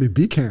 He was trying to be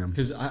B-cam.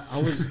 Because I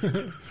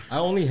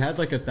only had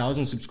like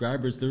 1,000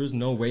 subscribers. There was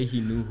no way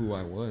he knew who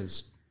I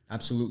was.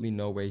 Absolutely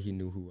no way he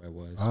knew who I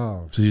was.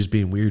 Oh. So he's just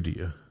being weird to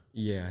you.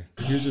 Yeah.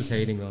 He was just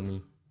hating on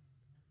me.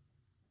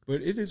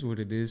 But it is what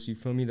it is. You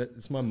feel me?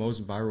 It's my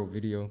most viral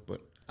video.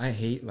 But I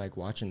hate like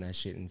watching that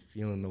shit and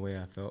feeling the way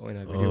I felt in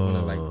that video when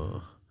I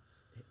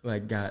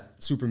like got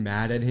super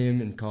mad at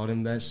him and called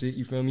him that shit.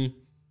 You feel me?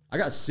 I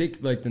got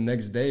sick like the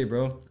next day,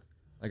 bro.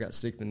 I got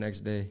sick the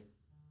next day.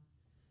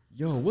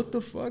 Yo, what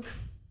the fuck?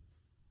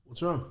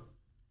 What's wrong?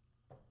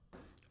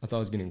 I thought I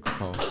was getting a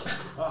call.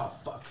 Oh,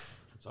 fuck.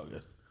 It's all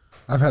good.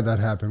 I've had that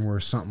happen where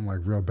something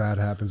like real bad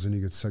happens and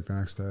you get sick the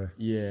next day.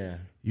 Yeah.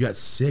 You got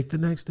sick the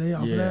next day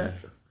off of that?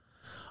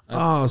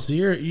 Oh, so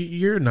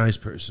you're a nice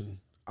person.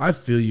 I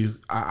feel you.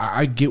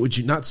 I get what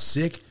you, not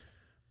sick,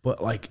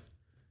 but like.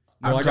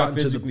 Well, I got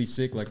physically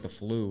sick like the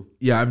flu.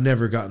 Yeah, I've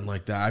never gotten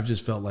like that. I've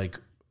just felt like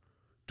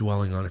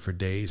dwelling on it for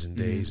days and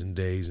days and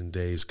days and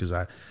days. Because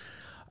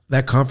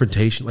that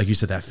confrontation, like you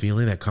said, that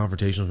feeling, that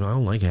confrontation, I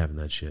don't like having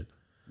that shit.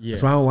 Yeah.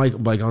 That's why I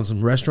don't like on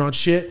some restaurant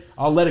shit,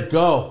 I'll let it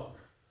go.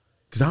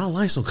 Because I don't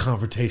like some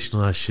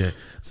confrontational ass shit.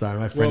 Sorry,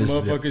 my friend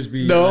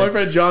my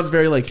friend John's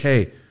very like,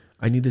 hey,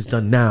 I need this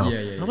done now.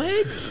 Yeah. I'm like,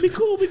 hey, be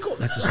cool.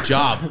 That's his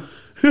job.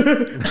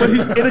 But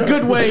he's in a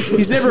good way.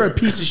 He's never a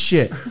piece of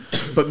shit.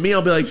 But me,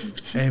 I'll be like,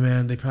 hey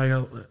man, they probably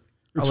got.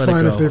 It's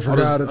fine if they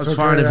forgot. It's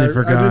fine if they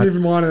forgot. I didn't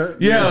even want to.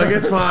 Yeah, like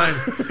it's fine.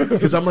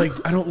 Because I'm like,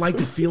 I don't like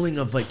the feeling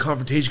of like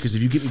confrontation. Because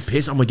if you get me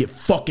pissed, I'm gonna get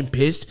fucking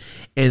pissed,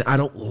 and I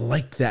don't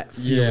like that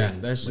feeling. Yeah,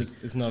 that's like,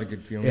 it's not a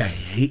good feeling. Yeah,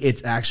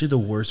 it's actually the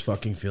worst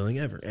fucking feeling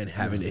ever. And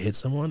having to hit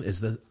someone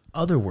is the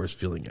other worst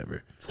feeling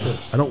ever.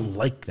 I don't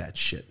like that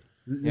shit.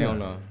 Hell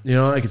no. You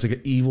know, like it's like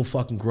an evil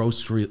fucking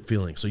gross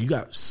feeling. So you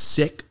got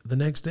sick the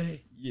next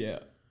day. Yeah.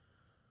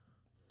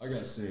 I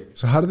got sick.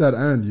 So how did that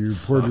end? You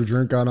poured your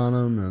drink out on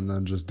him and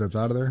then just dipped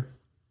out of there?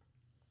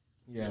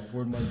 Yeah, I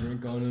poured my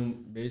drink on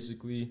him.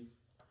 Basically,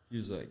 he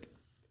was like,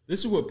 this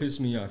is what pissed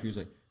me off. He was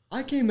like,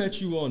 I came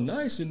at you all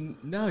nice and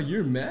now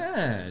you're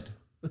mad.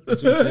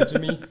 That's what he said to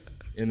me.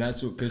 And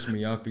that's what pissed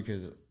me off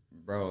because,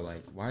 bro,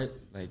 like, why,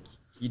 like,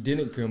 he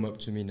didn't come up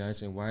to me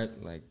nice and why,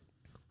 like,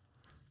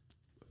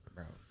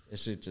 bro, that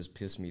shit just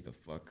pissed me the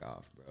fuck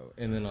off, bro.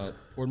 And then I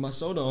poured my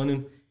soda on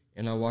him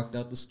and I walked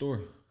out the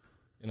store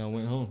and I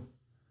went home.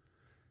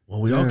 Well,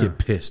 we all get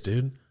pissed,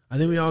 dude. I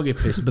think we all get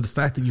pissed. But the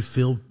fact that you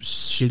feel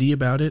shitty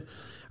about it,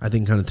 I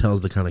think kind of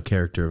tells the kind of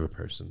character of a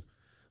person.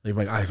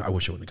 Like I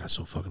wish I wouldn't have got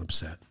so fucking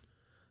upset.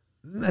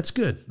 That's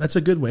good. That's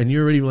a good way. And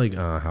you're already like,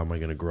 how am I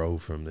going to grow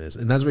from this?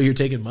 And that's why you're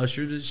taking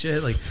mushrooms and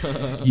shit. Like,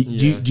 do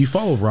you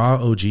follow Raw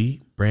OG?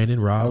 Brandon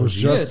Raw OG? I was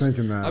just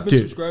thinking that. I've been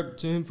subscribed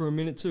to him for a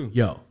minute too.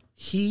 Yo,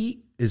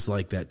 he is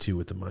like that too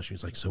with the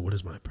mushrooms. Like, so what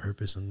is my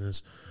purpose in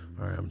this?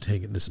 All right, I'm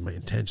taking, this is my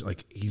intention.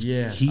 Like, he's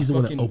the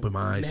one that opened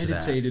my eyes to that.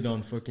 Meditated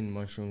on fucking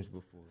mushrooms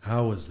before.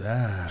 How was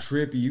that?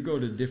 Trippy. You go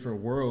to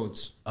different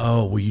worlds.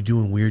 Oh, were you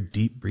doing weird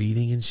deep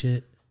breathing and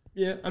shit?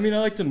 Yeah, I mean, I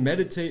like to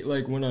meditate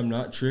like when I'm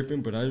not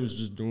tripping, but I was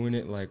just doing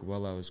it like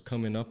while I was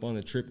coming up on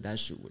the trip. That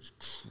shit was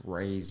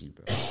crazy,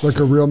 bro. Like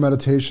a real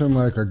meditation,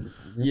 like a...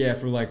 Yeah,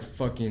 for like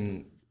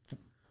fucking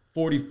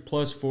 40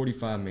 plus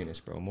 45 minutes,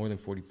 bro. More than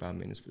 45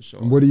 minutes for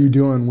sure. What are you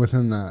doing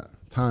within that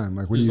time?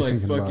 Like, what just are you like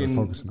thinking about or fucking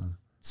focusing on?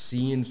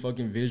 seeing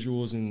fucking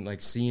visuals and like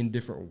seeing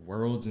different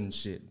worlds and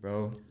shit,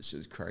 bro. This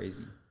shit's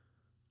crazy.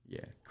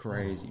 Yeah,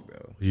 crazy,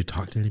 bro. Did you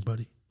talk to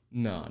anybody?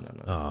 No.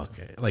 Oh,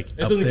 okay. Like it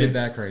doesn't get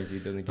that crazy.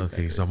 It doesn't get that okay,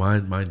 crazy. so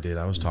mine did.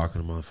 I was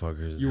talking to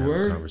motherfuckers and You having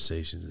were?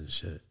 conversations and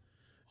shit.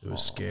 It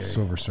was scary.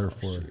 Silver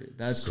surfboard. Shit,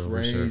 that's Silver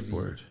crazy.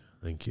 surfboard.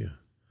 Thank you.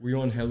 Were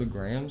you on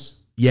heligrams?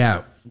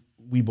 Yeah,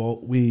 we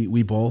both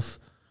we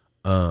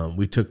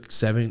took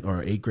 7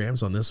 or 8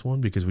 grams on this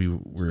one because we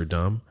were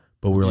dumb.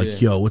 But we were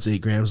like, yo, what's 8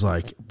 grams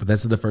like? But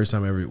that's the first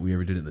time we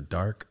ever did it in the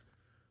dark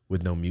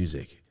with no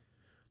music.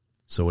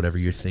 So whatever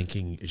you're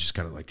thinking, it just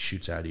kind of like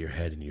shoots out of your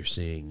head and you're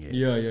seeing it.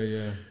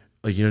 Yeah.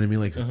 Like, you know what I mean?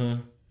 Like,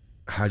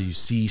 how do you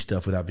see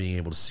stuff without being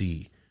able to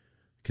see?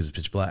 Because it's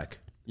pitch black.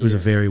 It was a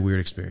very weird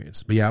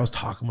experience. But yeah, I was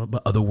talking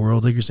about other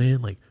worlds, like you're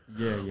saying. Like,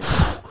 Yeah.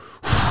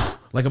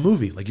 like a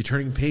movie. Like you're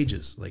turning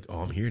pages. Like,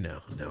 oh, I'm here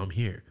now. Now I'm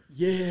here.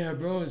 Yeah,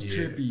 bro, it's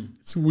trippy.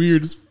 It's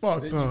weird as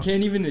fuck. You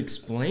can't even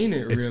explain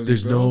it, really.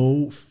 There's bro.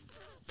 no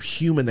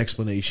human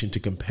explanation to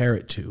compare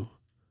it to,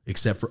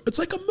 except for it's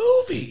like a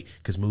movie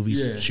because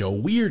movies show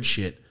weird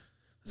shit.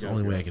 That's the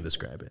only way I can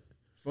describe it.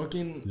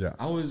 Fucking, Yeah.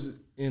 I was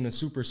in a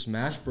Super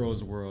Smash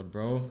Bros. World,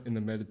 bro, in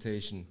the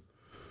meditation.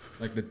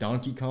 Like the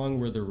Donkey Kong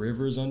where the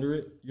river's under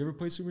it. You ever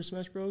play Super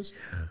Smash Bros?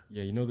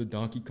 Yeah, you know the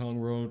Donkey Kong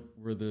world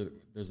where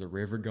there's a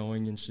river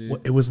going and shit?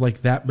 It was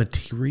like that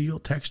material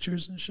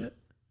textures and shit?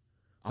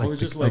 I was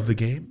just like... Of the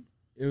game?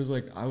 It was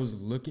like I was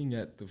looking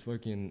at the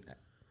fucking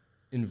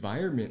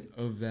environment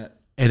of that.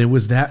 And it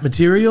was that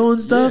material and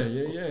stuff?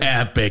 Yeah.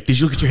 Epic. Did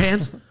you look at your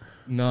hands?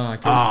 Nah,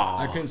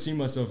 I couldn't see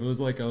myself. It was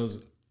like I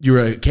was... You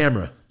were a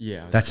camera.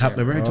 Yeah. That's how...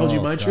 Remember I told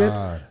you my trip?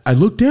 God. I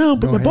looked down,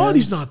 but No my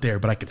body's hands? not there.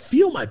 But I could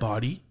feel my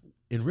body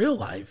in real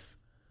life.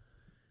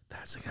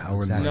 That's like how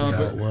exactly No, how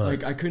but it was.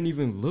 like I couldn't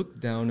even look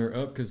down or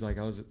up because like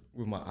I was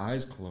with my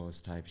eyes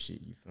closed type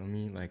shit. You feel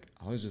me? Like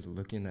I was just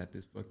looking at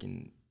this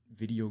fucking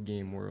video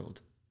game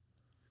world.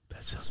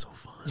 That sounds so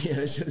fun.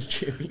 Yeah, it's just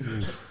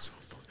trippy.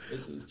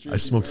 I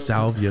smoked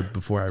salvia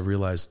before I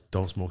realized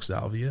don't smoke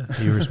salvia.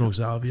 You ever smoked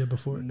salvia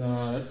before?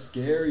 Nah, that's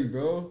scary,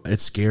 bro.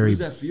 It's scary. What does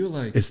that feel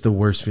like? It's the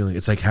worst feeling.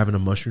 It's like having a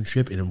mushroom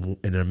trip in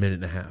a minute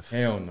and a half.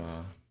 Hell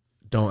nah.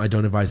 I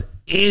don't advise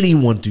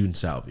anyone doing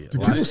salvia. Do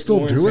people still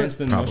more do intense it?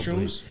 than Probably.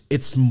 mushrooms?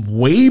 It's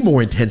way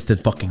more intense than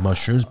fucking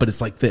mushrooms, but it's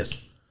like this.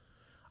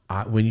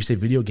 When you say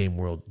video game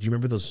world, do you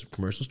remember those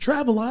commercials?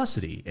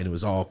 Travelocity, and it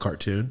was all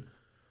cartoon.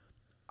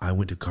 I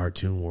went to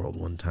Cartoon World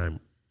one time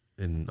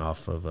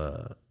off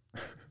of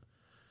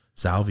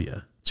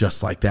salvia,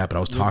 just like that. But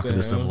I was talking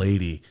to some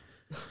lady.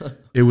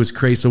 It was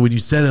crazy. So when you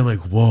said it, I'm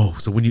like, whoa.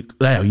 So when you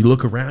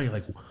look around, you're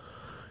like,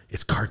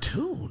 it's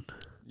cartoon.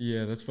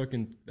 Yeah, that's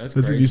crazy.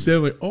 What you said.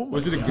 Like, oh my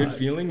Was it a God. good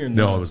feeling or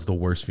No, it was the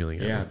worst feeling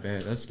ever. Yeah, I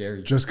bet. That's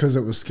scary. Just because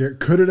it was scary.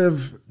 Could it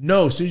have?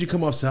 No, as soon as you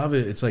come off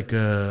salvia, it's like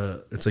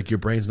your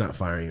brain's not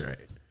firing right.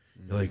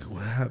 You're like,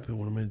 what happened?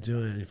 What am I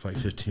doing? And for like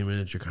 15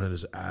 minutes, you're kind of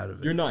just out of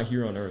it. You're not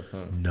here on Earth,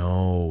 huh?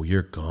 No,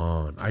 you're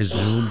gone. I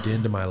zoomed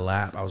into my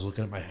lap. I was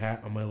looking at my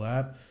hat on my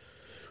lap,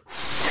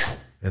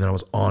 and then I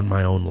was on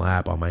my own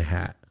lap on my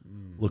hat.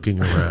 looking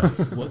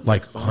around.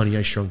 Like, Honey,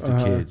 I Shrunk the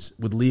Kids.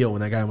 With Leo,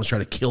 when that guy almost tried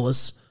to kill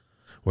us,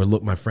 where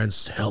look, my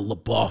friend's hella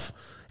buff,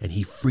 and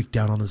he freaked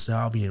out on the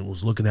salvia and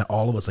was looking at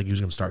all of us like he was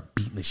going to start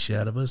beating the shit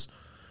out of us.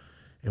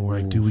 And we're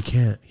like, dude, we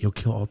can't. He'll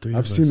kill all three of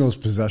us. I've seen those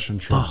possession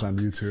trips on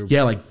YouTube.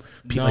 Yeah, like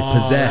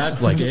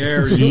possessed. Like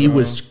scary, he bro.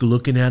 was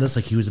looking at us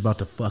like he was about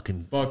to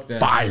fucking Fuck that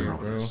fire shit, on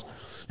bro. us.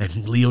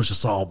 And Leo's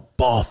just all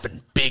buff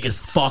and big as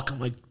fuck. I'm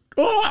like,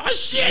 oh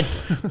shit!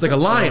 It's like a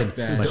lion.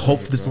 that I'm like, shit, hope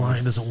this bro.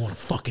 lion doesn't want to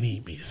fucking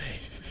eat me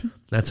today.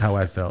 That's how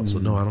I felt. So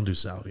no, I don't do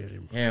salvia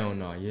anymore. Hell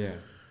no, yeah.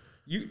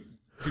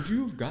 Could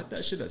you have got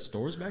that shit at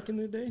stores back in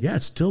the day? Yeah,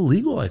 it's still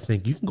legal. I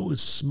think you can go to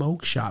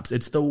smoke shops.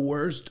 It's the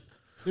worst.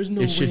 There's no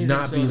way It should they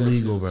not sell be that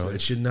legal, shit. bro.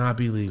 It should not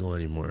be legal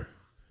anymore.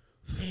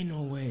 Ain't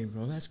no way,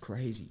 bro. That's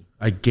crazy.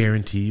 I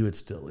guarantee you, it's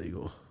still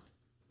legal.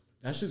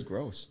 That's just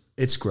gross.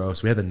 It's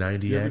gross. We had the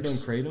 90X. You ever done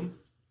kratom?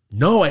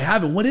 No, I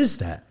haven't. What is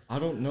that? I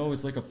don't know.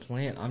 It's like a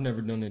plant. I've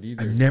never done it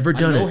either. I've never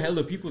done I know it.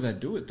 hella people that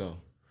do it though.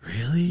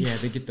 Really? Yeah,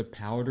 they get the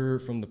powder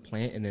from the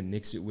plant and then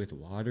mix it with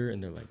water,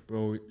 and they're like,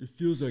 bro, it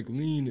feels like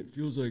lean. It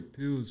feels like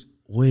pills.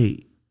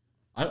 Wait.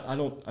 I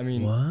don't. I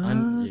mean,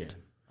 What? yeah,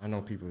 I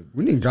know people.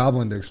 We need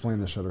Goblin to explain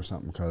this shit or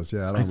something, because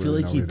I don't I feel really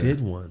like know he either. did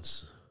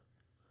once.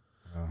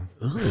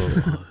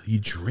 Ugh. You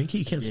drink it?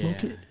 You can't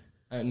smoke it?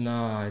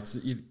 Nah,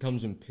 it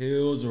comes in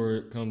pills or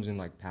it comes in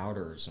like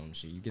powder or some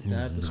shit. You get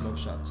that at the smoke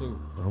shop too.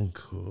 I'm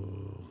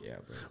cool. Yeah,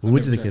 bro. We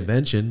went to the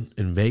convention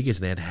in Vegas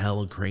and they had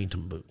hella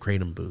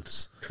kratom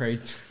booths.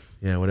 Crate.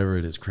 Yeah, whatever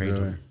it is.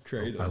 Kratom.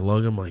 Kratom. I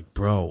love them like,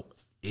 bro,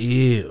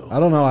 ew. I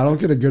don't know. I don't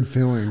get a good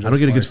feeling. I don't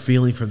get a like, good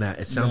feeling from that.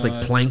 It sounds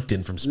like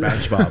plankton from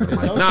SpongeBob. And I'm like,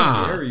 sounds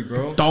nah, scary,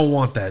 bro. don't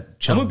want that I'm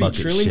chum gonna be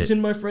bucket Trillington, shit.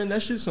 my friend.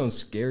 That shit sounds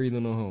scary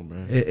than a home,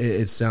 bro.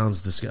 It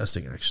sounds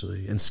disgusting,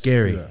 actually, and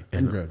scary. Yeah, I'm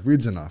and good.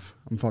 Weed's enough.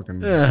 I'm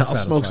fucking. yeah, I'll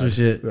smoke some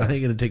satisfied. shit. I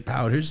ain't gonna take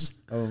powders.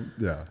 Oh,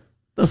 yeah.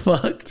 The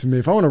fuck? To me,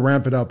 if I want to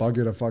ramp it up, I'll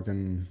get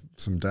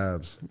some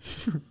dabs.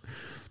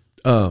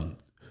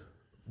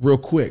 Real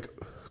quick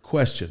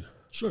question.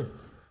 Sure.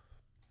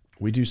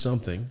 We do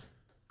something.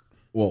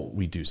 Well,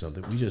 we do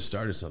something. We just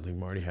started something.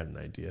 Marty had an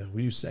idea.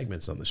 We do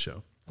segments on the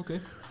show. Okay.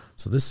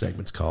 So this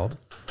segment's called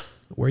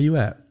Where You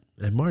At?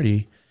 And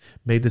Marty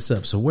made this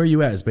up. So Where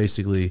You At is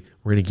basically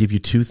we're going to give you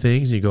two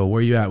things and you go,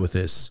 where you at with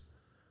this?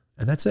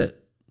 And that's it.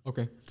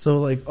 Okay. So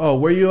like, oh,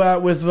 where you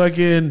at with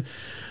fucking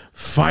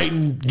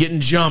fighting, getting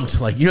jumped?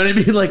 Like, you know what I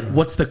mean? Like,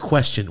 what's the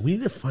question? We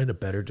need to find a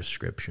better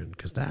description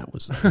because that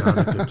was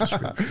not a good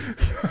description.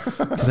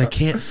 Because I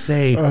can't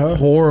say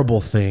horrible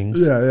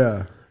things.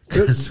 Yeah.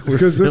 Because we're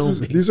Because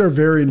filming. these are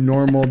very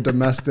normal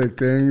domestic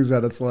things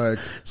that it's like.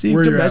 See,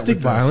 where you're at domestic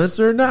with this. violence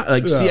or not.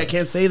 Like, Yeah. see, I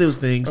can't say those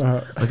things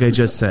like I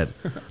just said.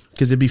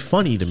 Because it'd be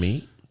funny to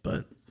me,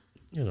 but,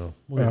 we'll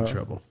get in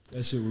trouble.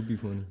 That shit would be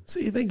funny.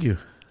 See, thank you.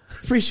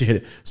 Appreciate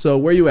it. So,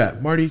 where you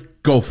at? Marty,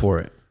 go for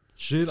it.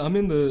 Shit, I'm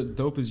in the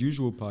Dope as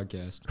Usual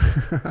podcast.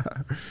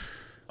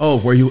 Oh,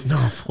 where you? No,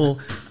 fool.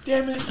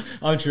 Damn it.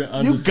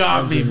 You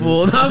got me,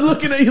 fool. I'm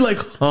looking at you like,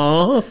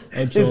 huh?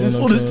 Is this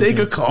fool just take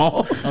a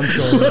call? I'm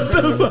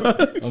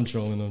trolling. I'm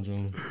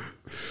trolling.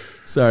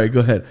 Sorry, go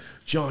ahead.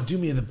 John, do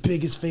me the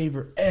biggest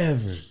favor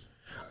ever.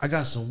 I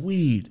got some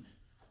weed.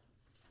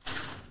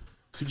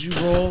 Could you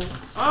roll?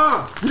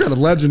 We got a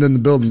legend in the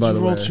building, by Could the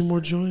you roll way. 2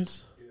 more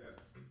joints?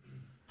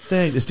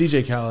 Thank. It's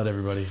DJ Khaled,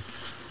 everybody.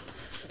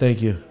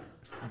 Thank you.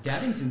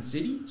 Daddington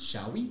City,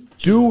 shall we?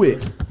 Do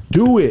it.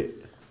 Do it.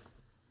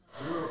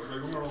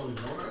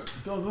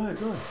 Go ahead.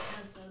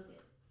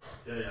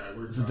 Yeah,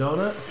 we're It's a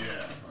donut?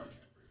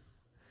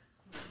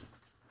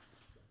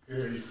 Yeah.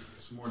 Here,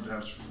 some more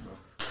dabs for you,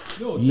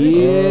 Yo, bro.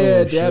 Yeah,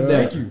 Oh, dab shit.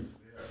 that. Thank you.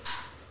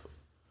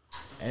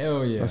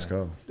 Hell yeah. Let's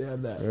go.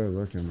 Dab that. They're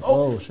looking.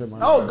 Oh, shit. My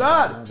Oh,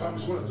 God. Tom,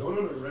 just want a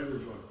donut or a regular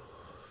joint?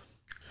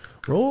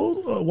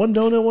 Roll 1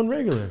 donut, 1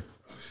 regular.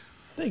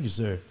 Thank you,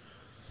 sir.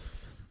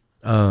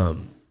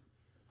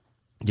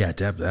 Yeah,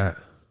 dab that.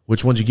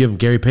 Which one'd you give him?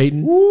 Gary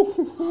Payton?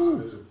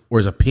 Or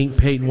is a pink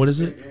Payton? What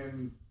is it?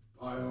 And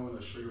Pio and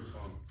a sugar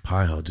plum.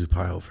 Pie-ho. Do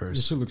Pie-ho This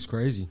first. shit looks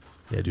crazy.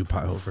 Yeah, do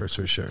Pie-ho first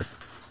for sure.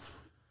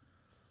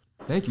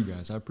 Thank you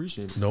guys. I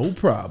appreciate it. No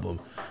problem.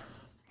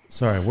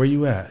 Sorry, where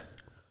you at?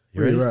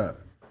 Where you at?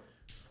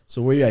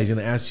 So where you at? He's going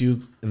to ask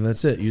you, and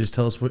that's it. You just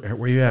tell us where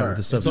you at with the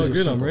It's all subject.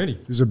 good. I'm ready.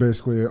 These are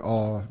basically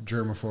all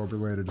germaphobe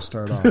related to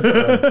start off.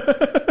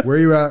 Where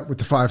you at with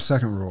the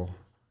 5-second rule?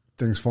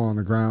 Things fall on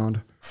the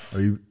ground.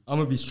 Are you? I'm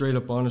gonna be straight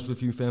up honest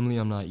with you, family.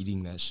 I'm not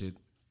eating that shit.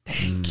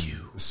 Thank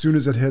you. As soon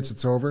as it hits,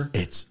 it's over.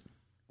 It's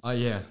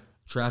Yeah.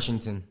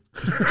 Trashington.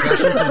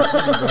 Trashington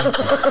City,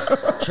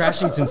 bro.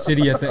 Trashington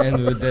City at the end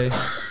of the day.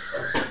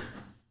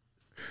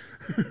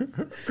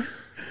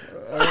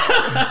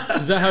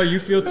 Is that how you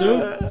feel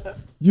too?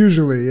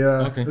 Usually,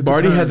 yeah. Okay. It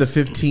Marty had the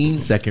depends.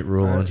 15-second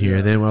rule on here,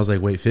 and then I was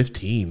like, wait,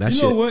 15? That You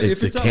shit know what? is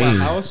If it's at decaying.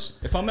 my house,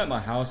 if I'm at my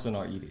house, then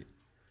I'll eat it.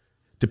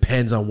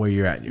 Depends on where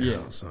you're at in your Yeah.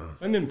 house. Huh?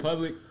 If I'm in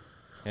public.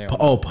 Hell,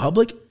 Oh,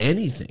 public?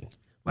 Anything.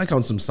 Like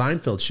on some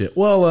Seinfeld shit.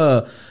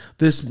 Well,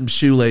 this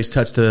shoelace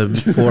touched the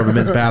floor of a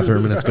men's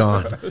bathroom and it's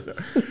gone.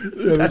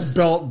 Yeah, this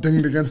belt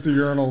dinged against the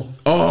urinal.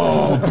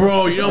 Oh,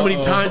 bro, you know how many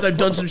times I've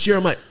done some shit?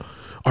 I'm like,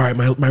 All right,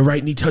 my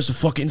right knee touched the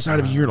fucking inside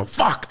of a urinal.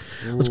 Fuck.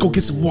 Let's go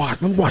get some water.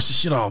 Let me wash this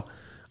shit off.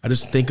 I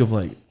just think of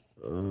like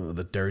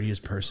the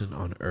dirtiest person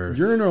on earth.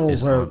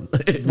 Urinals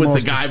it was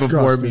the guy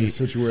before me.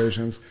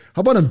 Situations.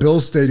 How about in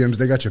Bills stadiums?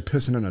 They got you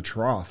pissing in a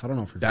trough. I don't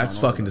know if you're That's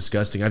fucking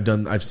disgusting.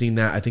 I've seen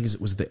that. I think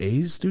was it the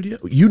A's studio?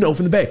 You know,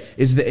 from the Bay.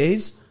 Is it the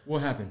A's?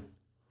 What happened?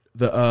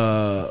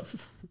 The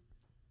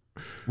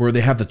where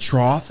they have the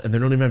trough and they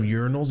don't even have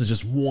urinals. It's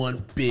just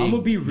one big. I'm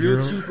gonna be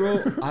real urinal. too,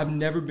 bro. I've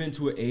never been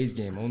to an A's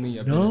game. Only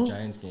I've been to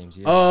Giants games.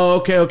 Yeah.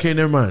 Oh, okay,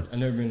 never mind. I've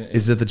never been to.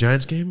 Is it the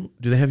Giants game?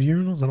 Do they have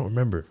urinals? I don't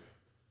remember.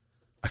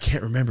 I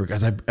can't remember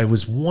because I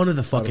was one of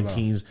the fucking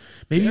teams.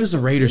 Maybe it was the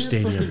Raiders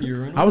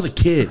stadium. I was a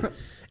kid,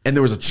 and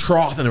there was a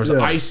trough and there was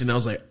ice, and I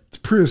was like, it's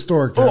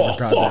prehistoric to have a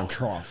goddamn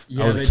trough.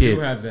 Yeah, I was a they kid.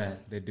 do have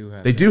that. They do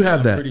have. They do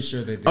have that. I'm pretty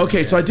sure they do.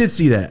 Okay, so I did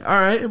see that. All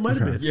right, it might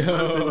have been.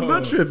 Yo. I'm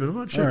not tripping.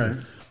 All right.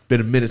 Been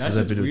a minute That's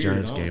since I've been to a weird,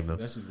 Giants game though.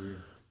 That's just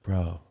weird.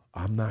 Bro,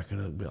 I'm not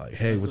gonna be like,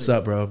 hey, what's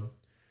up, bro?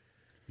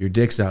 Your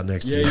dick's out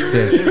next to me. Yeah,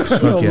 Sick. yeah.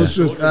 Fuck Well, yeah. let's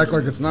just act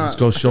like it's not. Let's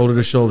go shoulder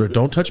to shoulder.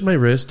 Don't touch my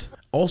wrist.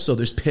 Also,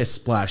 there's piss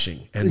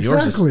splashing, and yours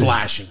is Exactly.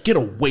 splashing. Get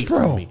away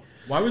from me.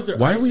 Why was there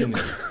Why are ice we? in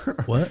there?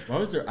 What? Why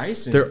was there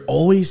ice in There it?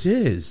 always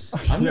is.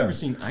 I've never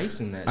seen ice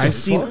in that. I've shit.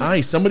 seen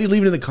ice. Somebody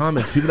leave it in the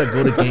comments. People that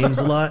go to games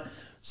a lot.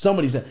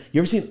 Somebody said,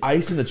 "You ever seen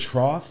ice in the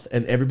trough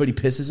and everybody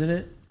pisses in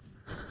it?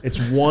 It's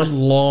one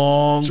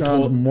long."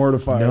 John's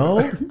mortified.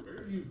 No.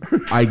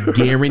 I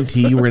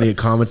guarantee you we're gonna get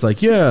comments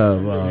like,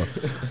 "Yeah,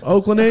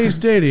 Oakland A's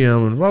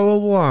Stadium and blah blah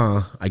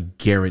blah." I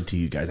guarantee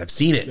you guys. I've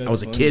seen it. I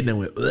was a funny. kid and I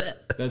went, "Ugh."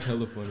 That's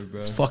hella funny, bro.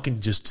 It's fucking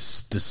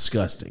just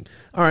disgusting.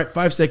 All right,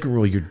 5-second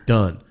rule. You're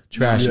done.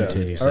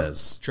 Trashington, he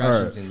says. All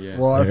right. Trashington, yeah.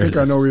 Well, I There think it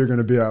I know is. where you're going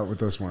to be at with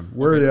this one.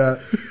 Where are you at?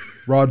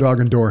 Raw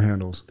dog and door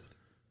handles.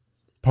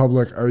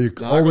 Public, are you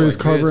No, I go always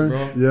like this, covering?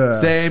 bro.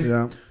 Yeah. Same.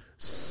 Yeah.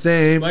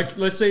 Same. Like,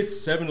 let's say it's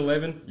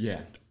 7-Eleven.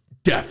 Yeah.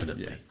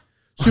 Definitely.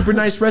 Super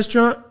nice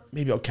restaurant.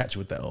 Maybe I'll catch you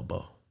with the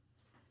elbow.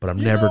 But I'm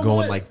never know going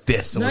what? like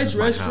this. Unless Nice it's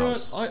my restaurant.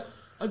 house.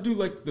 I do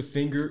like the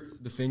finger.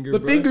 The The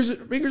bro.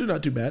 fingers are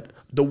not too bad.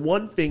 The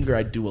one finger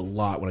I do a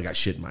lot when I got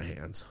shit in my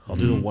hands. I'll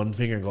do the one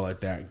finger and go like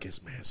that and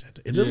kiss my hands.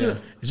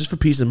 It's just for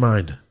peace of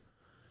mind.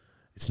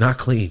 It's not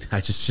clean.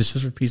 I just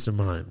for peace of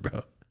mind,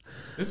 bro.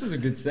 This is a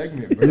good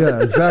segment, bro.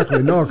 Yeah,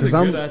 exactly. No, This is because a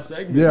I'm. good-ass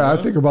segment, Yeah, I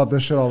bro. think about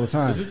this shit all the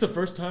time. Is this the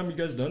first time you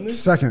guys done this?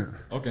 Second.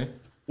 Okay.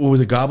 What was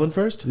it, Goblin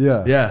first?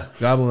 Yeah. Yeah,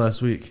 Goblin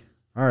last week.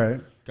 All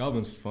right.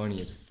 Goblin's funny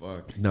as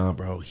fuck. Nah,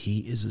 bro, he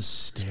is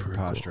hysterical.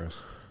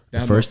 Preposterous. The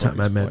That first time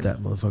I motherfucker's met funny. that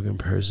motherfucker in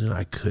person,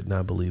 I could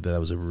not believe that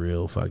was a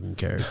real fucking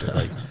character.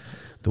 Like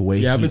the way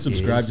Yeah, I've he been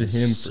subscribed to is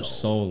him for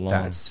so long.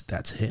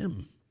 That's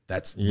him.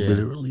 That's Yeah.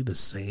 literally the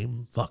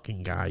same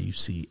fucking guy you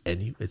see.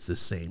 It's the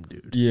same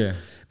dude. Yeah.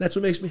 That's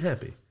what makes me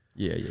happy.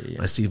 Yeah.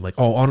 I see him like,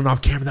 oh, on and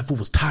off camera, that fool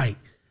was tight.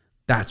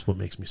 That's what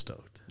makes me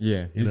stoked.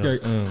 Yeah. He's know?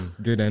 got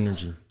good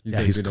energy. Yeah,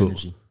 Got he's good cool.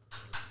 energy.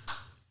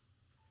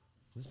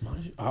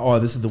 Oh,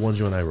 this is the ones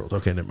you and I rolled.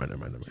 Okay, never mind.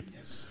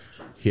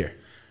 Here.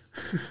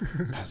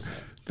 Pass that.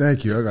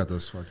 Thank you. I got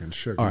this fucking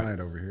Suge All right. Knight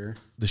over here.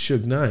 The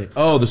Suge Knight.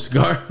 Oh, the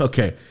cigar.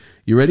 Okay.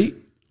 You ready?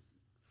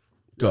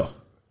 Go.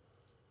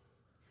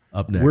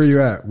 Up next. Where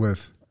you at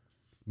with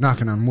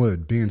knocking on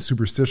wood, being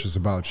superstitious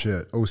about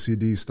shit,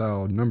 OCD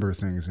style number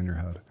things in your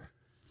head?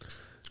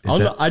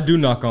 I do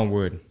knock on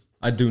wood.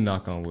 I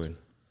knock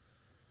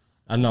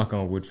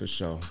on wood for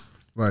sure.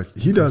 Like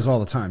he does all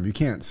the time. You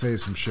can't say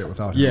some shit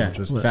without him Yeah,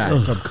 just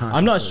facts. subconsciously.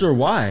 I'm not sure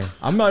why.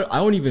 I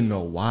don't even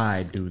know why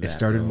I do that. It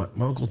started, bro.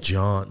 my Uncle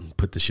John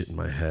put the shit in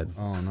my head.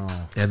 Oh no.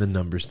 And the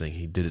numbers thing,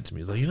 he did it to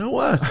me. He's like, you know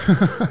what?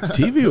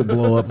 TV will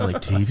blow up. I'm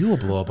like, TV will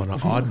blow up on an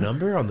odd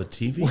number on the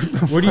TV?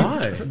 What do you?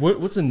 Why?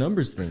 What's a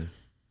numbers thing?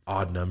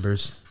 Odd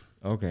numbers.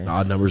 Okay.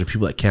 Odd numbers are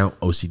people that count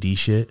OCD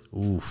shit.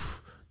 Oof.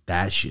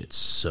 That shit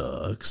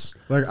sucks.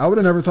 Like I would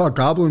have never thought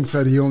Goblin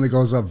said he only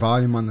goes up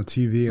volume on the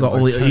TV in So like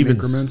only 10 evens.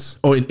 increments.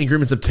 Oh, in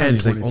increments of 10.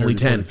 He's like 20, only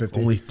 30, 10, 40, 50.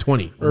 only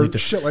 20. Or only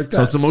shit like So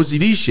that. some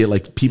OCD shit.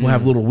 Like people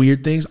have little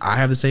weird things. I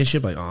have the same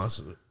shit. Like, oh, this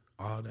is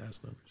odd ass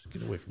numbers.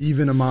 Get away from me.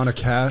 Even amount of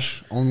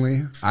cash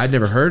only. I'd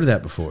never heard of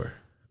that before.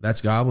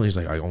 That's Goblin. He's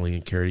like, I only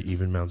carry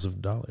even amounts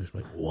of dollars.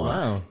 I'm like, what?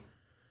 Wow.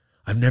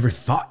 I've never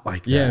thought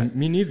like that. Yeah,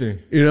 me neither.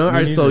 You know, all Me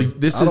right, so neither.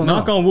 this I is don't know.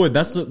 Knock on wood.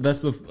 That's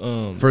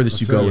the furthest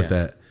you That's go it. with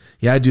that.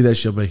 Yeah, I do that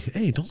shit. I'm like,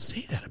 hey, don't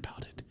say that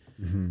about it.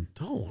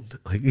 Don't.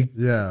 Like,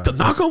 Yeah. the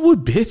knock on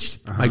wood,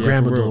 bitch. My Yeah,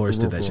 grandma for real, Dolores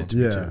for did real, that for shit to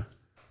me Yeah. too.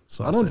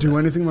 So I I'll don't say do that.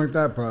 anything like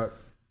that, but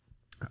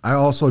I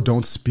also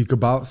don't speak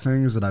about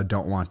things that I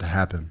don't want to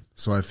happen.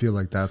 So I feel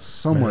like that's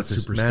somewhat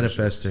superstitious.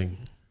 Manifesting.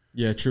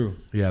 Yeah, true.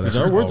 Yeah, 'Cause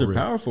that's our words all are real.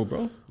 powerful,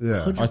 bro.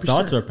 Yeah. 100%. Our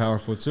thoughts are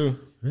powerful too.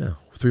 Yeah.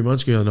 3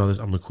 months ago, I know this.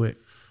 I'm gonna quit.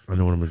 I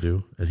know what I'm gonna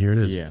do, and here it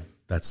is. Yeah.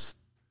 That's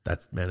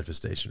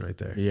manifestation right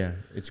there. Yeah,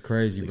 it's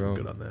crazy, bro.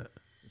 Good on that.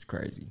 It's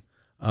crazy.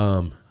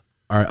 All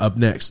right, up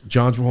next,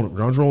 John's rolling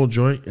a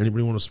joint.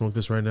 Anybody want to smoke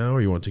this right now,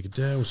 or you want to take it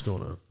down? What's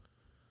going on?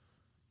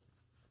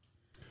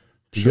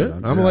 You Sure, good?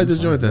 I'm yeah, gonna light I'm this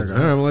fine. joint then. I All got right,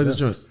 it. I'm gonna light this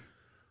joint.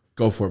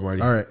 Go for it,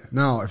 Marty. All right.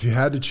 Now, if you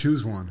had to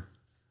choose one,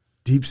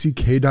 deep sea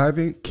cave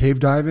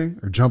diving,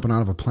 or jumping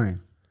out of a plane,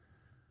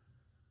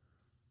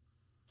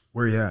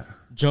 where you at?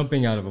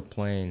 Jumping out of a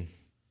plane.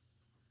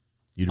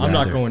 I'm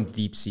not going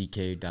deep sea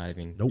cave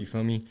diving. Nope. You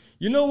feel me?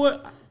 You know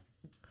what?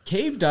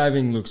 Cave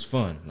diving looks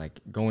fun. Like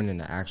going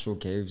into actual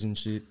caves and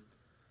shit.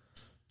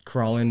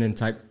 Crawling in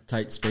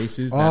tight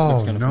spaces. That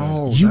looks kind of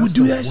fun. You would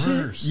do that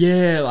shit?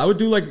 Yeah, I would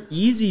do like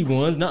easy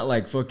ones, not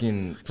like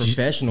fucking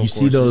professional. You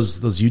see those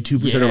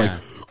YouTubers that are like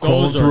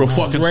crawling through a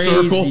fucking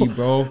circle,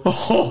 bro.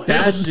 Oh,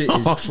 that shit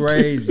is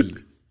crazy.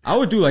 I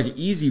would do like an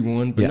easy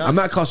one, but I'm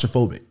not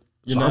claustrophobic.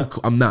 You're So not?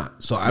 I'm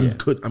not. So I'm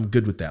good. I'm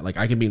good with that. Like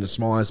I can be in a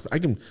small ass. I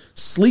can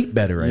sleep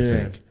better. I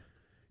think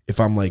if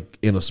I'm like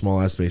in a small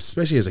ass space,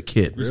 especially as a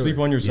kid. You sleep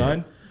on your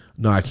side?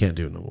 No, I can't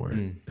do it no more.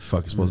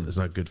 Fuck, it's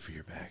not good for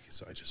your back.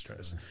 So I just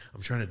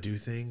I'm trying to do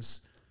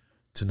things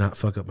to not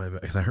fuck up my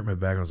back because I hurt my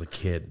back when I was a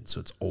kid, so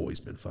it's always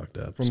been fucked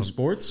up. From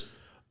sports?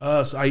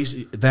 So I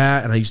used to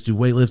and I used to do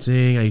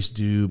weightlifting. I used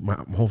to do my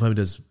whole family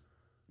does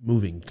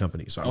moving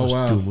company, so I was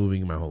doing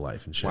moving my whole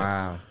life and shit.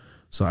 Wow.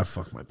 So I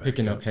fucked my back.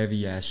 Picking up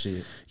heavy ass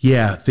shit.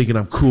 Yeah, thinking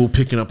I'm cool,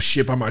 picking up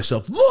shit by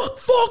myself. Look,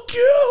 fuck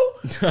you.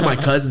 So my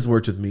cousins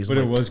worked with me. So But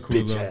it like, was cool,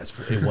 bitch though.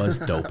 ass. It was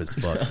dope as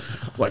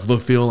fuck. Like,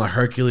 look, feeling like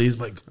Hercules.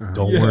 Like,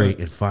 don't worry.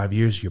 In 5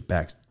 years, your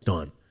back's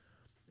done.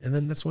 And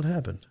then that's what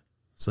happened.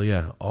 So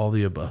yeah, all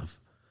the above.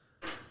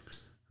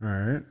 All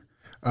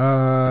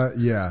right.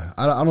 Yeah.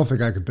 I don't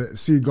think I could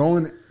see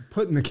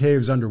putting the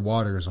caves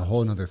underwater is a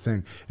whole nother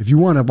thing. If you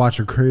want to watch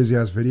a crazy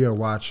ass video,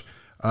 watch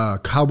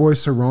Cowboy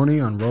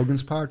Cerrone on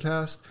Rogan's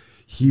podcast.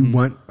 He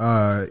went.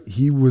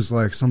 He was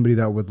like somebody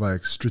that would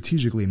like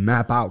strategically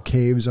map out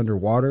caves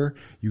underwater.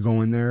 You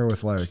go in there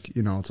with like,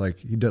 it's like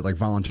he did like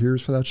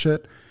volunteers for that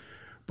shit.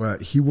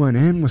 But he went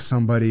in with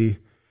somebody,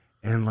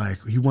 and like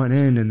he went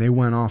in and they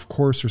went off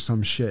course or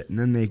some shit. And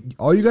then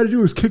all you got to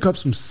do is kick up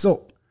some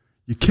silt.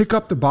 You kick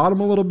up the bottom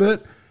a little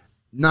bit.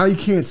 Now you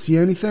can't see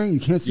anything. You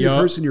can't see the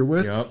person you're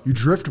with. You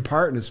drift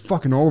apart and it's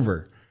fucking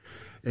over.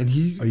 And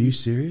Are you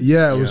serious?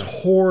 Yeah, it was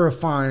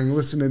horrifying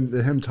listening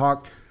to him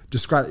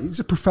describe. He's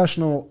a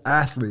professional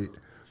athlete,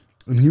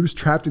 and he was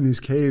trapped in these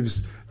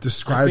caves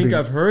describing. I think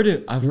I've heard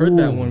it. I've heard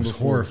that one was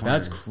before. horrifying.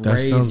 That's crazy, That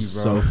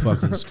sounds bro. so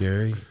fucking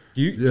scary.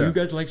 Do you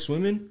guys like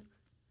swimming?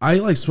 I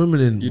like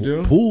swimming in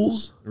do?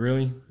 pools.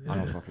 Really? I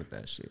don't fuck with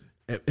that shit.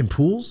 In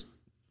pools?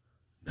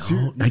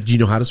 No. Like, do you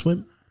know how to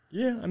swim?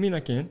 Yeah, I mean, I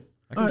can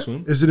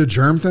swim. Is it a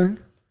germ thing?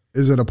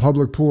 Is it a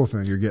public pool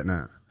thing you're getting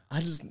at? I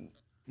just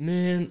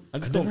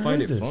don't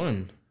find it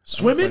fun.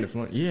 Swimming?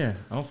 Yeah,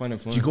 I don't find it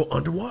fun. Do you go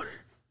underwater?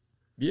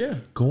 Yeah.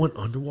 Going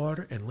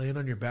underwater and laying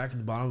on your back in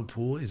the bottom of the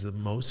pool is the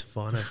most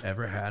fun I've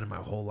ever had in my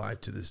whole life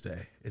to this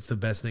day. It's the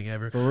best thing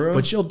ever. For real?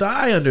 But you'll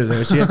die under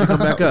there, so you have to come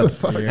back up.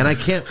 And I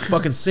can't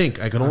fucking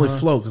sink. I can only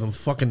float because I'm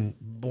fucking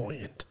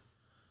buoyant.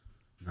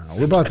 No,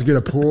 we're about to get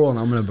a pool, and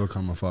I'm going to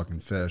become a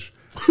fucking fish.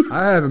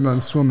 I haven't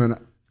been swimming.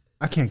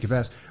 I can't give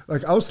ass.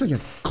 Like, I was thinking,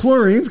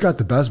 chlorine's got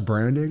the best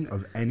branding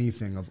of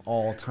anything of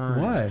all time.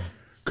 Why?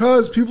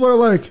 Because people are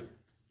like,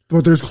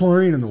 but there's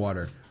chlorine in the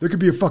water. There could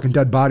be a fucking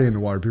dead body in the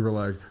water. People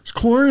are like, there's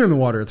chlorine in the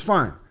water. It's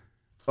fine.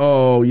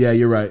 Oh, yeah,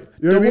 you're right.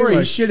 You know Don't what I mean? worry, Like-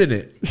 he's shit in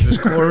it. There's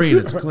chlorine.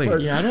 It's clean.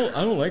 Yeah, I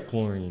don't like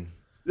chlorine.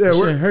 Yeah,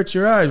 Shit hurts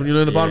your eyes when you're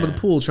in the bottom of the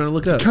pool trying to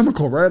look up.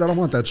 chemical, right? I don't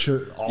want that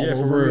shit all Yeah,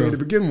 for over me real. to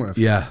begin with.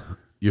 Yeah,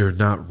 you're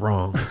not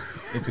wrong.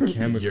 It's a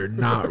chemical. You're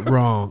not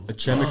wrong. A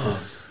chemical.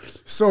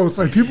 So it's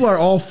like people are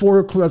all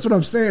for. That's what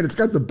I'm saying. It's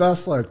got the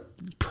best like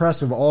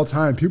press of all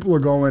time. People are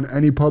going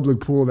any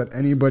public pool that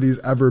anybody's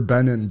ever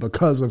been in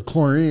because of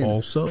chlorine.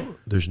 Also,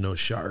 there's no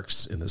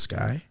sharks in the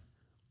sky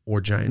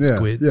or giant Yeah,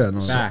 squids. yeah, no.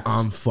 So Facts.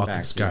 I'm fucking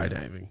Facts, yeah.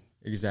 skydiving.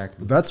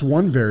 Exactly. That's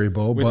one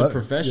variable. With but a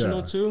professional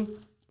yeah. too.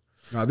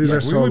 No, these Yeah, are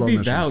we solo would be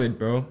missions. valid,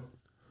 bro.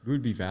 We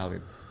would be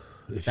valid.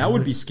 If That you would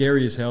went- be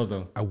scary as hell,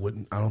 though. I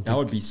wouldn't. I don't. That think,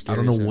 would be I scary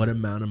don't know as hell. what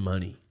amount of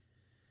money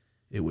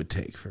it would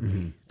take for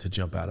me to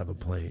jump out of a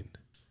plane,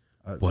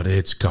 but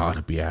it's got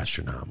to be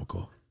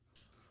astronomical.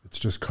 It's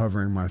just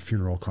covering my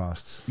funeral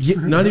costs. Yeah,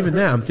 not even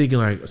that. I'm thinking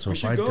like, so if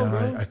should I go, die,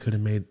 bro. I could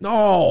have made.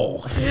 No,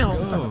 hell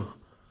no.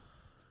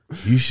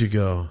 You should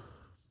go.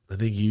 I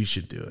think you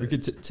should do We it.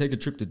 could take a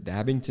trip to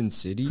Dabbington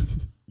City.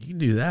 You can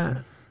do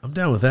that. I'm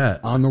down with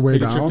that. On the way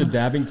Take a trip to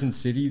down, Dabbington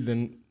City,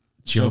 then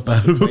Jump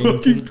out of a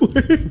Dabbington. fucking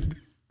plane.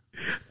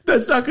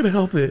 That's not going to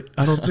help it.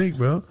 I don't think,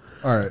 bro.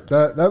 all right.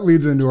 That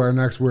leads into our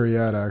next where you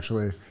at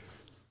actually,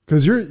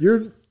 because you're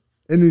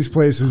in these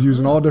places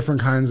using all different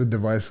kinds of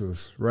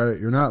devices, right?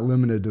 You're not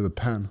limited to the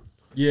pen.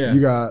 Yeah. You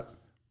got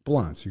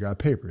blunts, you got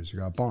papers, you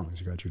got bongs,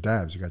 you got your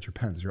dabs, you got your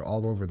pens. You're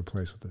all over the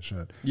place with this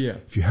shit. Yeah.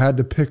 If you had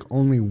to pick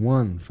only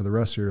one for the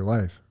rest of your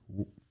life,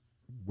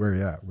 where are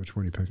you at? Which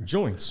one are you picking?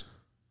 Joints.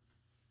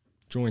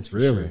 Joints for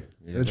Really? sure. Yeah,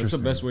 that's the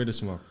Interesting. best way to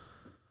smoke.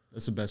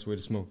 That's the best way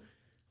to smoke.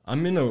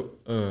 I'm in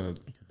a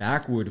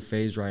backwood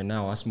phase right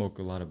now. I smoke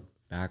a lot of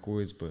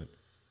backwoods, but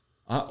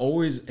I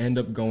always end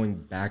up going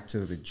back to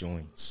the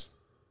joints.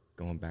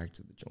 Going back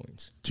to the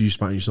joints. Do you just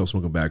find yourself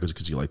smoking backwards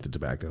because you like the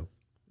tobacco?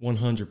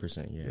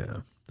 100%, yeah. Yeah.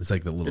 It's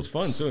like the little It's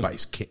fun, too.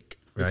 spice kick,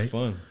 right? It's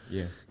fun,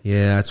 yeah.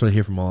 Yeah, that's what I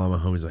hear from all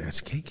of my homies. Like, I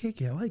just can't kick.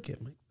 Yeah, I like it.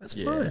 I'm like, that's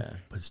Yeah. fun.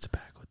 But it's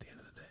tobacco at the end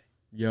of the day.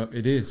 Yeah,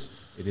 it is.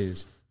 It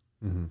is.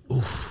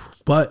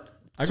 But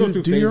I go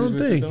through do your phases own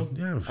with thing. it, though.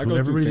 Yeah, I go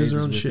everybody through does their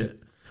phases own with shit. it.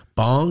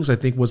 Bongs, I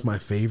think, was my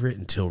favorite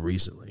until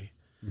recently.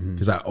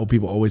 Because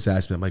people always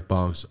ask me, I'm like,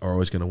 bongs are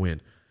always going to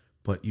win.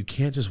 But you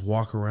can't just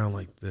walk around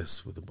like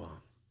this with a bong.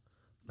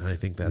 And I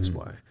think that's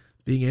why.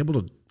 Being able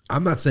to,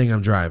 I'm not saying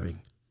I'm driving,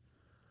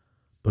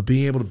 but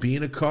being able to be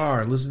in a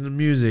car and listening to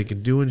music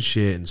and doing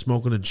shit and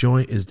smoking a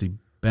joint is the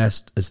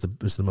best, it's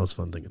the most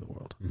fun thing in the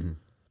world.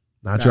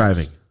 Not Facts.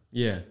 driving.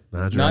 Yeah.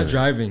 Not Not driving.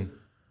 driving.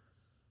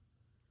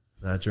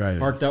 Not driving.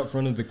 Parked out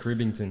front of the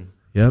Cribbington.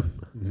 Yep.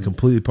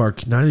 Completely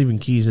parked. Not even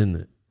keys in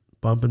it.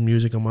 Bumping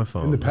music on my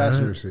phone. In the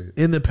passenger seat.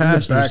 In the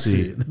passenger back seat.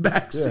 seat. In the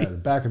back seat. Yeah, the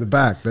back of the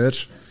back,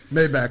 bitch.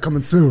 Maybach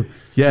coming soon.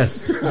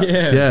 Yes. Yeah.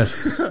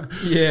 Yes.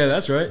 Yeah,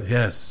 that's right.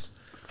 Yes.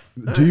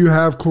 Do you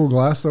have cool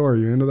glass though? Are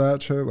you into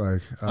that shit?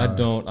 Like I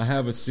don't. I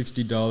have a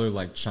 $60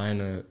 like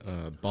China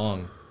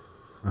bong.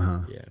 Yeah.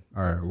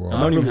 All right. Well,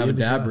 I don't even really have a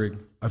into dab glass. rig.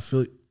 I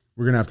feel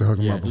we're gonna have to hook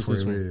him Yeah, up just before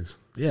he this one. leaves.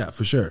 yeah,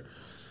 for sure.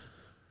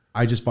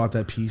 I just bought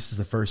that piece. It's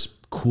the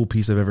first cool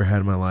piece I've ever had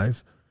in my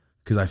life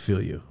because I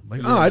feel you. I'm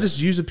like, I just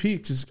use a piece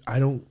because I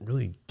don't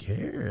really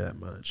care that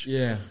much.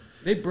 Yeah.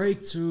 They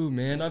break too,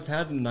 man. I've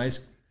had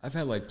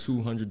like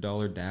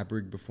 $200 dab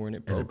rig before and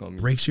it And broke on it me.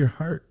 breaks your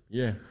heart.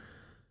 Yeah.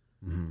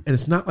 And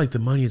it's not like the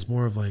money. It's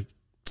more of like,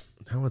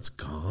 now it's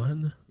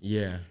gone.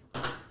 Yeah.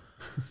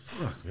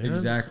 Fuck, man.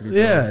 Exactly. Bro.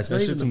 Yeah, it's that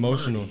not even shit's the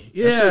emotional. money. That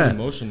Yeah. shit's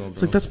emotional, bro.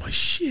 It's like, that's my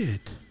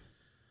shit.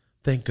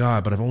 Thank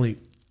God, but I've only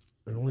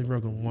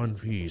broken one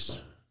piece.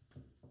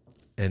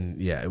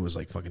 And yeah, it was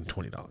like fucking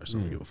 $20. I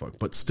don't give a fuck.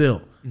 But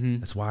still,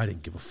 that's why I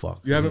didn't give a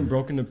fuck. You haven't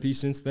broken a piece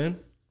since then?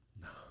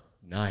 No.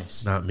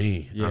 Nice. Not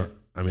me. Yeah.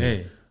 I mean,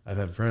 Hey. I've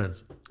had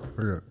friends.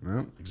 Okay.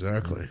 Yeah.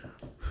 Exactly.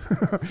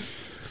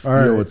 All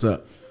right. Yo, what's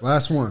up?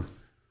 Last one.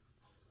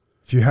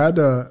 If you had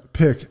to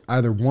pick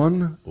either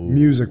one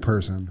music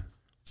person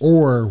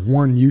or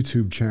one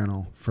YouTube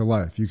channel for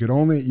life, you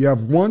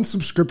have one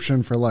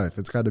subscription for life.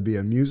 It's got to be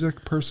a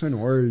music person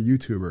or a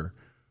YouTuber.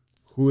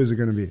 Who is it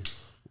going to be?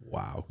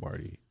 Wow,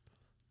 Marty.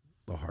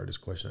 The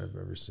hardest question I've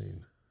ever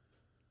seen.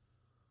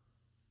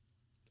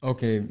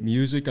 Okay,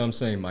 music, I'm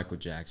saying Michael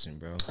Jackson,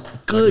 bro.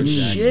 Good Michael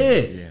Jackson,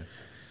 shit. Yeah.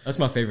 That's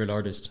my favorite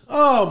artist.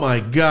 Oh my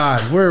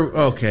God. We're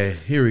okay.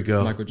 Here we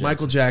go. Michael Jackson.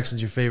 Michael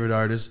Jackson's your favorite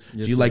artist.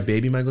 Yes, Do you sir. like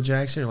baby Michael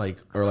Jackson or like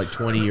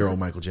 20-year-old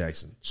Michael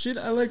Jackson? Shit,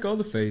 I like all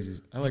the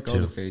phases. I like all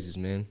too. the phases,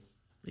 man.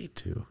 Me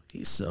too.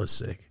 He's so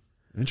sick.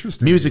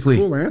 Interesting. Musically.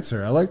 Cool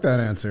answer. I like that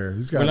answer.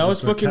 He's got When I was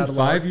just a fucking catalog.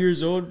 5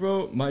 years old,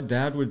 bro, my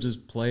dad would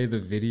just play the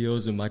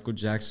videos of Michael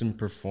Jackson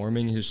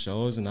performing his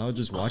shows, and I would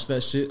just watch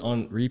that shit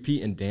on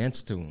repeat and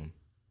dance to him.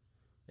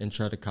 And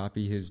try to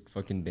copy his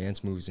fucking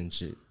dance moves and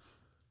shit.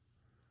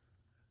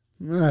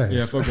 Nice.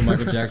 Yeah, fuck with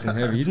Michael Jackson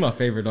heavy. He's my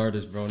favorite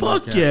artist, bro. No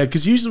Fuck cap. yeah,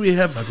 because usually we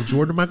have Michael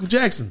Jordan or Michael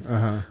Jackson. You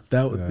know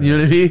what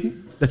I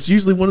mean? That's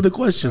usually one of the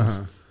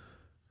questions.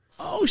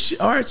 Oh shit!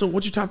 All right, so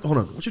what's your top? Hold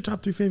on. What's your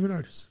top 3 favorite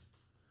artists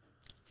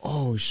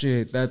Oh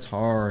shit, that's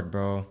hard,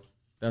 bro.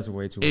 That's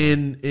way too hard.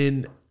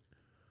 in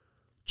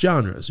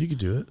genres? You could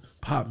do it.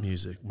 Pop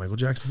music. Michael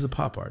Jackson's a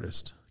pop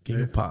artist,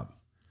 king of pop.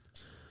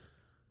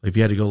 If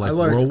you had to go like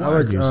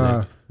worldwide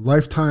music,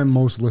 lifetime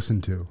most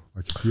listened to.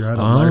 Like if you had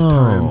a oh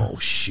lifetime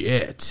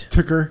shit!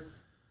 ticker.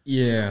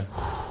 Yeah.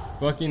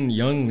 Fucking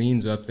Young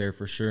Lean's up there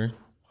for sure.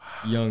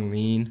 Young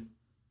Lean.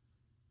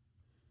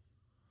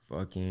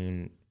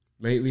 Fucking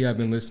lately I've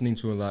been listening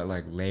to a lot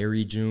like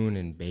Larry June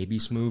and Baby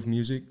Smooth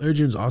music. Larry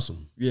June's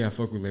awesome. Yeah, I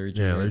fuck with Larry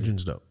June. Yeah, Larry heavy.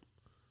 June's dope.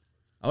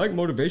 I like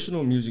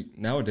motivational music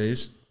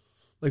nowadays.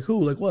 Like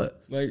who? Like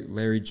what? Like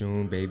Larry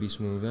June, Baby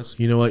Smooth. That's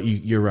You know what?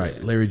 You're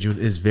right. Larry June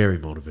is very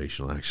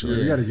motivational.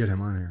 Actually, You got to get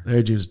him on here.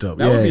 Larry June's dope.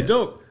 that would be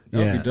dope. That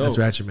Yeah, would be dope. that's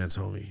Ratchet Man's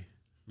homie.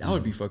 That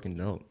would be fucking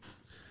dope.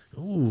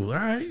 Ooh, all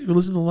right. You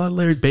listen to a lot of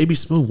Larry. Baby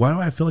Smooth. Why do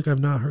I feel like I've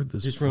not heard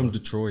this? He's before? from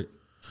Detroit.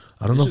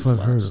 I don't know he if I've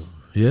just heard slaps. him.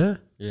 Yeah,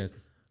 Yeah.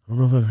 I don't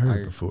know if I've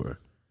heard it before.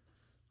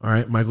 All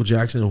right, Michael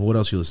Jackson. And what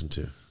else you listen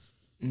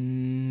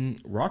to?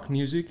 Rock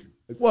music.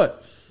 Like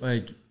what?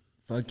 Like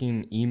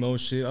fucking emo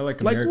shit. I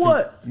like Like American,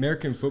 what?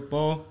 American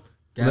football.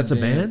 That's a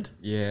Goddamn. band?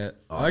 Yeah.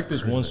 I like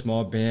this one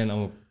small band. I'm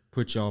gonna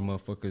put y'all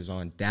motherfuckers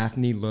on.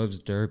 Daphne Loves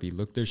Derby.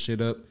 Look their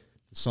shit up.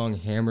 The song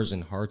Hammers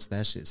and Hearts.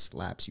 That shit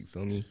slaps. You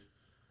feel me?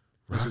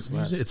 That Rock shit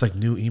slaps. music? It's like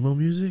new emo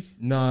music.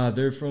 Nah,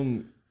 they're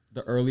from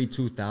the early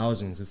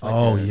 2000s. It's like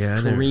Oh, a yeah,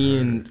 I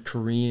never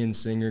Korean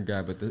singer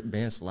guy, but the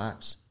band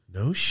slaps.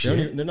 No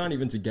shit. They're not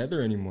even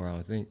together anymore, I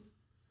don't think.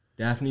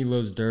 Daphne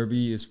Loves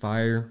Derby is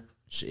fire.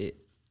 Shit.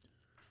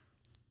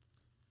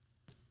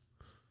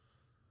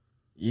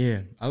 Yeah,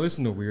 I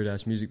listen to weird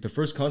ass music. The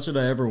first concert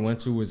I ever went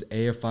to was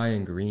AFI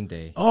and Green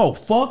Day. Oh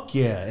fuck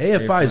yeah!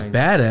 AFI is AFI.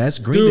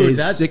 badass. Green Dude, Day's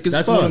that's sick as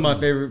that's fuck. one of my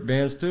favorite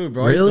bands too,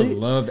 bro. I Really? used to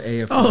love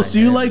AFI. Oh, so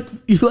you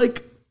heavy.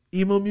 like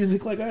emo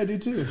music like I do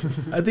too.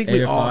 I think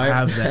we all AFI.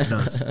 have that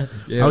nuts.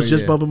 Yeah, I was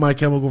just yeah. bumping My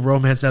Chemical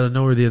Romance out of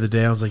nowhere the other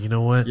day. I was like, you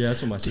know what? Yeah,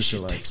 that's what my This sister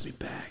shit likes. takes me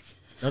back.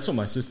 That's what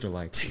my sister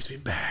likes. Takes me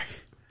back.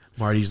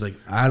 Marty's like,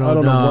 I don't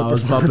don't know. know what I the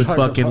was fuck we're bumping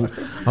talking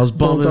fucking. I was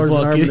bumping Thugs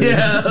and fucking. Harmony.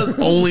 Yeah, I was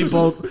only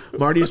bump.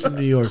 Marty's from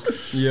New York.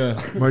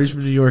 Yeah. Marty's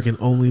from New York and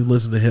only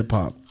listen to hip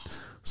hop.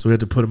 So we had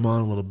to put him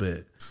on a little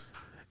bit.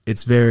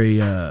 It's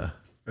very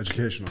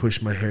Educational.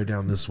 push my hair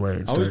down this way.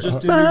 And I was start-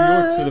 just in New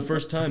York for the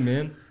first time,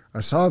 man. I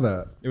saw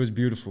that. It was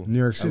beautiful. New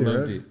York City, I loved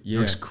right? it. New Yeah,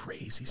 York's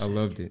crazy. I Sick.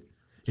 loved it.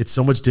 It's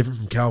so much different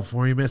from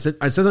California, man.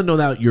 I said I know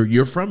that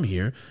you're from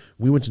here.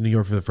 We went to New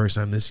York for the first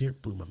time this year.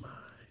 Blew my mind.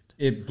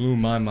 It blew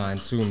my mind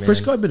too, man.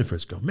 Frisco, I've been to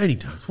Frisco many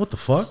times. What the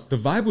fuck? The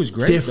vibe was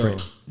great, Different.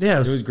 though. Yeah,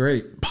 It was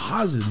great.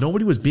 Positive.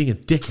 Nobody was being a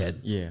dickhead.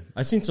 Yeah,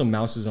 I seen some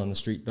mouses on the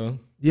street though.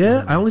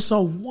 Yeah, I only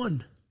saw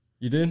one.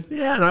 You did?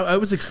 Yeah, and I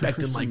was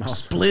expecting like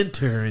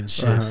Splinter and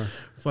shit.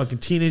 Fucking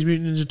Teenage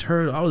Mutant Ninja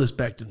Turtle. I was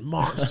expecting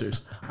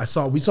monsters.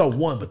 We saw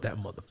one, but that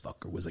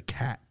motherfucker was a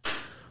cat.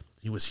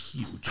 He was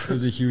huge. It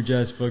was a huge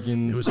ass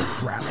fucking. It was a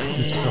crap.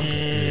 This fucking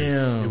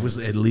thing. It was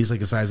at least like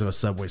the size of a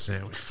Subway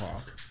sandwich.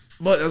 Fuck.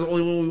 But that's the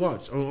only one we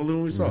watched. Only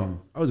one we saw.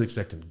 I was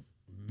expecting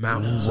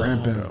mountains.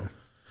 Rampant.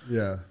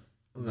 Yeah.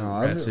 No,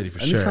 Rat City for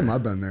anytime sure.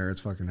 I've been there, it's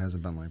fucking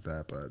hasn't been like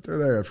that. But they're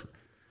there.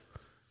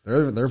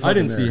 They're fucking I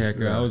didn't see there.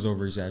 Hecker. Yeah. I was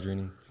over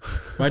exaggerating,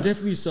 but I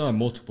definitely saw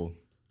multiple.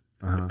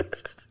 I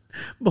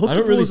Multiple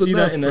don't really is see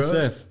that enough, in bro.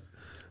 SF.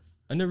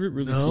 I never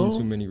really No? seen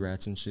too many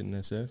rats and shit in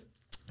SF.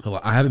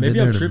 Well, I haven't Maybe been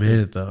there I'm in tripping. a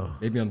minute though.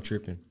 Maybe I'm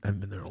tripping. I haven't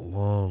been there in a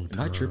long Am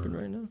time. I tripping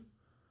right now?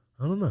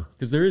 I don't know.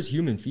 Because there is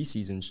human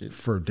feces and shit.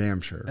 For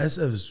damn sure.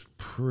 SF is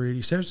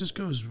pretty. San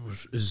Francisco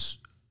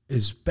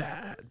is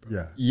bad. Bro.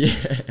 Yeah. Yeah,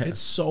 It's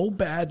so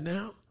bad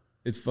now.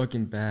 it's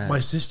fucking bad. My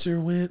sister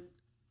went,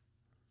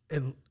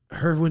 and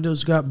her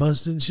windows got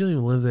busted. And she didn't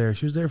even live there.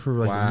 She was there for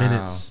like Wow.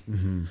 minutes.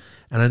 And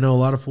I know a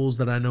lot of fools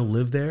that I know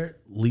live there,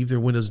 leave their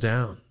windows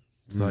down.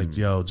 It's like,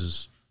 yo,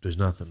 just there's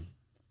nothing.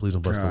 Please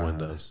don't bust the God.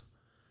 windows.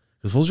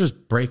 Because fools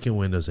just breaking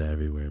windows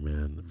everywhere,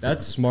 man.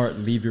 That's smart.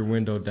 Leave your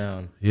window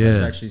down. Yeah.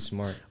 That's actually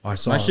smart. I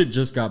saw My it. shit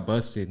just got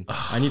busted.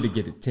 I need to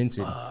get it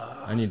tinted.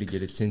 I need to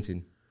get it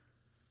tinted.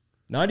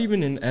 Not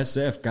even in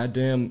SF.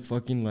 Goddamn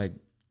fucking like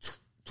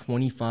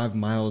 25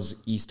 miles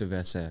east of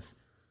SF.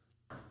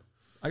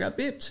 I got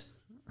bipped.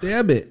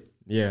 Damn it.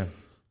 Yeah.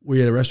 Were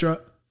you at a restaurant?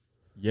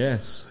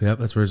 Yes. Yep,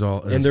 that's where it's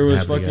all. And there was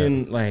happening at.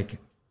 fucking like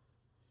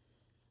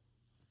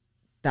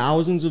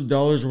thousands of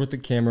dollars worth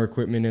of camera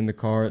equipment in the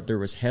car. There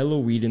was hella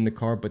weed in the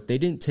car, but they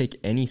didn't take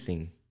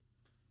anything.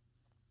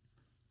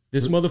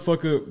 This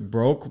motherfucker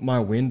broke my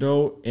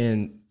window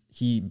and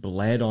he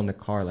bled on the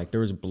car. Like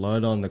there was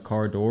blood on the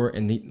car door,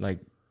 and he like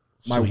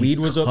my So he weed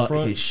was up cut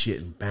front. his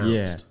shit and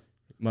bounced.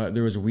 Yeah,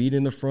 there was weed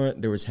in the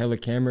front. There was hella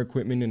camera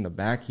equipment in the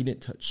back. He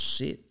didn't touch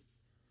shit.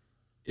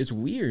 It's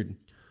weird.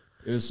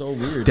 It was so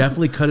weird.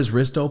 Definitely cut his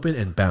wrist open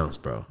and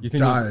bounced, bro. You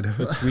think Died. it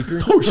was a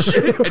tweaker? Oh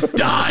shit! It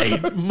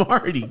died,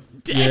 Marty.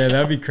 Damn. Yeah,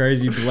 that'd be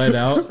crazy. Bled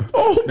out.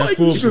 Oh That my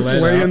fool God. Just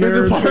bled laying out.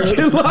 there. In the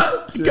parking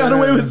lot, got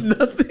away with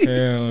nothing.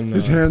 Hell no.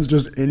 His hand's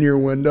just in your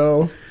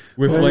window.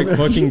 With like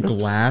fucking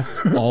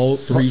glass all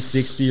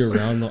 360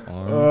 around the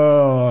arm.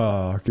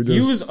 Oh,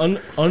 He was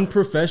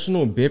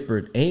unprofessional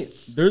bippered. Ain't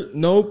there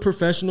no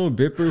professional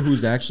bipper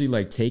who's actually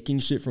like taking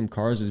shit from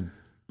cars is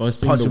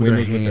busting Punch the him with their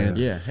windows with hand.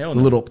 their, yeah, hell the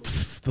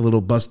no.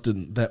 little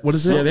busting. That what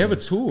is it? Yeah, they have a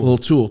tool. little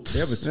tool. They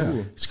have a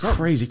tool. It's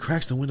crazy. It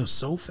cracks the window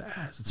so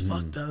fast. It's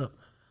fucked up.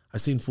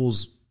 I've seen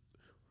fools,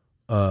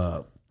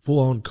 full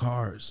on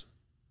cars,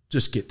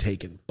 just get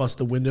taken. Bust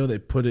the window. They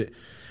put it.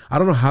 I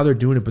don't know how they're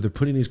doing it, but they're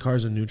putting these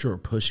cars in neutral or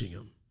pushing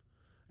them,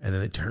 and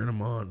then they turn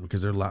them on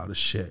because they're loud as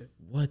shit.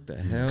 What the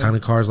hell? Kind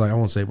of cars like I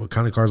won't say, but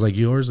kind of cars like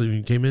yours that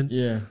you came in.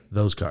 Yeah.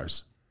 Those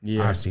cars.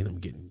 Yeah. I've seen them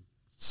getting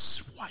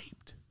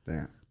swiped.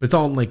 Damn. But it's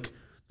all in like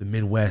the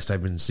Midwest.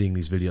 I've been seeing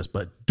these videos,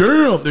 but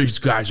damn, these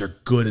guys are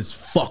good as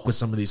fuck with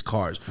some of these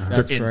cars.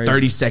 That's They're in crazy.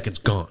 30 seconds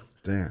gone.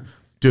 Damn.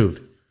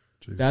 Dude,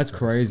 That's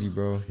crazy,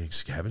 bro. you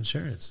have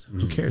insurance.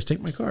 Who cares?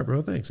 Take my car,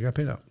 bro. Thanks. I got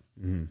paid out.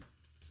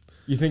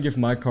 You think if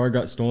my car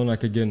got stolen, I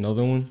could get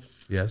another one?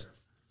 Yes.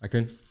 I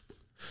could?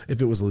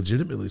 If it was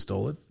legitimately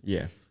stolen,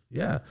 Yeah.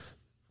 yeah.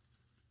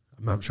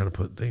 I'm not trying to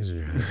put things in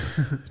your head.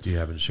 Do you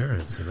have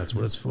insurance? And that's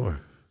what it's for.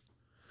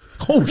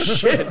 Oh,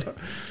 shit.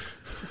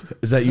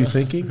 Is that you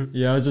thinking?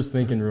 Yeah, I was just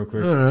thinking real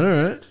quick All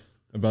right.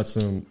 about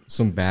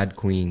some bad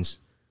queens.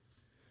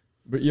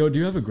 But yo, do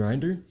you have a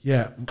grinder?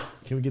 Yeah.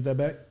 Can we get that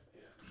back?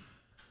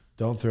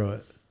 Don't throw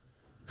it.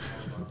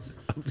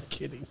 I'm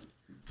kidding.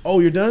 Oh,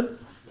 you're done?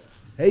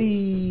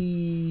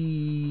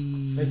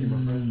 Hey. Thank you,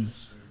 my friend.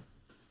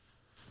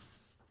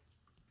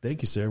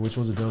 Thank you, sir. Which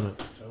one's a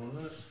donut?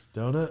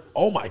 Donut?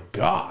 Oh, my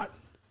God.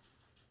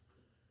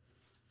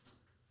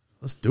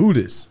 Let's do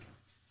this.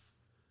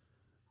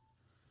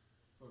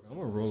 I'm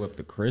gonna roll up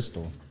the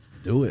crystal.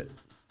 Do it.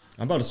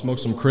 I'm about to smoke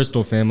some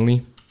crystal,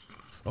 family.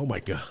 Oh, my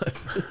God.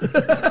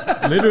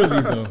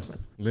 Literally, though.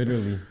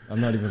 Literally. I'm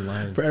not even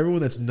lying. For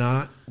everyone that's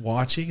not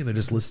watching and they're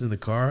just listening in the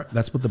car,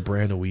 that's what the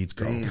brand of weed's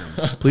called.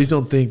 Please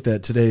don't think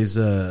that today's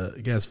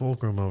guys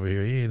Fulcrum over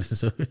here. He ain't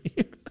so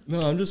No,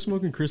 I'm just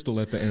smoking crystal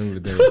at the end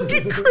of the day.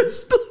 fucking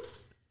crystal.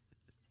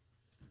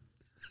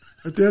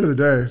 At the end of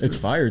the day, It's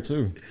fire,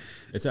 too.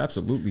 It's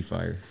absolutely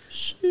fire.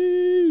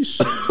 Sheesh.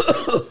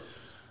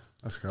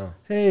 let's go.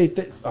 Hey,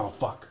 oh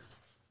fuck.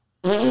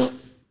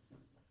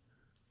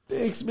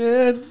 Thanks,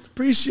 man.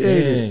 Appreciate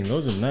it. Dang,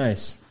 those are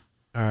nice.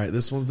 All right,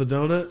 this one's the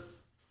donut.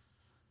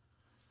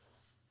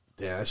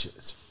 Damn, that shit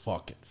is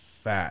fucking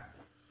fat.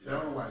 Yeah, I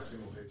don't know why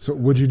single page. So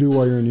what'd you do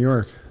while you're in New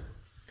York?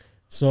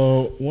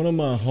 So one of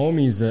my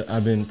homies that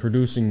I've been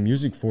producing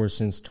music for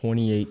since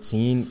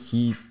 2018,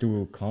 he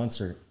threw a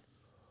concert.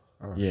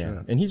 Oh, Yeah,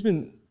 shit.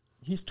 and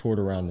he's toured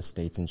around the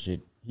States and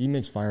shit. He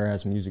makes fire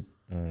ass music.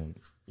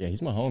 Yeah,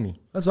 he's my homie.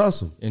 That's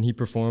awesome. And he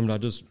performed. I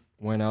just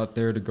went out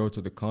there to go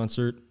to the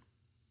concert.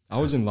 I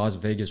was in Las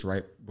Vegas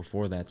right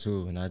before that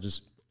too, and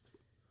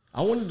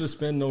I wanted to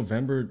spend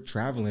November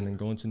traveling and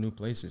going to new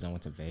places. I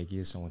went to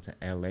Vegas. I went to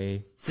LA,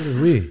 So did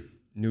we.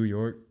 New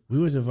York. We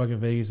went to fucking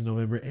Vegas in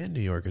November and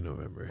New York in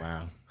November.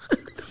 Wow.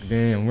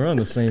 Damn, we're on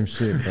the same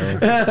shit, bro.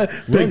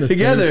 We're on the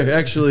Together, same-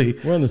 actually.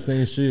 We're on the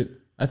same shit.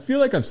 I feel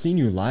like I've seen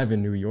you live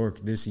in New York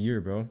this year,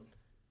 bro. What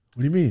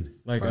do you mean?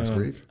 Like Last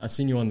week? I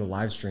seen you on the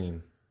live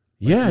stream.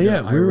 Yeah, you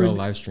yeah. got We were IRL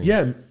live stream.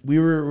 Yeah, we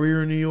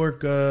were in New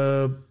York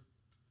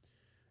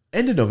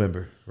end of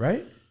November,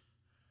 right?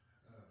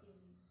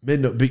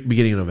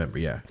 Beginning of November,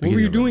 yeah. What were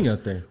you doing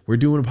out there? We're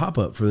doing a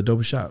pop-up for the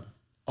Dope Shop.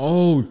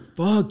 Oh,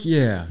 fuck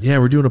yeah. Yeah,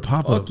 we're doing a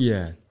pop-up. Fuck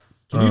yeah.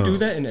 Can you do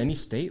that in any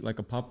state, like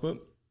a pop-up?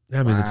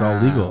 I mean, it's all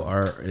legal.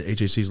 Our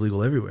HAC is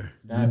legal everywhere.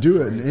 You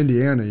do it in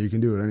Indiana, you can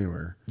do it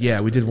anywhere.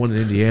 Yeah, we did one in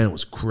Indiana. It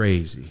was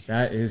crazy.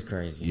 That is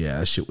crazy. Yeah,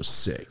 that shit was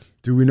sick.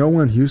 Do we know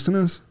when Houston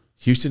is?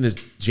 Houston is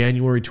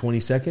January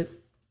 22nd.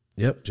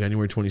 Yep,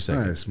 January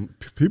 22nd. Nice.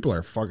 People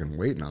are fucking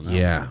waiting on that.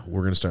 Yeah,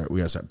 we gotta start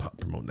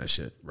promoting that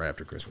shit right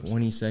after Christmas.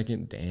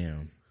 22nd,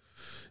 damn.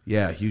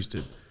 Yeah,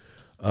 Houston.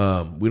 We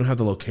don't have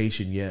the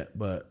location yet,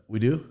 but we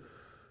do.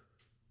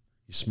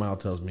 Your smile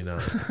tells me no.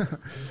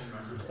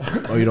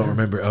 Oh, you don't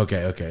remember?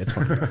 Okay, it's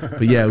fine.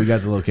 But yeah, we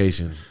got the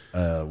location.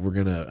 We're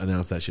gonna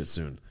announce that shit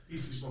soon.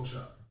 BC Smoke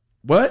Shop.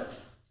 What?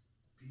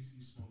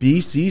 BC Smoke.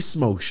 BC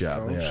Smoke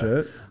Shop. Oh, yeah.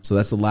 shit. So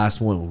that's the last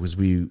one. Was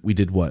we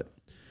did what?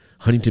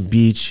 Huntington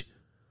Beach.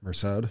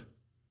 Merced,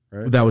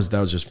 right? That was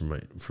just for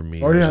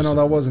me. Oh, It was yeah, just no,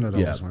 that wasn't a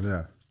yeah. Elvis one,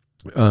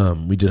 yeah.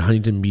 We did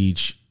Huntington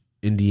Beach,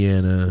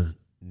 Indiana,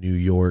 New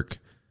York,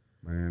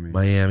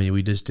 Miami.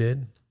 We just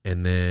did,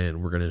 and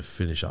then we're gonna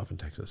finish off in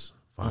Texas.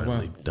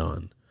 Finally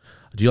done.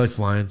 Do you like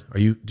flying?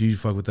 Do you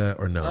fuck with that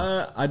or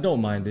no? I don't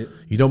mind it.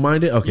 You don't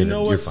mind it? Okay, You know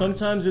then you're what? fine.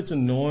 Sometimes it's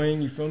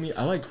annoying. You feel me?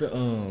 I like the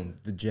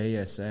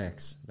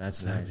JSX.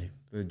 That's nice.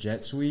 The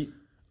Jet Suite.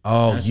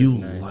 Oh, That's you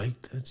just nice.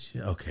 like that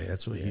shit? Okay,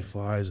 that's what he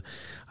flies.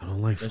 I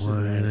don't like That's just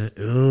flying nice. it.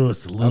 Ooh,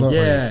 it's the little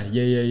Yeah, planes.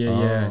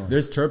 yeah.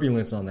 There's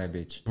turbulence on that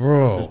bitch.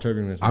 Bro, There's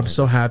turbulence on I'm that.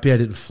 so happy I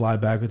didn't fly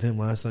back with him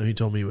last time. He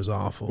told me it was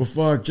awful. Well,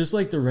 fuck, just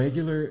like the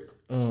regular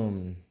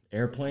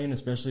airplane,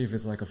 especially if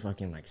it's like a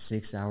fucking like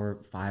 6 hour,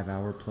 5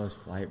 hour plus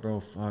flight, bro.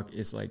 Fuck,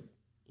 it's like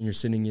you're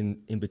sitting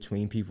in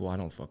between people. I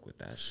don't fuck with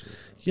that shit.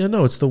 Yeah,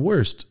 no, it's the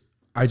worst.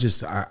 I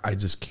just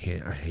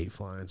can't. I hate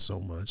flying so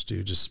much,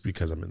 dude. Just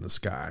because I'm in the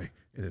sky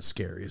and it's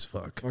scary as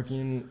fuck.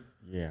 Fucking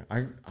yeah.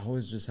 I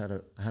always just had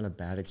a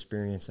bad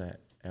experience at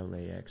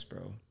LAX,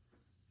 bro.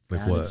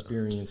 Like Bad what?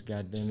 experience,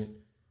 goddamn it.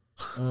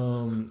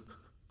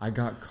 I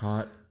got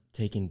caught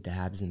taking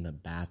dabs in the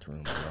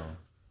bathroom, bro.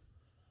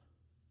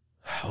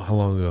 How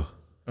long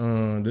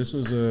ago? This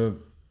was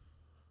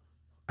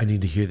I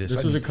need to hear this.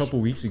 a couple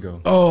weeks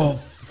ago. Oh,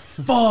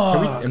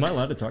 fuck. Am I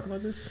allowed to talk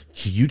about this?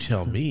 You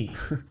tell me.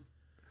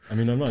 I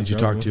mean, I'm not. Did in you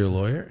trouble. talk to your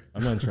lawyer?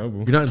 I'm not in trouble.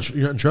 You're not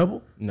in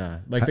trouble? Nah,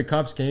 like the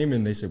cops came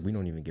and they said we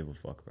don't even give a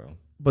fuck, bro.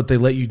 But they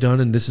let you done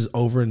and this is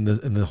over and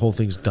the whole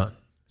thing's done.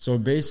 So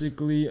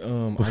basically,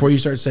 Before you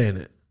start saying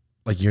it,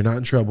 like you're not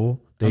in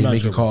trouble. They I'm not in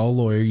make you trouble. call a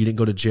lawyer. You didn't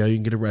go to jail. You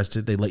can get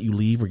arrested. They let you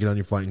leave or get on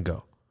your flight and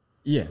go.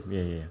 yeah.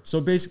 So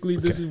basically,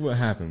 this Okay. is what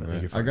happened, bro.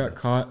 you're I fine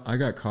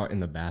got caught in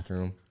the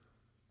bathroom,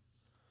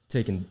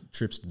 taking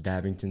trips to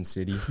Dabbington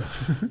City,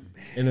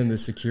 and then the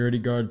security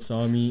guard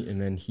saw me, and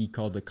then he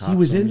called the cops. He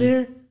was on in me.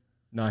 there?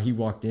 Nah, he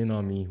walked in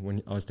on me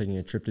when I was taking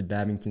a trip to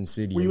Dabbington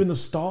City. Were you in the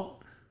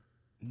stall?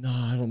 No,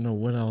 I don't know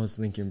what I was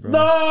thinking, bro. No!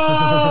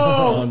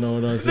 I don't know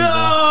what I was thinking.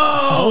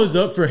 I was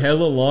up for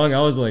hella long.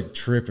 I was like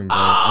tripping, bro.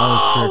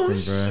 I was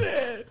tripping, bro.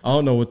 Shit. I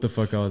don't know what the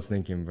fuck I was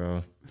thinking,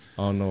 bro.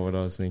 I don't know what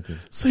I was thinking.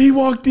 So he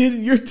walked in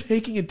and you're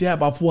taking a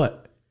dab off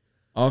what?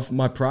 Off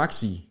my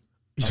proxy.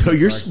 So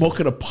you're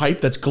smoking a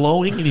pipe that's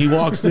glowing and he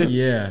walks in?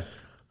 Yeah.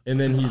 And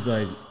then he's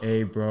like,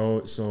 hey,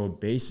 bro, so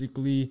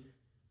basically,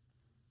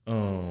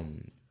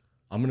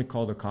 I'm going to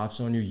call the cops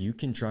on you. You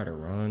can try to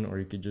run or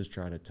you could just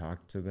try to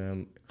talk to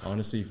them.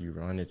 Honestly, if you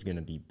run, it's going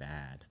to be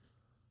bad.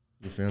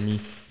 You feel me?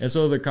 And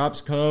so the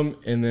cops come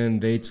and then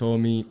they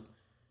told me,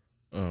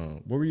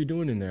 what were you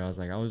doing in there? I was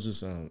like, I was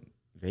just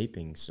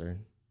vaping, sir.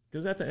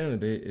 Because at the end of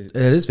the day, It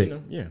is you vape.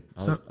 know, yeah,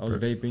 I not- was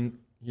vaping.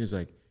 He was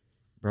like,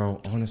 bro,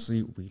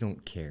 honestly, we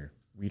don't care.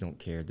 We don't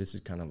care. This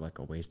is kind of like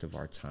a waste of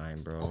our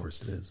time, bro. Of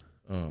course it is.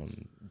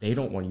 They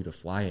don't want you to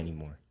fly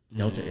anymore.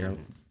 Delta Air,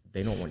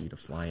 they don't want you to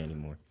fly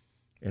anymore.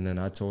 And then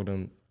I told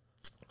him,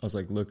 I was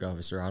like, look,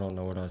 officer, I don't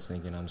know what I was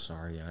thinking. I'm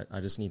sorry.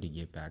 I just need to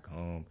get back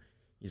home.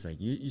 He's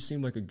like, you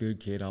seem like a good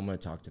kid. I'm going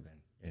to talk to them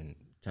and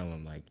tell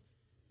them, like,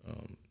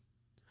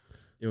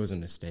 it was a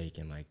mistake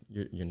and, like,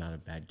 you're not a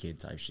bad kid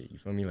type shit. You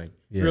feel me? Like,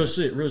 Yeah. real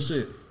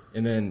shit.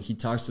 And then he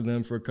talks to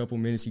them for a couple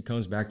minutes. He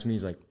comes back to me.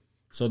 He's like,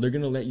 So they're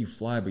going to let you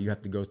fly, but you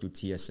have to go through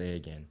TSA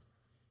again.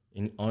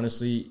 And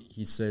honestly,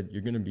 he said,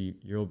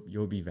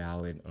 you'll be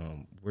valid.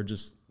 We're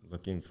just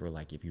looking for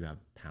like if you have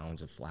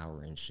pounds of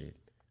flour and shit.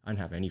 I didn't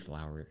have any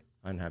flour.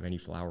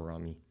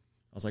 on me.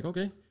 I was like,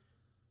 okay,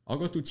 I'll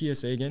go through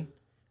TSA again.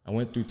 I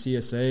went through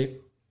TSA.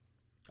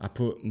 I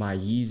put my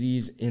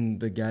Yeezys in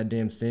the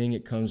goddamn thing.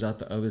 It comes out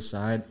the other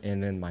side,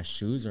 and then my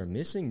shoes are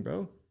missing,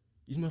 bro.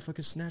 These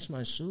motherfuckers snatched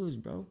my shoes,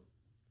 bro.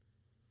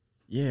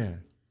 Yeah.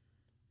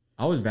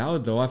 I was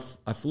valid, though.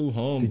 I flew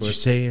home. Did you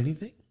say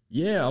anything?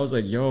 Yeah, I was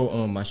like,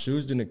 yo, my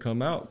shoes didn't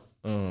come out.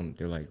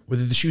 They're like, were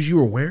they the shoes you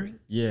were wearing?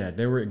 Yeah,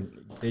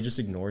 they just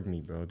ignored me,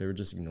 bro. They were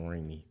just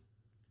ignoring me.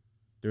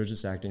 They were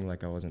just acting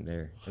like I wasn't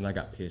there. And I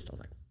got pissed. I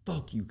was like,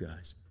 fuck you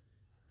guys.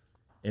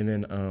 And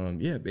then,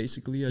 yeah,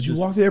 basically Did you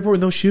walk the airport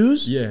with no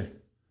shoes? Yeah.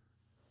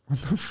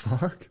 What the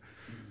fuck?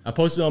 I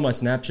posted on my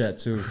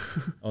Snapchat, too.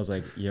 I was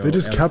like, yo. They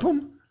just kept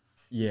them?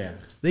 Yeah.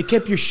 They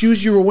kept your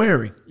shoes you were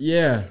wearing?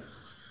 Yeah.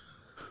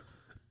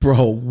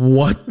 Bro,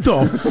 what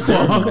the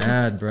fuck?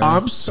 Mad, bro.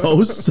 I'm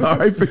so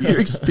sorry for your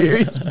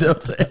experience with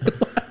Delta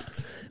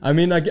Airlines. I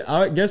mean,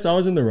 I guess I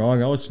was in the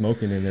wrong. I was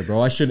smoking in there,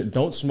 bro.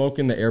 Don't smoke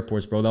in the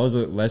airports, bro. That was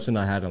a lesson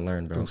I had to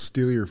learn, bro. They'll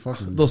steal your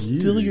fucking They'll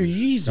steal your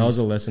Yeezys. That was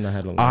a lesson I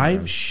had to learn.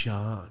 I'm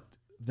shocked.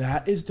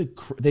 That is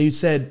they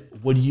said,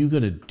 what are you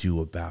going to do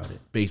about it,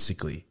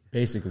 basically?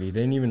 Basically, they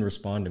didn't even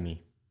respond to me.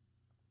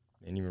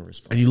 They didn't even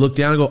respond. And you look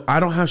down and go,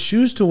 I don't have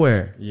shoes to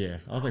wear. Yeah.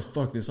 I was like,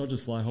 fuck this. I'll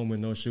just fly home with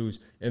no shoes.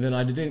 And then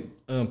I didn't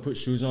put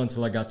shoes on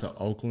until I got to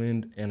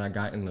Oakland, and I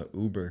got in the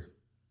Uber.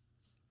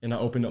 And I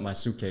opened up my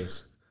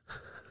suitcase.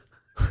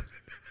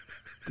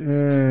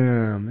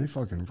 Damn, they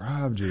fucking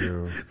robbed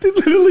you. They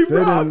literally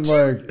robbed you.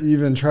 They didn't, like,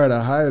 even try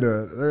to hide it.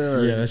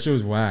 Like, Yeah, that shit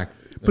was whack.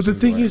 But the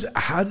thing is,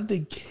 how did they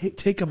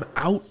take them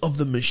out of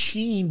the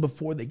machine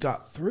before they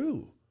got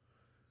through?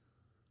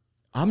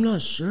 I'm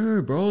not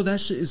sure, bro. That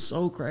shit is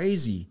so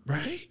crazy.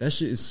 Right? That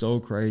shit is so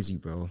crazy,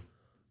 bro.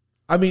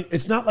 I mean,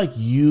 it's not like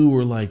you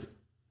were like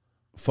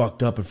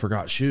fucked up and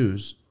forgot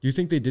shoes. Do you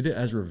think they did it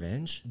as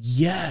revenge?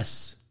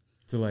 Yes.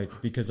 To like,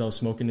 because I was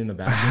smoking in the I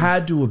bathroom?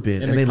 had to have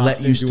been. And they cops let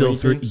you didn't do still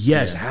through. anything?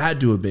 Yes, Yeah. had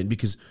to have been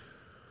because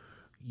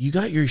you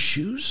got your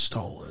shoes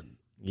stolen.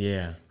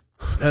 Yeah.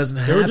 That doesn't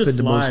They were happen just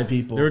to slides. most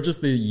people. They were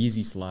just the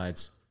Yeezy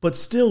slides. But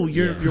still,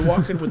 you're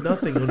walking with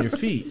nothing on your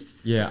feet.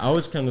 Yeah, I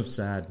was kind of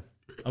sad.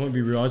 I'm going to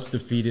be real. I was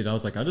defeated. I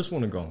was like, I just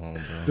want to go home,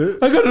 bro.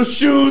 I got no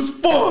shoes.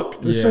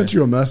 Fuck. They sent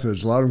you a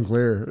message, loud and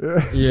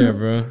clear. Yeah,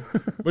 bro.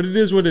 But it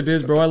is what it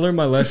is, bro. I learned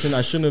my lesson.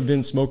 I shouldn't have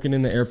been smoking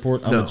in the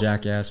airport. I'm No. a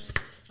jackass.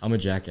 I'm a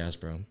jackass,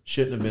 bro.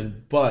 Shouldn't have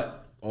been.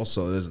 But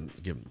also, it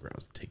doesn't give them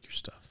grounds to take your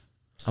stuff.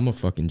 I'm a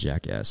fucking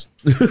jackass.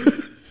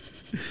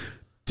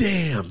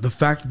 Damn. The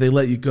fact that they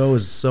let you go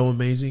is so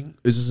amazing.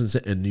 Is this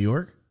in New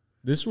York?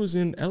 This was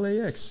in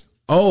LAX.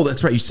 Oh,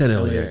 that's right. You said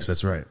LAX. LAX.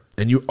 That's right.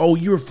 And you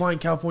were flying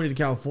California to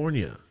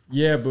California.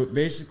 Yeah, but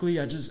basically,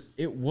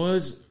 it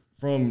was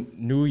from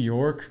New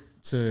York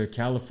to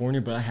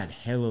California, but I had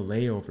hella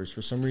layovers.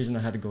 For some reason, I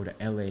had to go to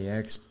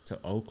LAX to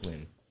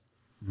Oakland.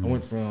 I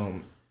went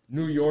from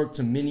New York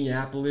to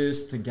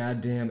Minneapolis to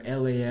goddamn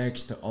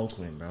LAX to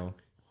Oakland, bro.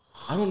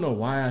 I don't know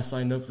why I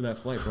signed up for that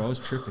flight, bro. I was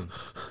tripping.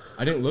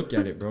 I didn't look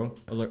at it, bro.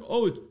 I was like,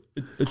 oh,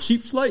 it's a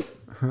cheap flight.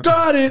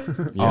 Got it.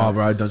 Yeah. Oh,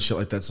 bro, I've done shit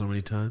like that so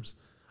many times.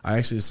 I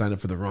actually signed up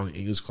for the wrong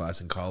English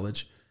class in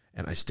college,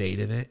 and I stayed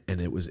in it, and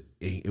it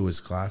was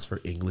class for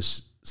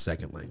English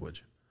second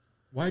language.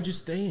 Why'd you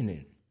stay in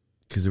it?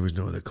 Because there was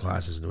no other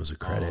classes, and it was a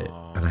credit,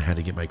 and I had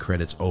to get my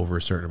credits over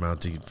a certain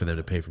amount for them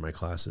to pay for my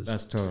classes.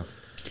 That's tough.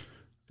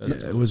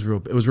 It was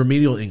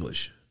remedial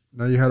English.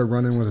 Now you had to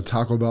run in with a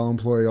Taco Bell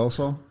employee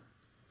also?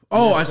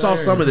 Oh, Yes, I saw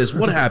sir. some of this.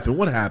 What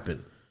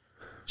happened?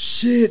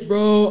 Shit,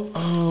 bro.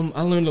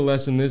 I learned a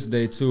lesson this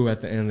day too.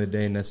 At the end of the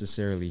day,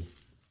 necessarily.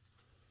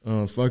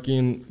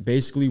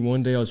 Basically,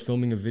 one day I was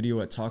filming a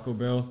video at Taco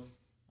Bell.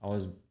 I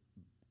was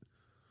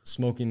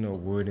smoking the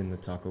wood in the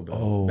Taco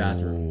Bell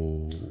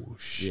bathroom. Oh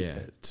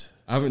shit!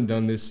 I haven't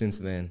done this since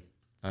then.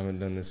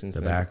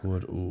 The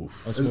backwood.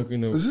 Oof. I was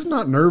smoking Is this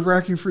not nerve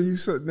wracking for you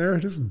sitting there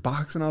just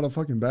boxing out a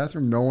fucking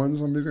bathroom, knowing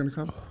somebody's gonna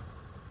come?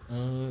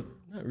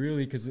 Not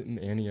really, because in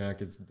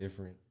Antioch it's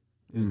different.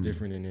 It's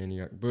different in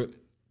Antioch. But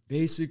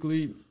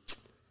basically,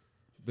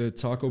 the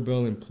Taco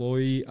Bell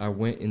employee, I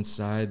went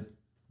inside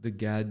the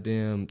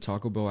goddamn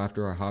Taco Bell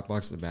after I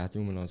hotboxed the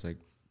bathroom, and I was like,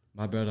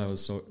 my bad,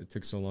 it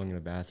took so long in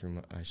the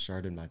bathroom, I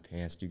sharted my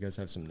pants. Do you guys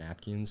have some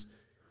napkins?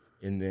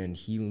 And then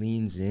he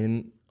leans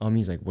in on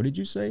me. He's like, what did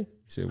you say? He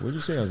said, what did you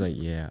say? I was like,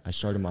 yeah, I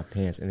sharted my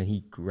pants. And then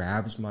he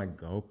grabs my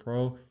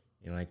GoPro,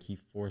 and like he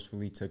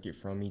forcefully took it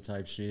from me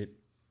type shit.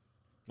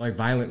 Like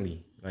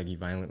violently. Like he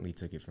violently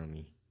took it from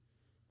me.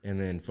 And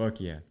then fuck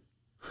yeah.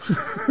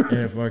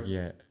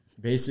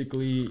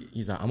 Basically,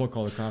 he's like, I'm going to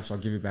call the cops. I'll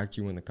give it back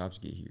to you when the cops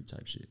get here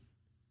type shit.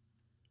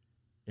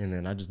 And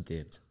then I just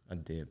dipped.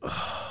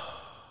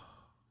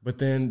 But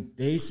then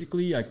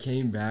basically I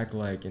came back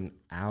like an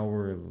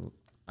hour.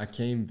 I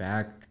came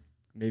back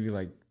maybe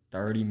like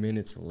 30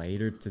 minutes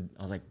later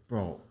I was like,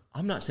 bro,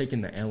 I'm not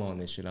taking the L on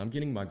this shit. I'm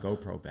getting my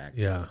GoPro back.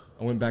 Yeah.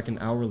 I went back an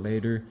hour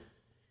later.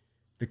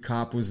 the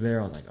cop was there.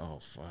 I was like, oh,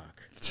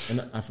 fuck.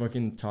 And I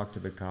fucking talked to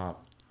the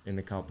cop, and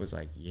the cop was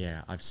like,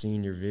 yeah, I've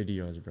seen your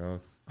videos,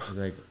 bro. He's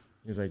like,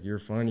 you're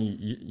funny.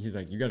 He's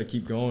like, you got to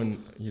keep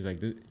going. He's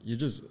like, you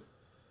just...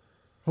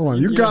 Hold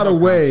on, you got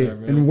away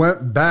and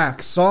went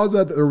back, saw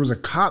that there was a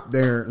cop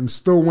there, and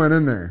still went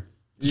in there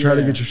to try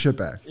to get your shit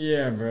back.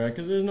 Yeah, bro,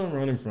 because there's no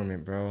running from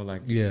it, bro.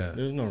 Like,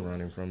 there's no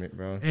running from it,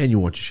 bro. And you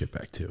want your shit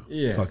back, too.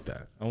 Yeah. Fuck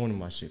that. I wanted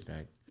my shit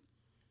back.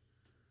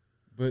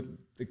 But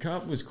the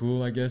cop was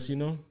cool, I guess, you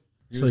know?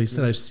 So he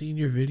said, I've seen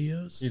your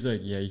videos? He's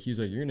like, yeah, you're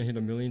going to hit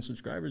 1 million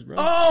subscribers, bro.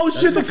 Oh,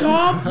 shit, the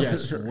cop? Yeah, I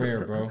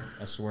swear, bro.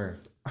 I swear.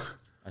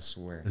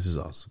 This is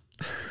awesome.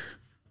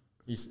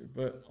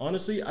 But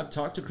honestly, I've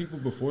talked to people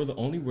before. The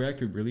only way I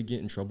could really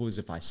get in trouble is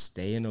if I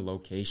stay in a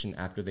location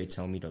after they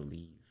tell me to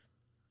leave.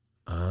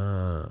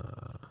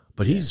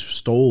 But he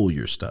stole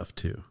your stuff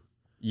too.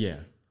 Yeah.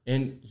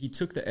 And he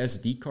took the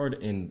SD card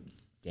and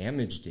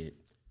damaged it.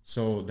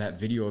 So that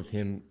video of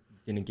him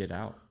didn't get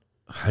out.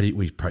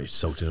 We probably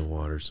soaked it in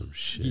water or some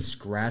shit. He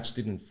scratched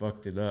it and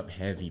fucked it up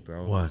heavy,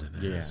 bro. What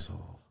an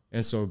asshole.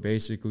 And so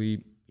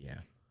basically, yeah.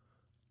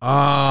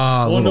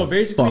 Well, no,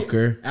 basically,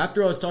 fucker.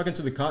 After I was talking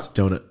to the cop,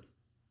 donut.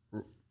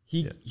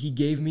 He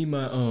gave me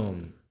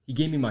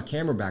my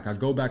camera back. I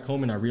go back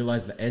home and I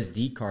realize the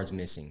SD card's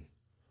missing.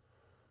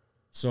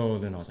 So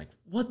then I was like,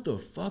 what the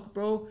fuck,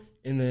 bro?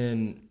 And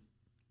then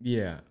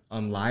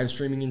I'm live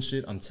streaming and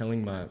shit. I'm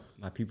telling my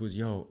peoples,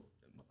 yo,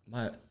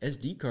 my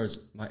SD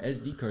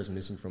card's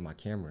missing from my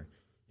camera.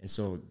 And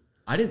so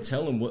I didn't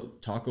tell them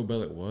what Taco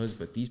Bell it was,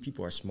 but these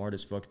people are smart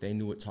as fuck. They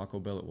knew what Taco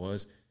Bell it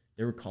was.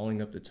 They were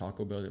calling up the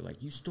Taco Bell. They're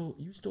like, you stole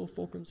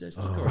Fulcrum's SD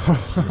card.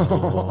 You stole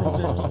Fulcrum's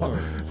SD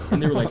card.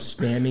 And they were like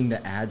spamming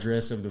the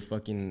address of the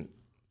fucking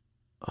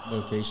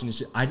location and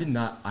shit. I did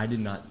not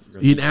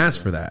really You didn't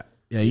ask for that.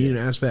 Yeah, you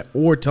didn't ask for that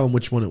or tell them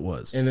which one it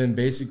was. And then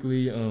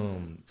basically,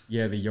 the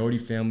Yodi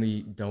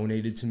family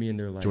donated to me and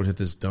they're like, do you want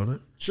to hit this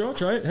donut? Sure, I'll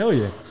try it. Hell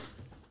yeah.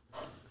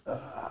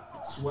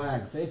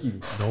 Swag, thank you.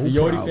 No the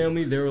Yodi problem.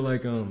 family, they were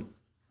like,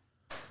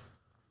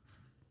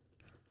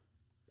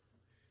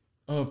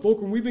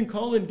 Fulcrum, we've been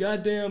calling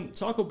goddamn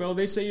Taco Bell.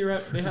 They say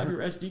they have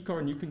your SD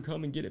card and you can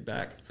come and get it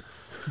back.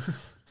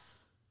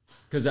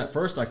 Because at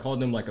first I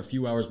called them like a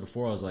few hours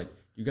before. I was like,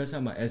 you guys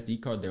have my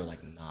SD card? They were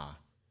like, nah.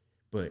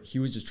 But he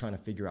was just trying to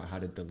figure out how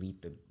to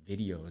delete the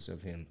videos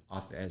of him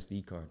off the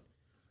SD card.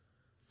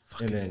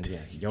 Fucking and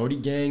then,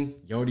 Yodi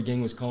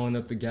Gang was calling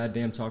up the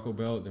goddamn Taco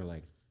Bell. They're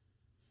like,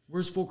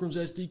 where's Fulcrum's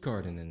SD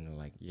card? And then they're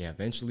like,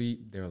 eventually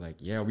they're like,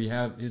 we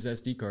have his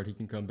SD card. He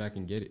can come back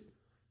and get it.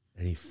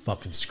 And he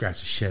fucking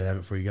scratched the shit out of it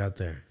before you got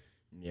there.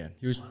 Yeah,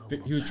 he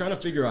was trying to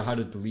figure out how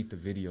to delete the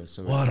video.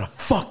 So what a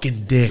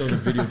fucking dick! So the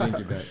video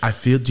didn't get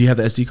back. Do you have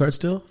the SD card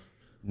still?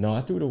 No,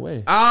 I threw it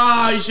away.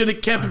 You should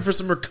have kept it for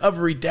some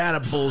recovery data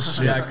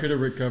bullshit. Yeah, I could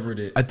have recovered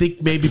it. I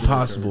think maybe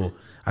possible.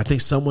 I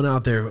think someone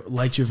out there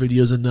liked your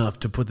videos enough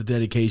to put the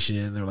dedication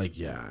in. They're like,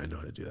 yeah, I know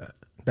how to do that.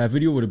 That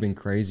video would have been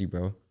crazy,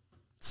 bro.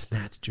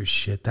 Snatched your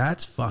shit.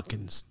 That's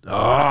fucking.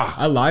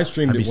 I live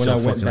streamed it when I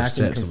went back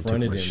and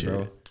confronted him,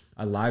 bro.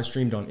 I live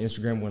streamed on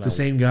Instagram when the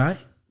same guy.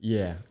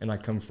 Yeah, and I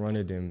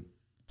confronted him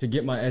to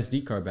get my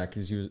SD card back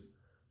because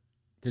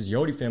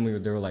Yodi family,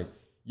 they were like,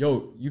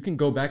 yo, you can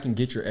go back and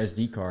get your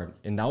SD card.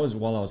 And that was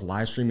while I was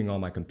live streaming on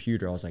my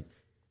computer. I was like,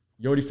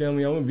 Yodi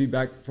family, I'm going to be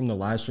back from the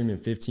live stream in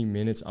 15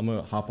 minutes. I'm going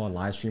to hop on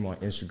live stream on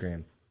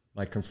Instagram,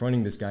 like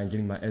confronting this guy and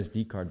getting my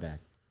SD card back.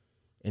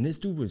 And this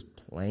dude was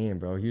playing,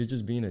 bro. He was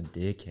just being a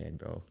dickhead,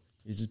 bro.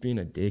 He was just being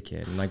a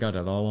dickhead. And I got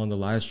it all on the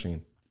live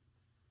stream.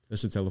 That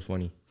shit's hella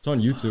funny. It's on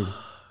YouTube.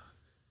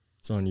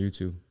 It's on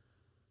YouTube.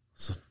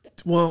 So,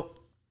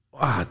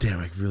 damn,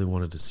 I really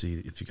wanted to see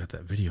if you got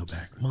that video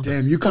back.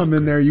 Damn, you come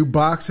in there, you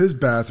box his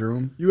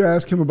bathroom, you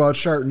ask him about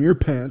sharting your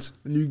pants,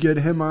 and you get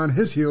him on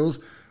his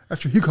heels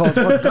after he calls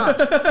for the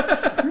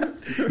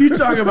cops. You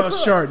talking about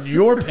sharting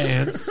your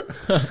pants.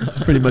 That's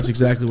pretty much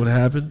exactly what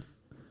happened.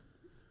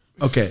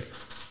 Okay,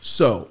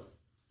 so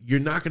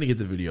you're not going to get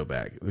the video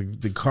back.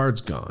 The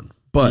card's gone.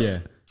 But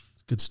it's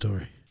a good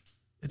story.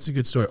 It's a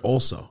good story.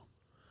 Also,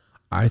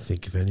 I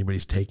think if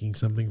anybody's taking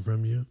something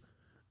from you,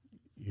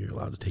 you're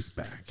allowed to take it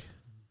back.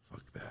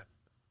 Fuck that.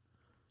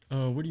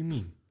 What do you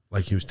mean?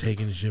 Like he was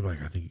taking shit.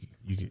 Like I think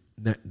you can.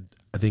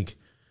 I think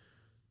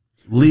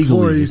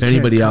legally, if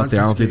anybody out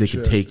there, I don't think they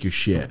can take your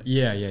shit.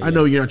 Yeah. I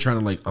know you're not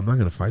trying to I'm not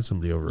going to fight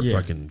somebody over a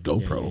fucking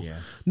GoPro. Yeah.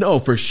 No,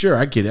 for sure.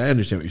 I get it. I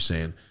understand what you're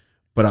saying.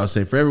 But I was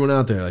saying for everyone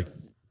out there,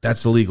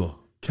 that's illegal.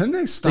 Can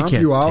they stomp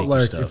you out?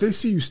 Like, if they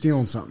see you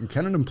stealing something,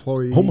 can an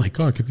employee... Oh, my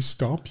God. Can they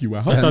stomp you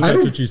out? I thought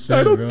that's what you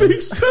said, I don't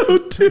think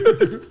so,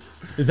 dude.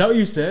 Is that what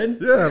you said?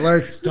 Yeah,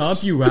 like... Stomp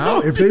you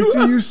out? If they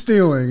see you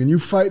stealing and you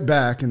fight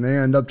back and they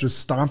end up just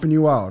stomping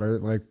you out, or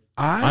like...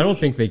 I don't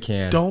think they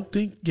can. I don't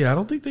think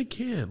they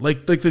can.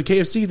 Like the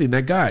KFC thing,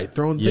 that guy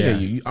throwing the thing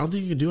at you. I don't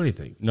think you can do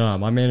anything. No,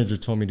 my manager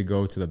told me to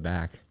go to the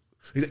back.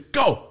 He's like,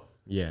 go!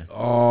 Yeah.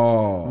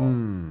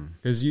 Oh.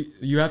 Because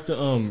you have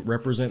to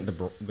represent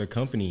the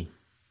company.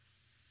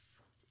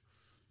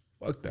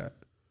 Fuck that.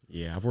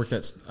 Yeah, I worked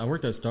at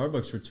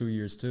Starbucks for 2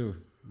 years too.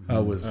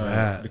 How was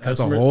that? the That's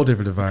a customer- whole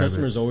different The environment.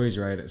 customer's always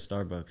right at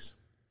Starbucks.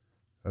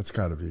 That's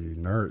got to be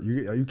nerd.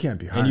 You can't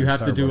be high. And you in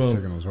have to do Starbucks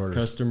taking those orders.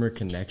 customer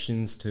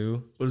connections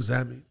too. What does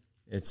that mean?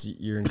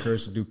 You're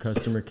encouraged to do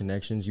customer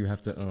connections. You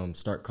have to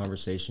start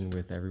conversation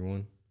with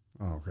everyone,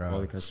 Oh all the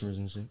god. customers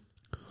and shit.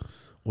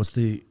 What's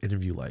the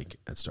interview like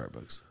at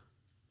Starbucks?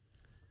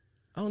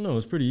 I don't know.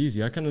 It's pretty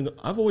easy.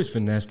 I've always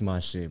finessed my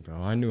shit, bro.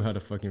 I knew how to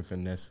fucking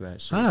finesse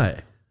that shit.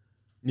 Hi.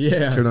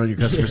 Yeah. Turn on your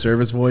customer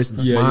service voice and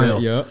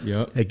smile.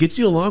 Yeah. It gets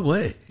you a long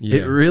way.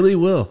 Yeah. It really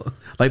will.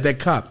 Like that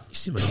cop. You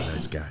seem like a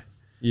nice guy.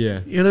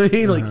 Yeah. You know what I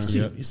mean? Like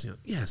Yeah. you see,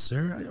 yeah,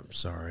 sir. I'm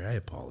sorry. I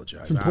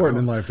apologize. It's important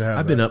in life to have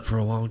I've been up for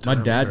a long time.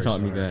 My dad I'm very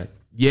taught me sorry. that.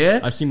 Yeah.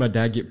 I've seen my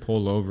dad get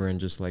pulled over and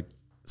just like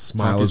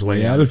Smile talk his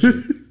way out of shit.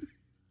 it.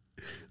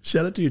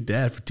 Shout out to your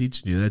dad for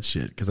teaching you that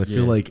shit. Because I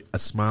feel Yeah. like a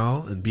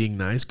smile and being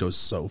nice goes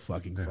so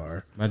fucking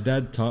far. My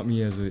dad taught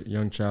me as a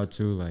young child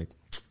too, like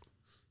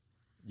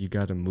you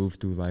got to move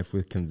through life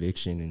with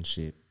conviction and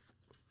shit.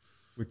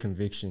 With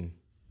conviction.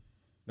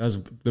 That was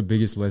the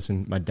biggest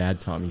lesson my dad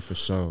taught me for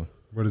sure.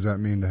 What does that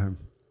mean to him?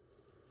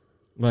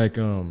 Like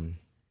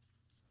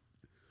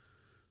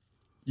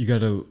you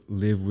got to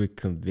live with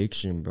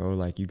conviction, bro.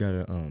 Like you got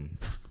to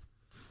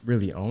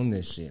really own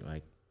this shit.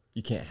 Like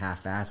you can't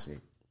half-ass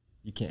it.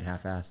 You can't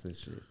half-ass this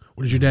shit.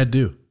 What does your dad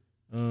do?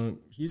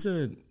 He's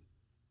a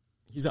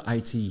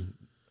IT. He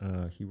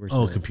works.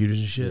 Oh, at- computers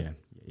and shit?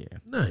 Yeah.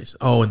 Nice.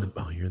 Oh,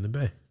 you're in the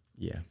Bay.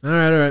 Yeah. All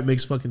right.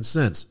 Makes fucking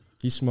sense.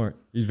 He's smart.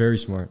 He's very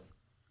smart.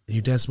 And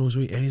your dad smokes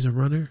weed and he's a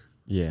runner?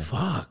 Yeah.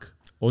 Fuck.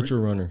 Ultra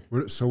runner. What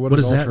What is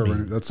does that ultra mean?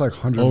 running? That's like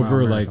 100 Over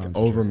mile like marathons and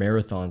over shit.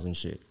 marathons and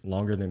shit.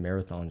 Longer than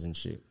marathons and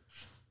shit.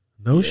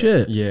 No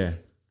shit. Yeah.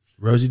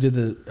 Rosie did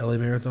the LA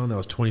Marathon. That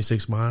was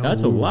 26 miles.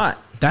 That's a lot.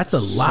 That's a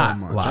lot.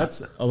 much.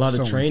 That's a lot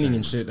of So training insane.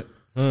 and shit.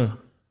 Huh.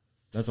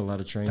 That's a lot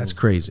of training. That's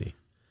crazy.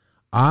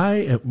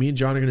 Me and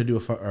John are going to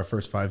do our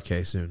first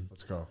 5K soon.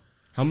 Let's go.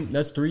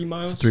 That's 3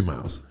 miles? 3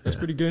 miles. That's yeah.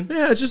 pretty good.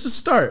 Yeah, it's just a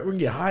start. We're going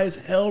to get high as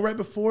hell right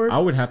before. I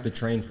would have to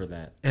train for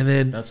that. And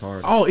then That's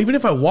hard. Oh, even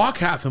if I walk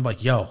half, I'm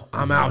like, yo,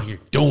 I'm out here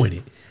doing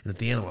it. And at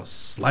the end, I'm going to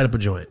slide up a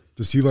joint.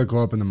 Does he like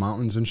go up in the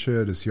mountains and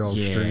shit? Is he all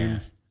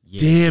extreme?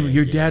 Damn,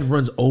 your dad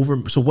runs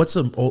over. So what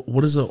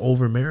is an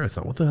over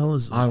marathon? What the hell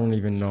is? I don't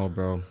even know,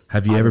 bro.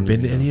 Have you I ever don't been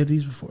to even know. any of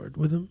these before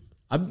with him?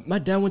 My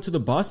dad went to the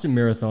Boston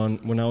Marathon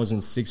when I was in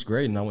 6th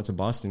grade, and I went to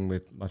Boston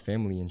with my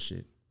family and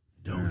shit.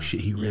 No shit,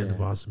 he ran the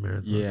Boston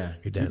Marathon. Yeah.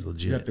 Your dad's You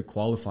legit. have to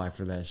qualify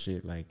for that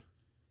shit, like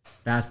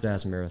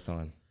fast-ass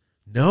marathon.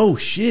 No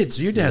shit,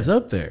 so your dad's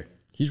up there.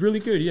 He's really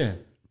good, yeah.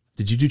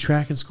 Did you do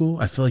track in school?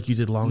 I feel like you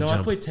did long No,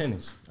 jump. I played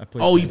tennis.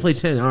 You played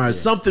tennis. All right,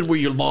 something where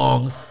you're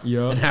long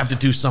Yeah. and have to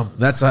do something.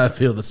 That's how I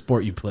feel the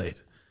sport you played.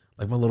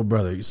 Like my little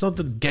brother, you're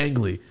something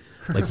gangly,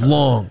 like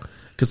long.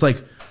 Because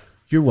like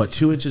you're what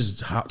 2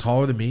 inches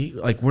taller than me.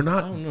 Like we're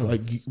not don't know.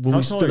 like when How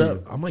we tall stood are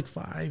up. I'm like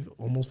 5,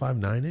 almost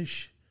 5'9"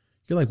 ish.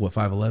 You're like what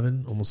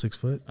 5'11", almost 6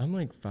 foot. I'm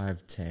like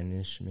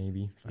 5'10"-ish,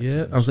 maybe. 5'10".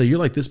 Yeah, I was like, you're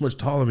like this much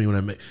taller than me when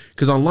I met.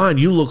 Because online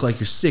you look like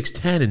you're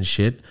 6'10" and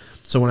shit.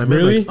 So when I met,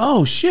 Really? like,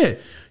 oh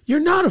shit, you're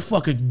not a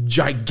fucking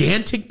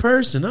gigantic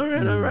person. All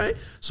right.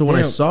 So when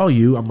I Damn. saw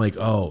you, I'm like,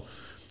 oh,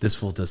 this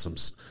fool does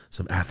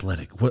some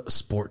athletic. What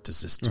sport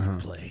does this dude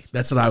play?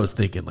 That's what I was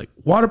thinking. Like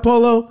water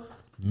polo,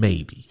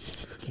 maybe.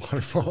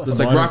 Waterfall. It's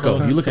like Water Rocco.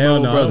 polo? You look at my Hell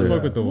little no, I don't brother.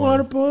 fuck with the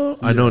water water. polo.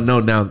 I know. No,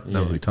 now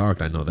that we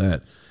talked, I know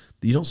that.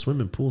 You don't swim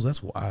in pools.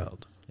 That's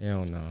wild.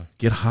 Hell no.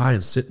 Get high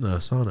and sit in a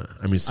sauna.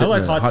 I mean, sit I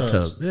like in a hot hot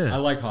tubs. tub. Yeah. I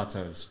like hot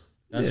tubs.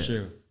 That's Yeah.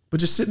 true. But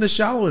just sit in the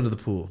shallow end of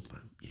the pool.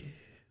 Yeah.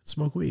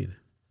 Smoke weed.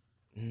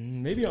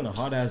 Maybe on a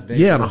hot ass day.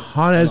 Yeah, on a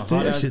hot ass day.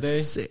 That hot-ass shit's day.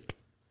 sick.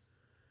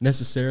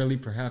 Necessarily,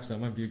 perhaps that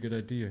might be a good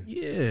idea.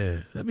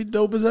 Yeah. That'd be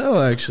dope as hell,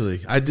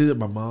 actually. I did it.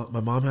 My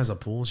mom has a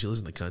pool and she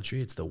lives in the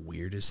country. It's the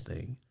weirdest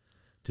thing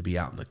to be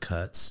out in the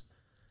cuts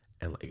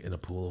and like in a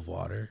pool of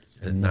water.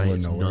 At middle night, of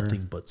it's nowhere.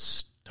 nothing but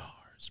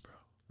stars, bro.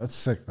 That's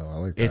sick though. I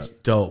like that. It's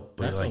dope.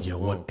 But That like, sounds yo,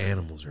 woke. what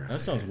animals are out That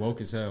sounds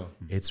woke as hell.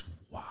 It's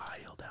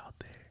wild out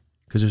there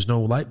because there's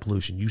no light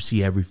pollution. You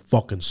see every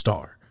fucking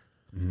star,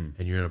 and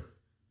you're in a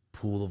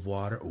pool of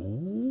water.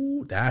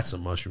 Ooh, that's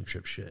some mushroom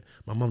trip shit.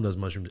 My mom does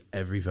mushrooms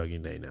every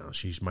fucking day now.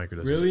 She's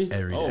microdoses Really?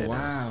 every day. Oh, now.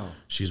 wow.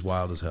 She's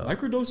wild as hell.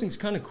 Microdosing's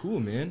kind of cool,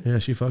 man. Yeah,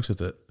 she fucks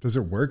with it. Does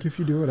it work if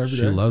you do it every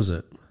She day? loves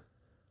it.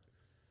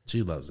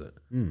 She loves it.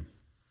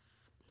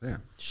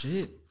 Damn.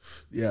 Shit.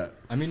 Yeah.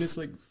 I mean, it's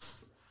like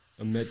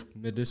a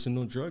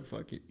medicinal drug.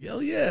 Fuck it.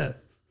 Hell yeah.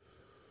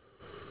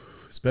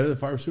 It's better than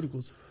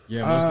pharmaceuticals.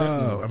 Yeah, most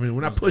definitely. I mean,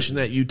 we're not pushing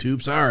that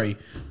YouTube. Sorry.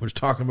 We're just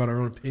talking about our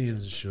own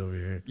opinions and shit over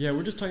here. Yeah,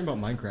 we're just talking about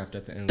Minecraft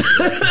at the end. Of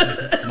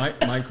the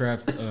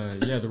Minecraft,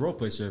 the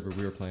roleplay server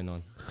we were playing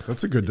on.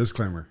 That's a good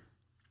disclaimer.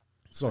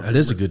 That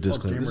is a good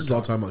disclaimer. This is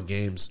all talking about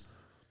games.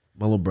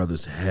 My little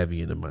brother's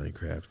heavy into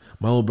Minecraft.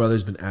 My little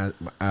brother's been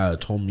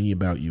told me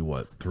about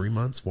you, 3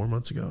 months, 4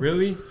 months ago?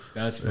 Really?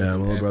 That's Yeah, my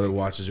little epic. brother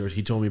watches yours.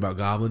 He told me about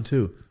Goblin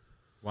too.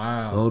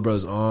 My Wow. little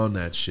brother's on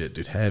that shit,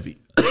 dude. Heavy.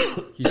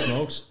 He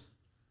smokes?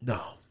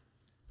 No.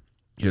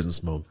 He doesn't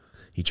smoke.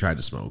 He tried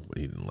to smoke, but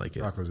he didn't like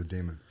it. Rocco's a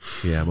demon.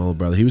 Yeah, my little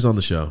brother. He was on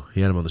the show.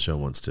 He had him on the show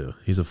once too.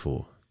 He's a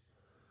fool.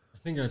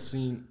 think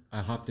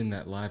I hopped in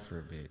that live for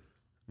a bit.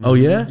 Oh,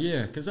 yeah?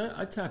 Yeah, because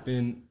I tap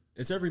in.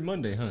 It's every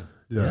Monday, huh?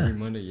 Yeah. Every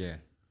Monday, yeah.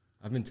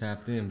 I've been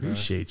tapped in, bro.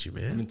 Appreciate you,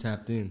 I've man. been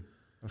tapped in.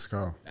 Let's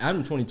go.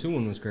 Adam 22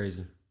 one was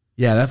crazy.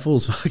 Yeah, that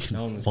fool's That fucking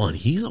one was fun.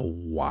 good. He's a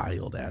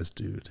wild ass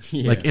dude.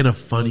 Yeah, like in a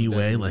funny most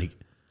way. definitely. Like,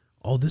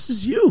 oh, this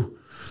is you.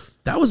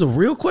 That was a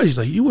real question. He's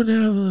like, you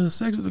wouldn't have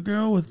sex with a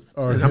girl with.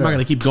 Oh, and yeah. I'm not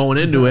gonna keep going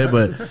into it,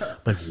 but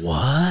like,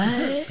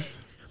 what?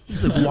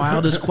 This is the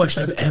wildest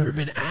question I've ever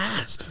been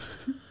asked.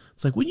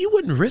 It's like, when you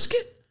wouldn't risk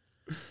it.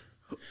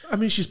 I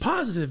mean, she's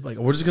positive. Like,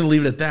 we're just gonna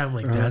leave it at that. I'm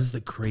like, that is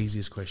the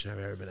craziest question I've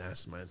ever been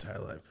asked in my entire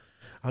life.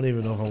 I don't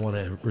even know if I want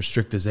to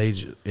restrict this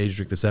age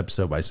restrict this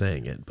episode by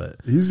saying it, but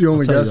He's the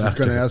only I'll tell guest you that's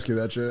going to after. ask you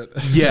that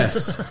shit.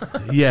 Yes,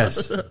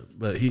 yes,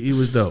 but he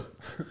was dope.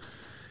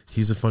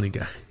 He's a funny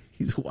guy.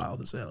 He's wild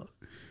as hell.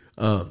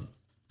 All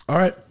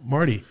right,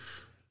 Marty.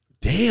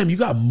 Damn, you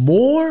got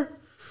more,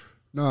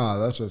 No,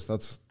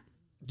 that's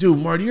dude.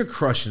 Marty, you're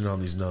crushing it on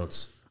these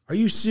notes. Are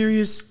you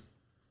serious?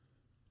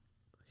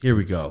 Here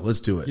we go.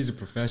 Let's do it. He's a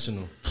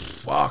professional.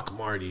 Fuck,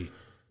 Marty.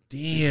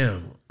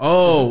 Damn.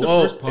 Oh, Is this the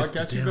oh, first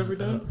it's podcast the you've damn- ever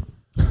done?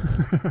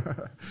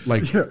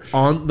 Like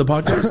on the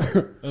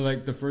podcast?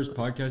 Like the first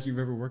podcast you've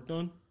ever worked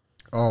on?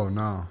 Oh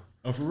no.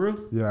 Oh, for real?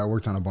 Yeah, I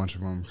worked on a bunch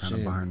of them kind of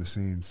Shit. behind the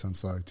scenes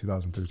since like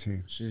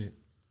 2013. Shit.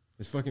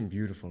 It's fucking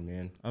beautiful,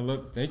 man.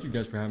 Thank you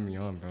guys for having me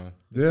on, bro.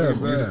 It's Yeah,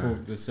 fucking man. beautiful,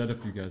 the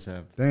setup you guys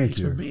have. Thank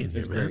Thanks for you. being here,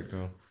 It's man. great,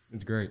 bro.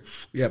 It's great.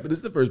 Yeah, but this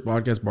is the first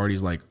podcast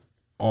Marty's like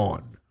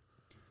on.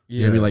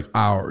 Yeah. I mean, like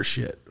our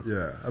shit.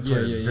 Yeah, I Yeah,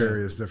 played yeah, yeah.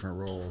 various different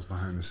roles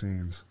behind the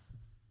scenes.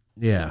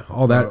 Yeah,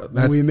 all that. When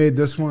That's we made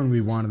this one,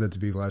 we wanted it to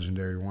be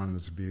legendary. We wanted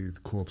it to be a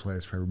cool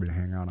place for everybody to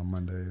hang out on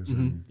Mondays.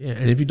 And yeah.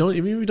 And if you don't,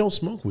 even if you don't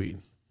smoke weed,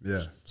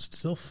 yeah, it's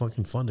still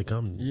fucking fun to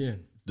come. Yeah.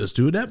 Let's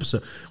do an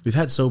episode. We've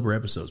had sober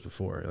episodes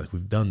before. Like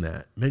we've done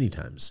that many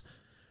times.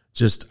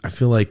 Just I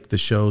feel like the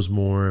show's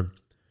more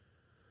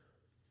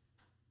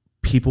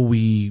people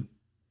we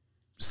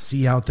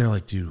see out there.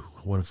 Like, dude,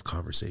 what a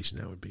conversation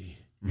that would be.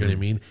 You know what I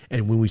mean?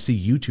 And when we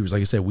see YouTubers,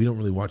 like I said, we don't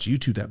really watch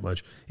YouTube that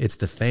much. It's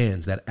the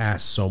fans that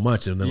ask so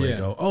much, and then Yeah. they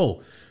go,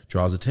 "Oh,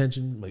 draws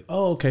attention." Like,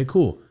 "Oh, okay,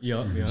 cool."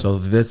 Yeah. Yeah. So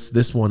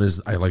this one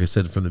is, like I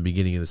said from the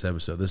beginning of this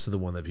episode, this is the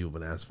one that people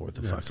have been asked for.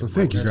 The fucking So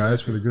thank you most.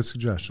 guys for the good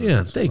suggestions. Yeah,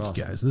 That's thank you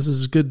awesome. guys. This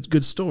is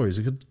good stories,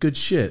 good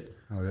shit.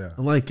 Oh yeah.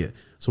 I like it.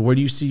 So where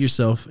do you see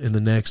yourself in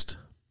the next?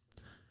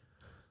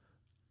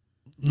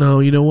 No,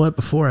 you know what?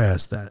 Before I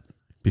ask that,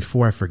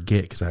 before I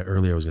forget, because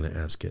earlier I was going to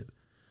ask it,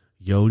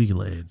 Yodi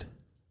Land.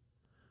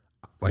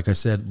 Like I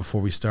said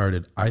before we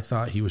started, I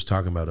thought he was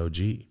talking about OG.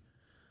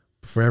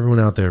 For everyone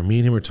out there, me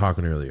and him were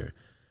talking earlier.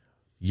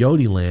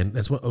 Yodi Land,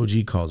 that's what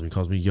OG calls me. He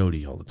calls me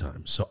Yodi all the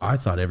time. So I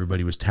thought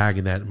everybody was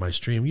tagging that in my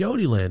stream.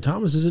 Yodi Land.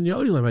 Thomas is in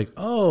Yodi Land. I'm like,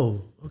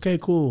 oh, okay,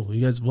 cool.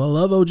 You guys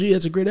love OG.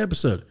 That's a great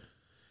episode.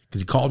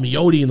 Because he called me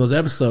Yodi in those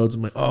episodes.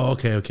 I'm like, oh,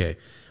 okay.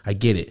 I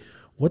get it.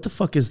 What the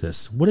fuck is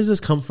this? What does this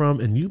come from?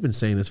 And you've been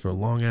saying this for a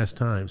long ass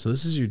time. So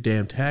this is your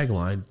damn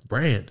tagline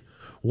brand.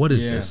 What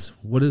is this?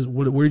 Where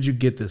did you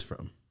get this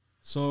from?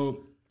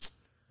 So,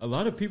 a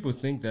lot of people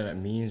think that it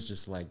means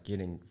just like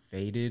getting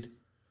faded,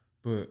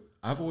 but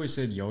I've always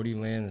said Yodi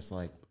Land is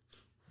like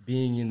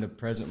being in the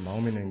present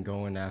moment and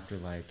going after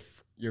like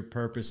your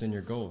purpose and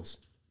your goals.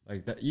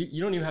 Like that, you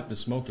don't even have to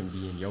smoke and be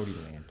in Yodi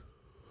Land.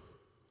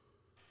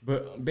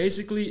 But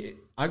basically,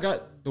 I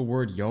got the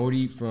word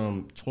Yodi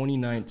from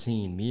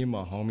 2019. Me and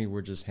my homie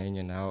were just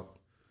hanging out.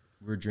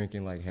 We were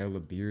drinking like hella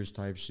beers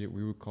type shit.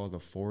 We would call the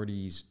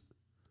 40s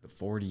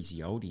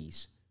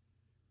Yodis.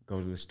 Go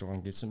to the store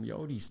and get some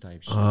Yodis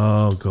type shit.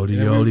 Oh, go to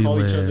And then we would Yodi call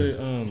Land. each other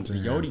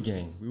the Yodi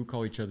gang. We would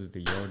call each other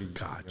the Yodi,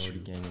 Got you.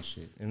 Yodi gang and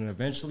shit. And then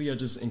eventually I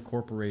just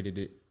incorporated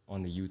it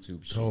on the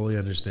YouTube shit. Totally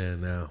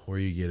understand now where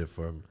you get it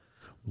from.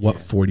 What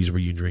 40s were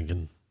you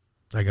drinking?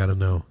 I gotta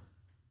know.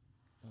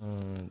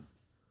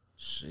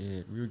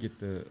 Shit. We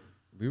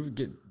would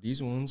get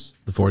these ones.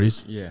 The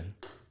 40s? Yeah.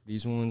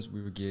 These ones,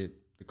 we would get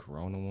the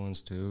Corona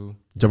ones too.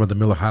 You talking about the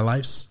Miller High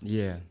Lifes?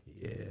 Yeah.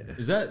 Yeah.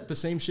 Is that the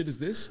same shit as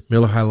this?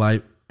 Miller High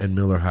Life and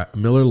Miller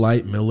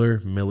Light. Miller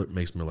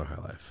makes Miller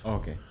High Life. Oh,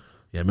 okay.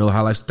 Yeah, Miller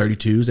High Life's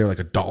 32s. They were like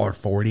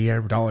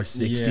 $1.40,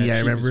 $1.60. Yeah, I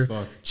cheap remember as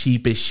fuck.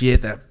 cheap as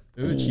shit. They're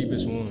the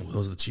cheapest one.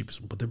 Those are the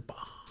cheapest, but they're bomb.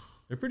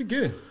 They're pretty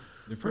good.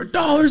 They're For pretty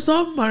 $1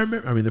 something. I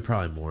remember. I mean, they're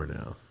probably more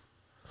now.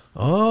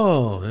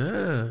 Oh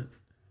yeah,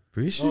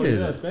 appreciate Oh,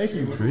 yeah, it. thank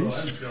you.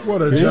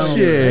 What a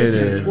Appreciate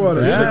gentleman. it. What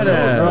a Badass.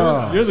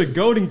 gentleman. You're the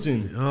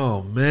Goldington.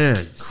 Oh man,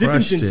 crushed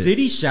Sippington it.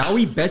 City, shall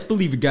we? Best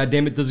believe it,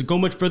 goddammit. Does it go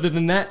much further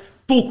than that?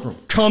 Fulcrum,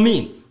 come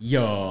in.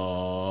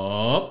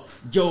 Yup.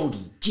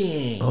 Yodi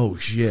gang. Oh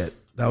shit,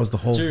 that was the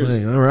whole Cheers.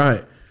 thing. All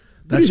right,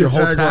 that's need your a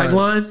whole tagline.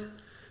 tagline.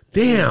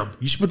 Damn,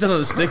 you should put that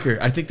on a sticker.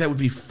 I think that would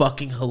be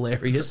fucking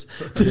hilarious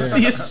to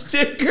see a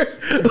sticker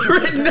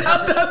written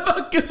out that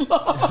fucking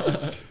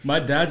long. My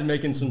dad's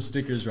making some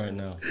stickers right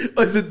now.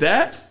 Was it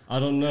that?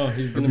 I don't know.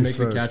 He's gonna be make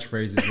the sick.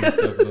 catchphrases and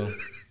stuff though.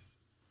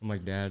 I'm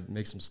like, Dad,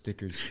 make some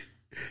stickers.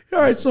 All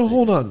right, so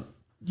hold on.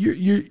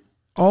 You're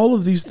all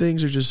of these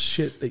things are just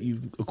shit that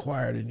you've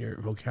acquired in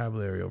your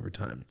vocabulary over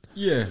time.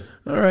 Yeah.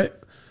 All right.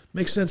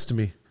 Makes sense to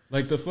me.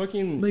 Like the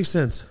fucking. Makes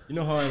sense. You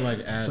know how I like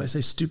add. I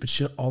say stupid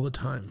shit all the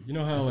time. You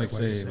know how I like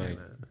say like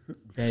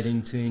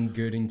Beddington,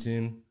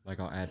 Goodington. Like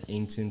I'll add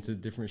Inkton to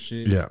different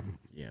shit. Yeah.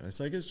 Yeah.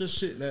 It's just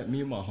shit that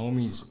me and my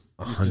homies used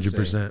 100%.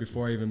 to say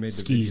before I even made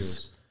the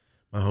videos.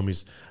 My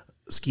homies.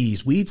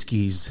 Skis, weed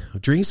skis,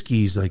 drink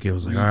skis. Like it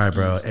was like, Weed all right,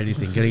 bro, skis.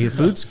 anything. Gonna get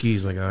food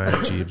skis. I'm like, all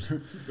right, Jeeves.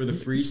 For the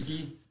free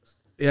ski.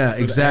 Yeah,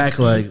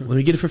 exactly. Like, let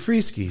me get it for free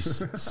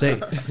skis.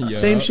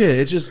 Same shit.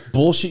 It's just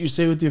bullshit you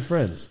say with your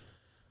friends.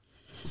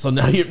 So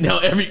now you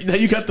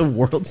got the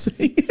world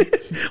saying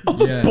all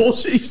the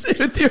bullshit you say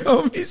with your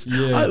homies.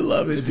 Yeah. I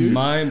love it, it's dude.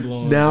 Mind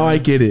blowing. Now I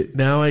get it.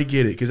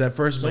 Because at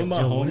first it's like,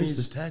 yo, what is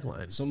this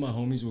tagline? Some of my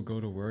homies will go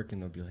to work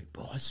and they'll be like,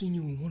 bro, I seen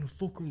you in one of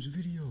Fulcrum's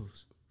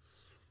videos.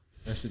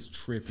 That shit's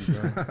trippy,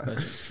 bro.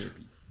 That shit's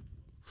trippy.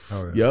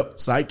 Oh, yeah. Yep.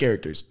 Side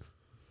characters.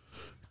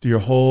 Do your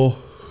whole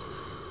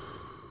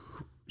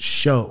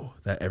show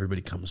that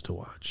everybody comes to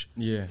watch.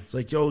 Yeah. It's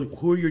like, yo,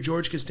 who are your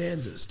George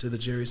Costanzas to the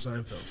Jerry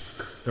Seinfelds?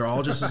 They're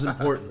all just as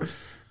important,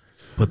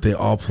 but they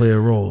all play a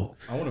role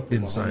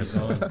in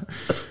Seinfeld.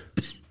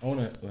 I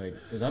want to, like,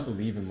 because I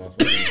believe in my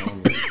fucking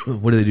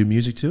homies. What do they do,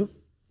 music too?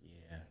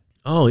 Yeah.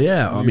 Oh,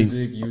 yeah.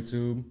 Music,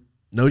 YouTube.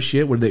 No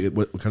shit. What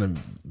kind of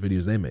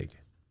videos they make?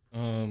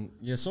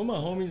 Yeah, some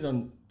of my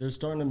homies, they're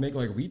starting to make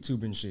like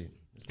WeTube and shit.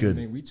 Good.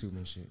 Make WeTube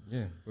and shit,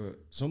 yeah. But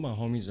some of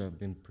my homies have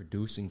been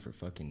producing for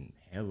fucking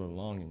hella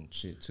long and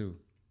shit too.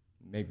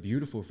 Make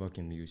beautiful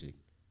fucking music.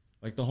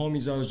 Like the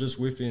homies I was just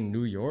with in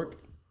New York,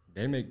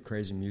 they make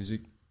crazy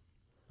music.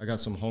 I got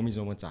some homies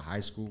I went to high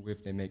school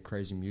with. They make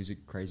crazy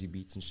music, crazy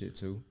beats and shit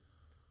too.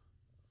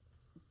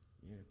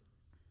 Yeah.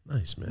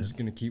 Nice, man. I'm just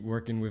gonna keep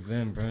working with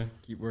them, bro.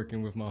 Keep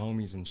working with my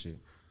homies and shit.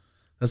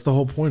 That's the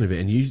whole point of it.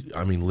 And you,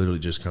 literally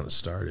just kind of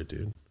started,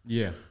 dude.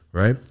 Yeah.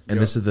 Right?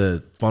 And this is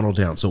the funnel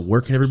down. So where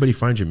can everybody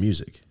find your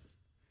music?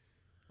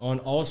 On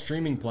all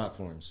streaming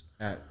platforms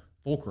at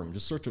Fulcrum.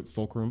 Just search up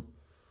Fulcrum.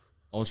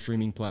 All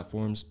streaming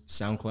platforms.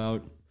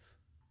 SoundCloud.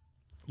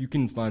 You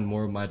can find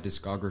more of my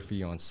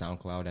discography on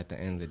SoundCloud at the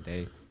end of the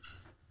day.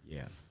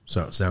 Yeah.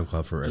 So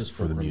SoundCloud for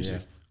Fulcrum, the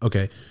music. Yeah.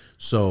 Okay.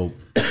 So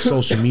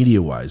social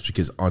media wise,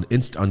 because on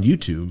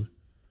YouTube,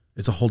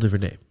 it's a whole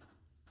different name.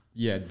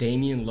 Yeah,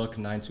 Damien Luck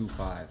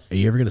 925. Are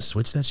you ever gonna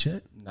switch that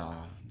shit? Nah.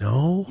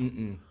 No?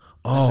 Mm-mm.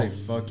 Oh, I say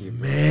fuck it,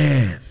 bro.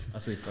 Man. I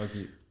say fuck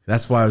it.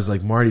 That's why I was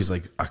like, Marty's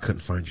like, I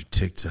couldn't find your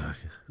TikTok.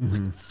 I was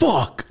like,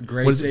 fuck.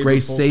 Gray what is it? Gray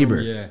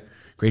Saber. Yeah.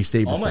 Gray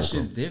Saber. All my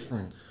Fulcrum. shit's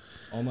different.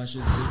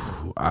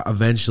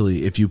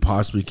 Eventually, if you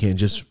possibly can,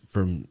 just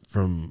from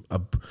a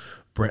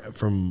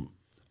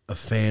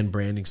fan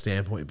branding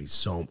standpoint, it'd be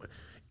so.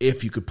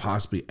 If you could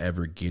possibly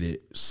ever get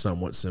it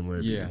somewhat similar,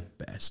 it'd be the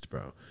best,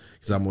 bro.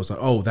 Because I'm almost like,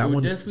 oh, that it would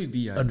one definitely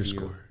be ideal.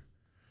 underscore.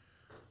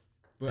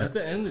 But at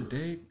the end of the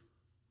day,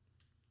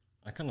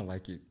 I kind of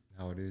like it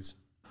how it is.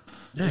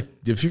 Yeah,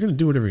 if you're gonna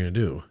do whatever you're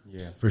gonna do,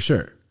 Yeah, for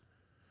sure.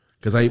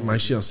 Because my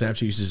shit on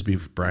Snapchat used to just be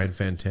Brian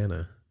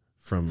Fantana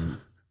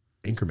from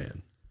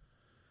Anchorman.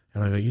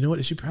 And I go, you know what?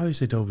 It should probably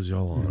say Dope as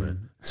Y'all on it.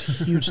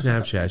 It's a huge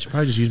Snapchat. I should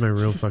probably just use my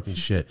real fucking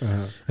shit.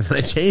 And then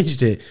I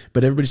changed it,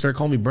 but everybody started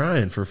calling me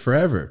Brian for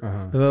forever.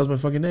 And that was my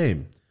fucking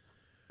name.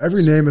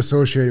 Every name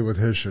associated with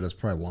his shit is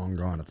probably long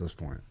gone at this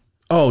point.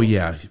 Oh,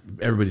 yeah.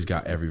 Everybody's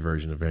got every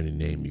version of any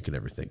name you can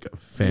ever think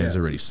of. Fans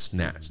already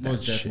snatched that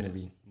most shit.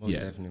 definitely, most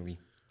definitely.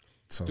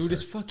 So Dude, sick.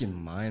 it's fucking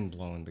mind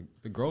blowing.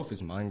 The growth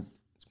is mind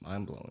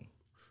blowing.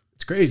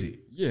 It's crazy.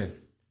 Yeah,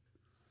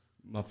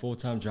 my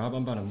full-time job.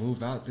 I'm about to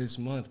move out this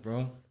month,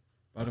 bro.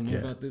 About to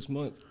move out this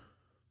month.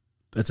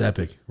 That's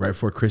epic. Right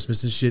before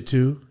Christmas and shit,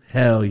 too?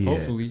 Hell yeah.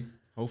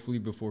 Hopefully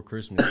before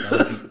Christmas.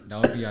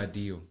 That would be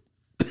ideal.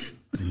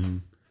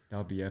 That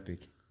would be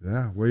epic.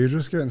 Yeah, well, you're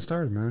just getting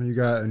started, man.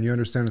 You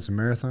understand it's a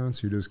marathon,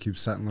 so you just keep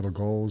setting little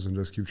goals and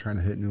just keep trying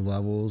to hit new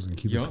levels and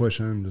keep it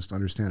pushing. Just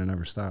understand it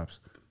never stops.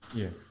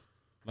 Yeah,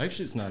 life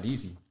shit's not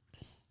easy.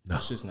 No,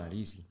 it's just not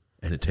easy,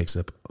 and it takes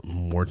up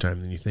more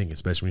time than you think,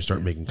 especially when you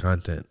start making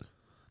content.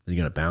 Then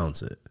you got to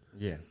balance it.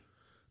 Yeah,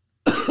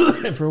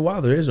 and for a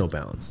while there is no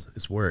balance.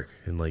 It's work,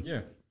 and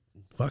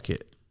fuck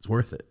it, it's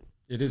worth it.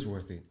 It is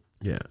worth it.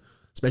 Yeah,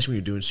 especially when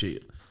you're doing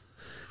shit.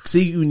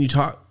 See, when you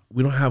talk.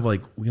 We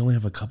only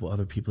have a couple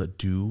other people that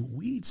do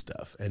weed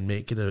stuff and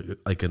make it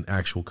an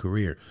actual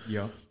career.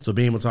 Yeah. So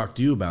being able to talk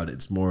to you about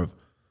it's more of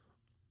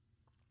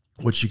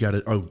what you got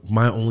to.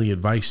 My only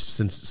advice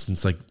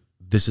since like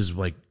this is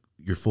like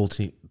your full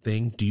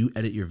thing. Do you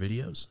edit your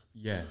videos?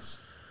 Yes,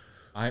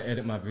 I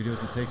edit my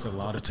videos. It takes a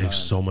lot of time. It takes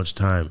so much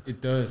time.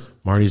 It does.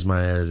 Marty's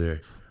my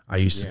editor. I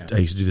used to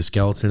do the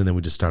skeleton and then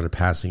we just started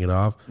passing it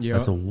off. Yeah.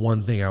 That's the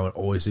one thing I would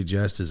always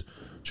suggest is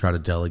try to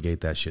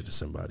delegate that shit to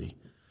somebody.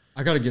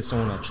 I got to get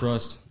someone I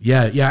trust.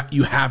 Yeah.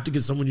 You have to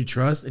get someone you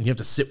trust, and you have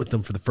to sit with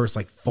them for the first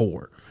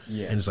 4.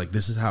 Yeah. And it's like,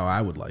 this is how I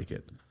would like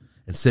it.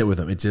 And sit with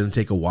them. It's going to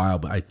take a while,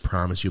 but I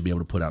promise you'll be able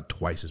to put out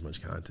twice as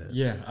much content.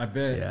 Yeah, I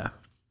bet. Yeah.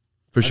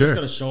 For sure. I just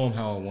got to show them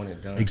how I want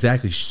it done.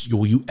 Exactly.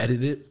 You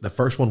edit it, the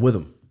first one with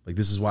them. Like,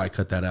 this is why I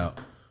cut that out.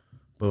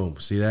 Boom.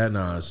 See that?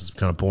 No, it's just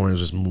kind of boring.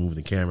 It's just move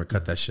the camera,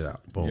 cut that shit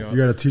out. Boom. You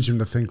got to teach them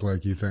to think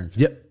like you think.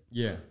 Yep.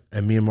 Yeah.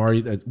 And me and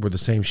Marty were the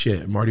same shit.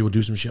 And Marty will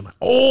do some shit. I'm like,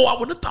 oh, I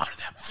wouldn't have thought of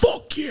that.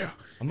 Fuck yeah.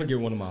 I'm going to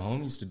get one of my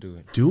homies to do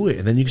it. Do it.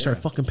 And then you can start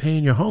fucking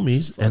paying your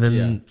homies. And then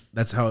yeah.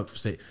 that's how it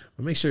stays.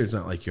 But make sure it's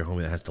not like your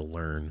homie that has to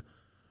learn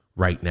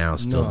right now,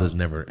 still does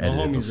never edit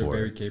my it homies before. are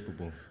very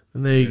capable.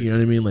 And they, you know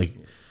what I mean? Like,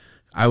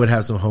 I would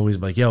have some homies be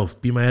like, yo,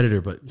 be my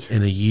editor, but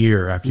in a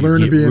year after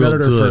Learn you to get be an real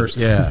editor good, first.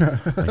 yeah.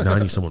 Like, no, I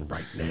need someone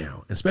right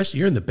now. Especially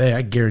you're in the Bay,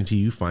 I guarantee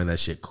you find that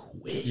shit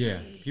quick. Yeah.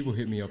 People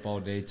hit me up all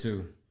day,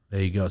 too.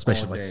 There you go.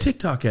 Especially All like day.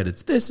 TikTok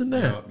edits, this and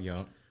that.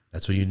 Yup.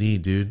 That's what you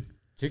need, dude.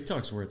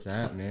 TikTok's where it's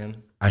at,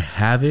 man. I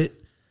have it.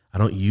 I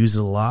don't use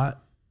it a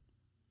lot,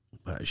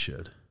 but I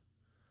should.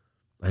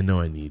 I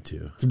know I need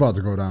to. It's about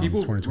to go down.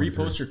 People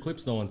 2023. repost your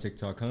clips, though, on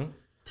TikTok, huh?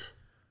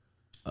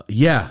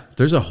 Yeah,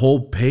 there's a whole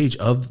page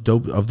of the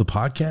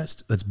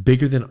podcast that's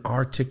bigger than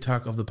our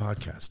TikTok of the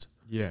podcast.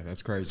 Yeah,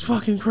 that's crazy. It's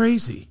fucking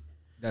crazy.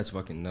 That's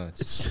fucking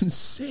nuts. It's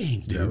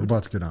insane, dude. Yeah, we're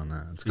about to get on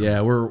that. It's cool.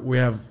 Yeah, we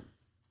have.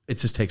 It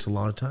just takes a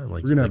lot of time.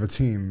 Like We're gonna have a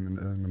team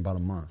in about a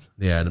month.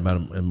 yeah, in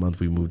about a month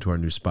we move to our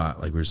new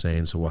spot, like we were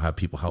saying. So we'll have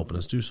people helping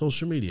us do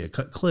social media,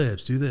 cut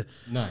clips, do that.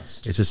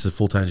 Nice. It's just a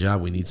full time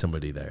job. We need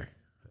somebody there.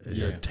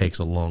 Yeah. It takes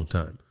a long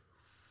time.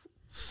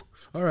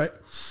 All right,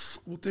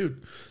 well,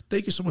 dude,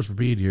 thank you so much for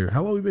being here.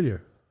 How long have we been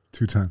here?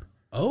 210.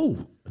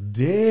 Oh,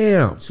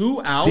 damn!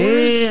 2 hours?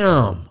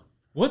 Damn!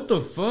 What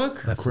the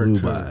fuck? That Quick flew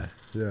too. by.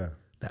 Yeah.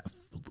 That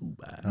flew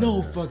by.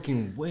 No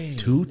fucking way.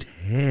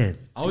 210.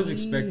 I was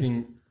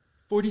expecting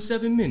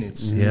 47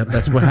 minutes. Yeah,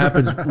 that's what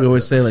happens. We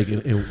always say, like,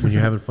 when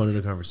you're having fun in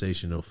a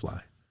conversation, it'll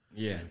fly.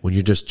 Yeah. When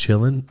you're just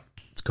chilling,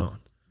 it's gone.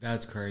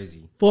 That's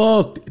crazy.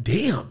 Fuck.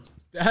 Damn.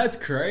 That's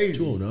crazy.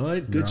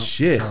 209. Good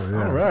shit.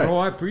 yeah. All right. Bro,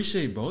 I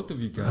appreciate both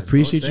of you guys. I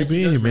appreciate bro. you Thank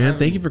being guys here, for man. having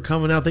Thank you me. for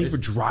coming out. Thank you for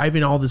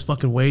driving all this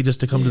fucking way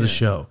just to come to the Yeah.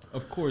 show.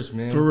 Of course,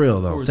 man. For real,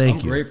 Of though. course. Thank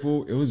I'm you.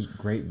 grateful. It was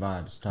great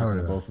vibes talking Hell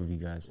to yeah. both of you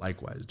guys.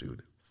 Likewise,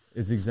 dude.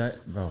 It's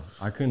exact, bro.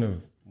 I couldn't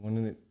have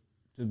wanted it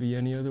to be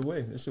any other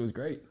way. This shit was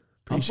great.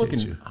 Appreciate I'm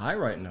fucking you. high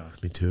right now.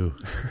 Me too.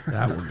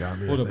 That one got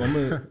me. Hold up, I'm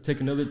gonna take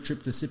another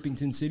trip to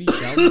Sippington City.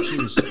 Shout out,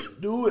 cheers.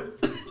 Do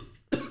it.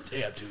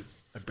 Damn, dude.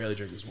 I barely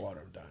drink this water.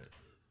 I'm dying.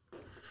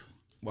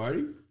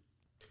 Marty?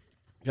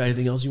 Got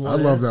anything else you I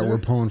want to love add, that sir? we're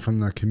pulling from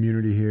the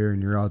community here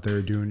and you're out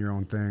there doing your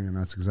own thing, and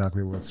that's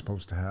exactly what's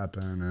supposed to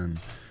happen, and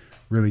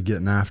really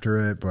getting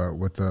after it, but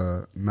with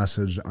the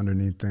message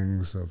underneath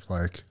things of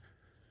like,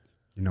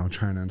 you know,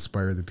 trying to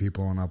inspire the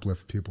people and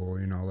uplift people,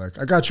 you know, like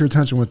I got your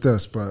attention with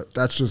this, but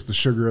that's just the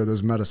sugar of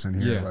this medicine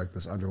here, Yeah. like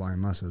this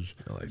underlying message.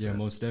 I like Yeah, that.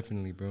 most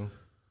definitely, bro.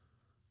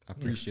 I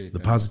appreciate The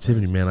that.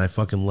 positivity, man. I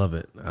fucking love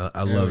it.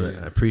 I love it.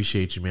 yeah. I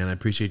appreciate you, man. I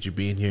appreciate you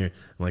being here. And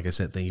like I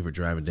said, thank you for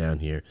driving down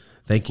here.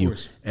 Thank you.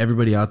 course.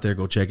 Everybody out there,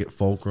 go check it.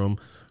 Fulcrum.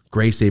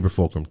 Gray Saber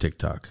Fulcrum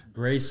TikTok.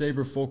 Gray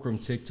Saber Fulcrum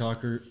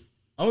TikToker.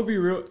 I'm gonna be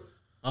real.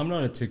 I'm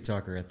not a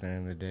TikToker at the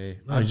end of the day.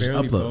 No, I you just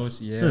barely upload.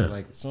 post. Yeah, Yeah.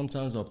 like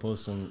sometimes I'll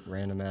post some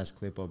random ass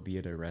clip. I'll be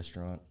at a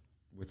restaurant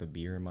with a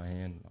beer in my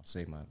hand. I'll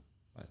say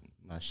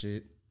my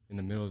shit in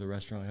the middle of the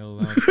restaurant,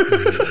 hella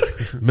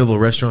loud. Middle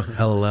of restaurant,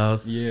 hella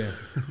loud. Yeah,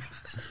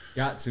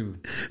 got to.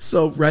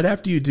 So right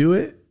after you do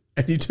it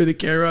and you turn the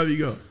camera off, you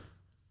go,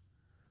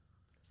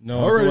 No,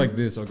 I'll Already. go like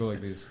this. I'll go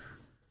like this.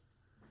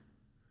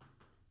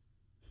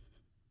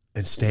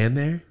 and stand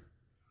there?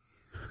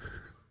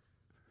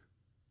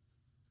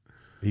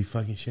 Are you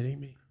fucking shitting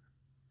me?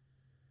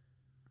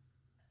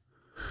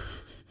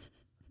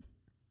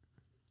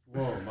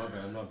 Whoa, my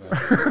bad, my bad,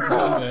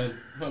 my bad,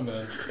 my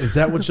bad. Is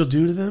that what you'll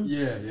do to them?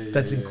 Yeah.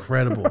 That's yeah.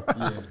 incredible.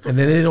 And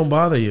then they don't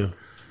bother you.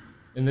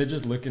 And they're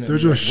just looking at They're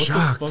me just like,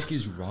 shocked. what the fuck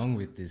is wrong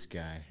with this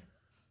guy?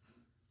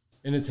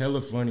 And it's hella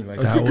funny. Like,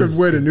 That's a That good was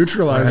way to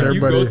neutralize if you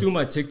go everybody. through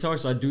my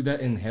TikToks, I do that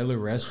in hella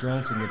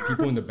restaurants, and the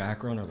people in the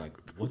background are like,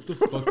 what the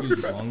fuck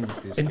is wrong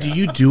with this And guy? do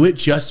you do it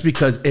just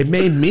because it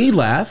made me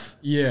laugh?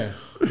 Yeah.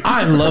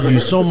 I love you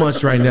so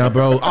much right now,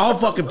 bro. I'll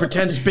fucking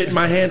pretend to spit in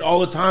my hand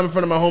all the time in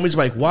front of my homies.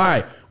 Like,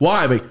 why?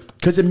 Why?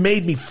 Because it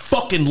made me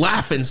fucking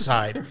laugh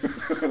inside.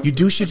 You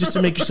do shit just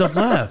to make yourself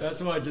laugh. That's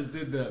why I just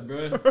did that,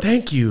 bro.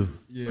 Thank you.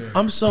 Yeah.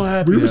 I'm so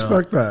happy. We now.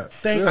 respect that.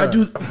 I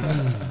do.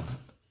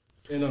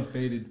 And I'm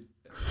faded.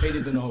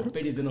 Faded in a hole,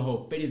 faded in a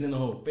hole, faded in a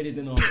hole, faded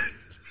in a hole.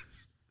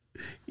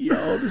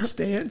 Yo, the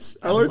stance.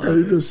 I like how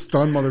you just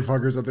stun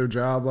motherfuckers at their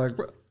job. Like,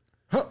 what?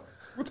 Huh?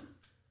 What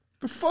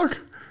the fuck?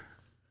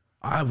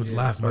 I would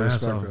laugh my I ass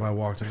respect off it. if I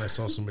walked in and I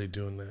saw somebody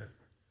doing that.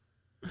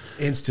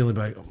 Instantly, be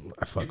like, oh,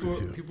 I fuck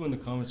with you. People in the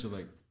comments are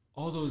like,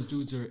 all those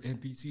dudes are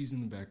NPCs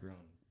in the background.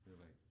 They're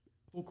like,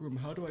 Fulcrum,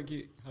 how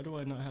do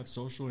I not have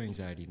social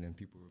anxiety? And then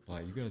people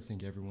reply, you gotta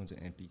think everyone's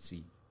an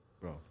NPC,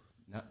 bro.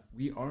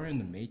 We are in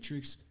the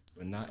Matrix,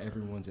 but not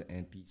everyone's an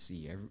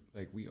NPC.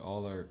 We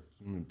all are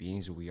human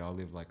beings, and we all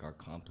live like our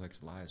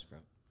complex lives, bro.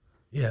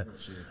 Yeah.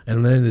 And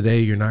at the end of the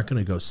day, you're not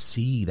going to go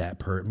see that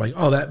person. Like,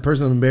 oh, that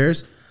person I'm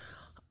embarrassed.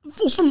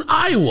 Fool's from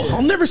Iowa.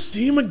 I'll never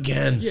see him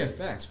again. Yeah,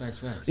 facts.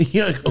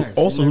 Yeah, Facts.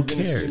 also, You're who never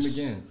gonna see 'em cares?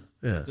 again.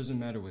 Yeah. It doesn't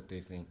matter what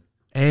they think.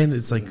 And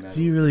it's like,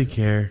 do you really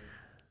care?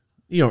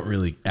 You don't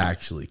really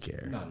actually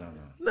care. No.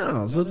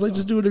 No, so it's like,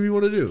 just do whatever you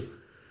want to do.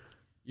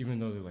 Even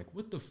though they're like,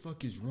 what the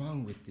fuck is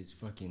wrong with this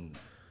fucking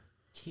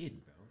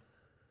kid, bro?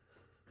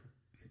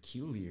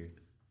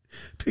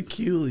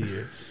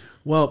 Peculiar.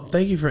 Well,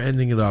 thank you for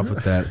ending it off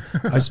with that.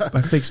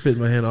 I fake spit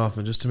my hand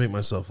often just to make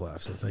myself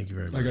laugh, so thank you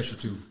very much. I got you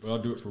too, but I'll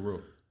do it for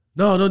real.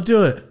 No, don't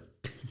do it.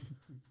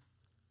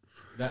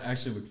 That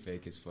actually looked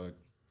fake as fuck.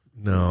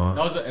 No.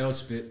 That was an L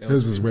spit.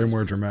 His is way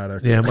more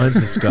dramatic. Yeah, mine's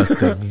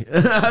disgusting.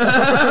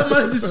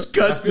 Mine's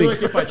disgusting. I feel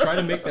like if I try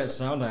to make that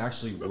sound, I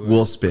actually would.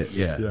 We'll spit.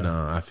 Yeah,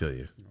 no, I feel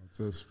you.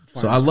 It's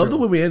So I love the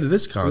way we ended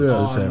this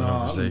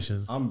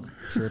conversation. I'm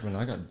tripping.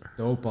 I got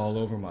dope all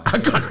over my I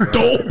hands, got bro.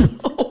 dope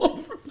all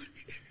over my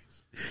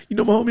hands. You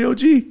know my homie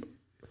OG?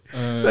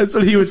 That's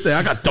what he would say.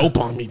 I got dope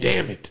on me,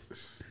 damn it.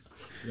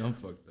 Yeah, I'm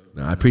fucked up.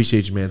 No, I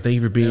appreciate you, man. Thank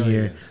you for being Hell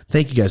here. yeah.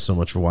 Thank you guys so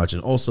much for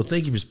watching. Also,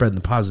 thank you for spreading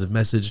the positive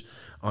message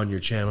on your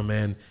channel,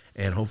 man.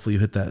 And hopefully you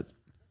hit that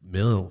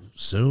million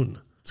soon.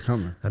 It's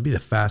coming. That'd be the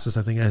fastest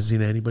I think I've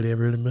seen anybody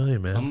ever hit a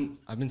million, man.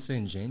 I've been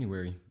saying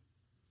January.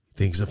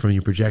 Think so from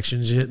your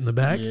projection shit in the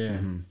back? Yeah.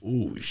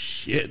 Ooh,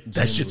 shit.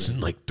 That shit's in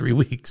like 3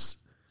 weeks.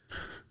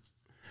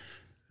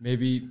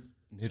 Maybe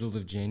middle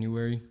of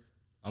January.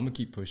 I'm going to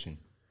keep pushing.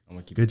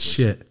 Good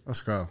shit.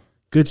 Let's go.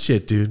 Good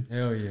shit, dude.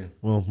 Hell yeah.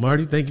 Well,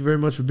 Marty, thank you very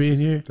much for being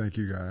here. Thank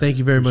you, guys. Thank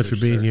you very much for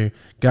Appreciate being you, here.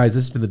 Guys,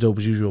 this has been the Dope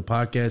As Usual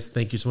podcast.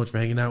 Thank you so much for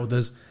hanging out with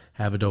us.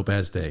 Have a dope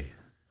ass day.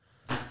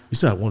 We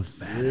still have one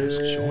fat ass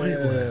joint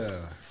left.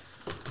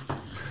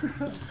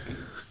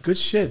 Good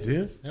shit,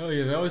 dude. Hell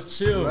yeah. That was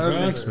chill, bro.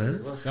 Thanks,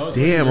 man. That was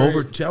Damn,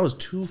 great. that was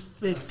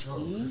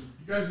 215. You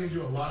guys need to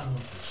do a lot more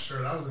for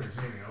sure. That was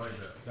entertaining. I like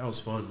that. That was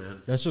fun,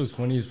 man. That shit was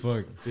funny as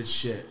fuck. Good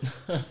shit.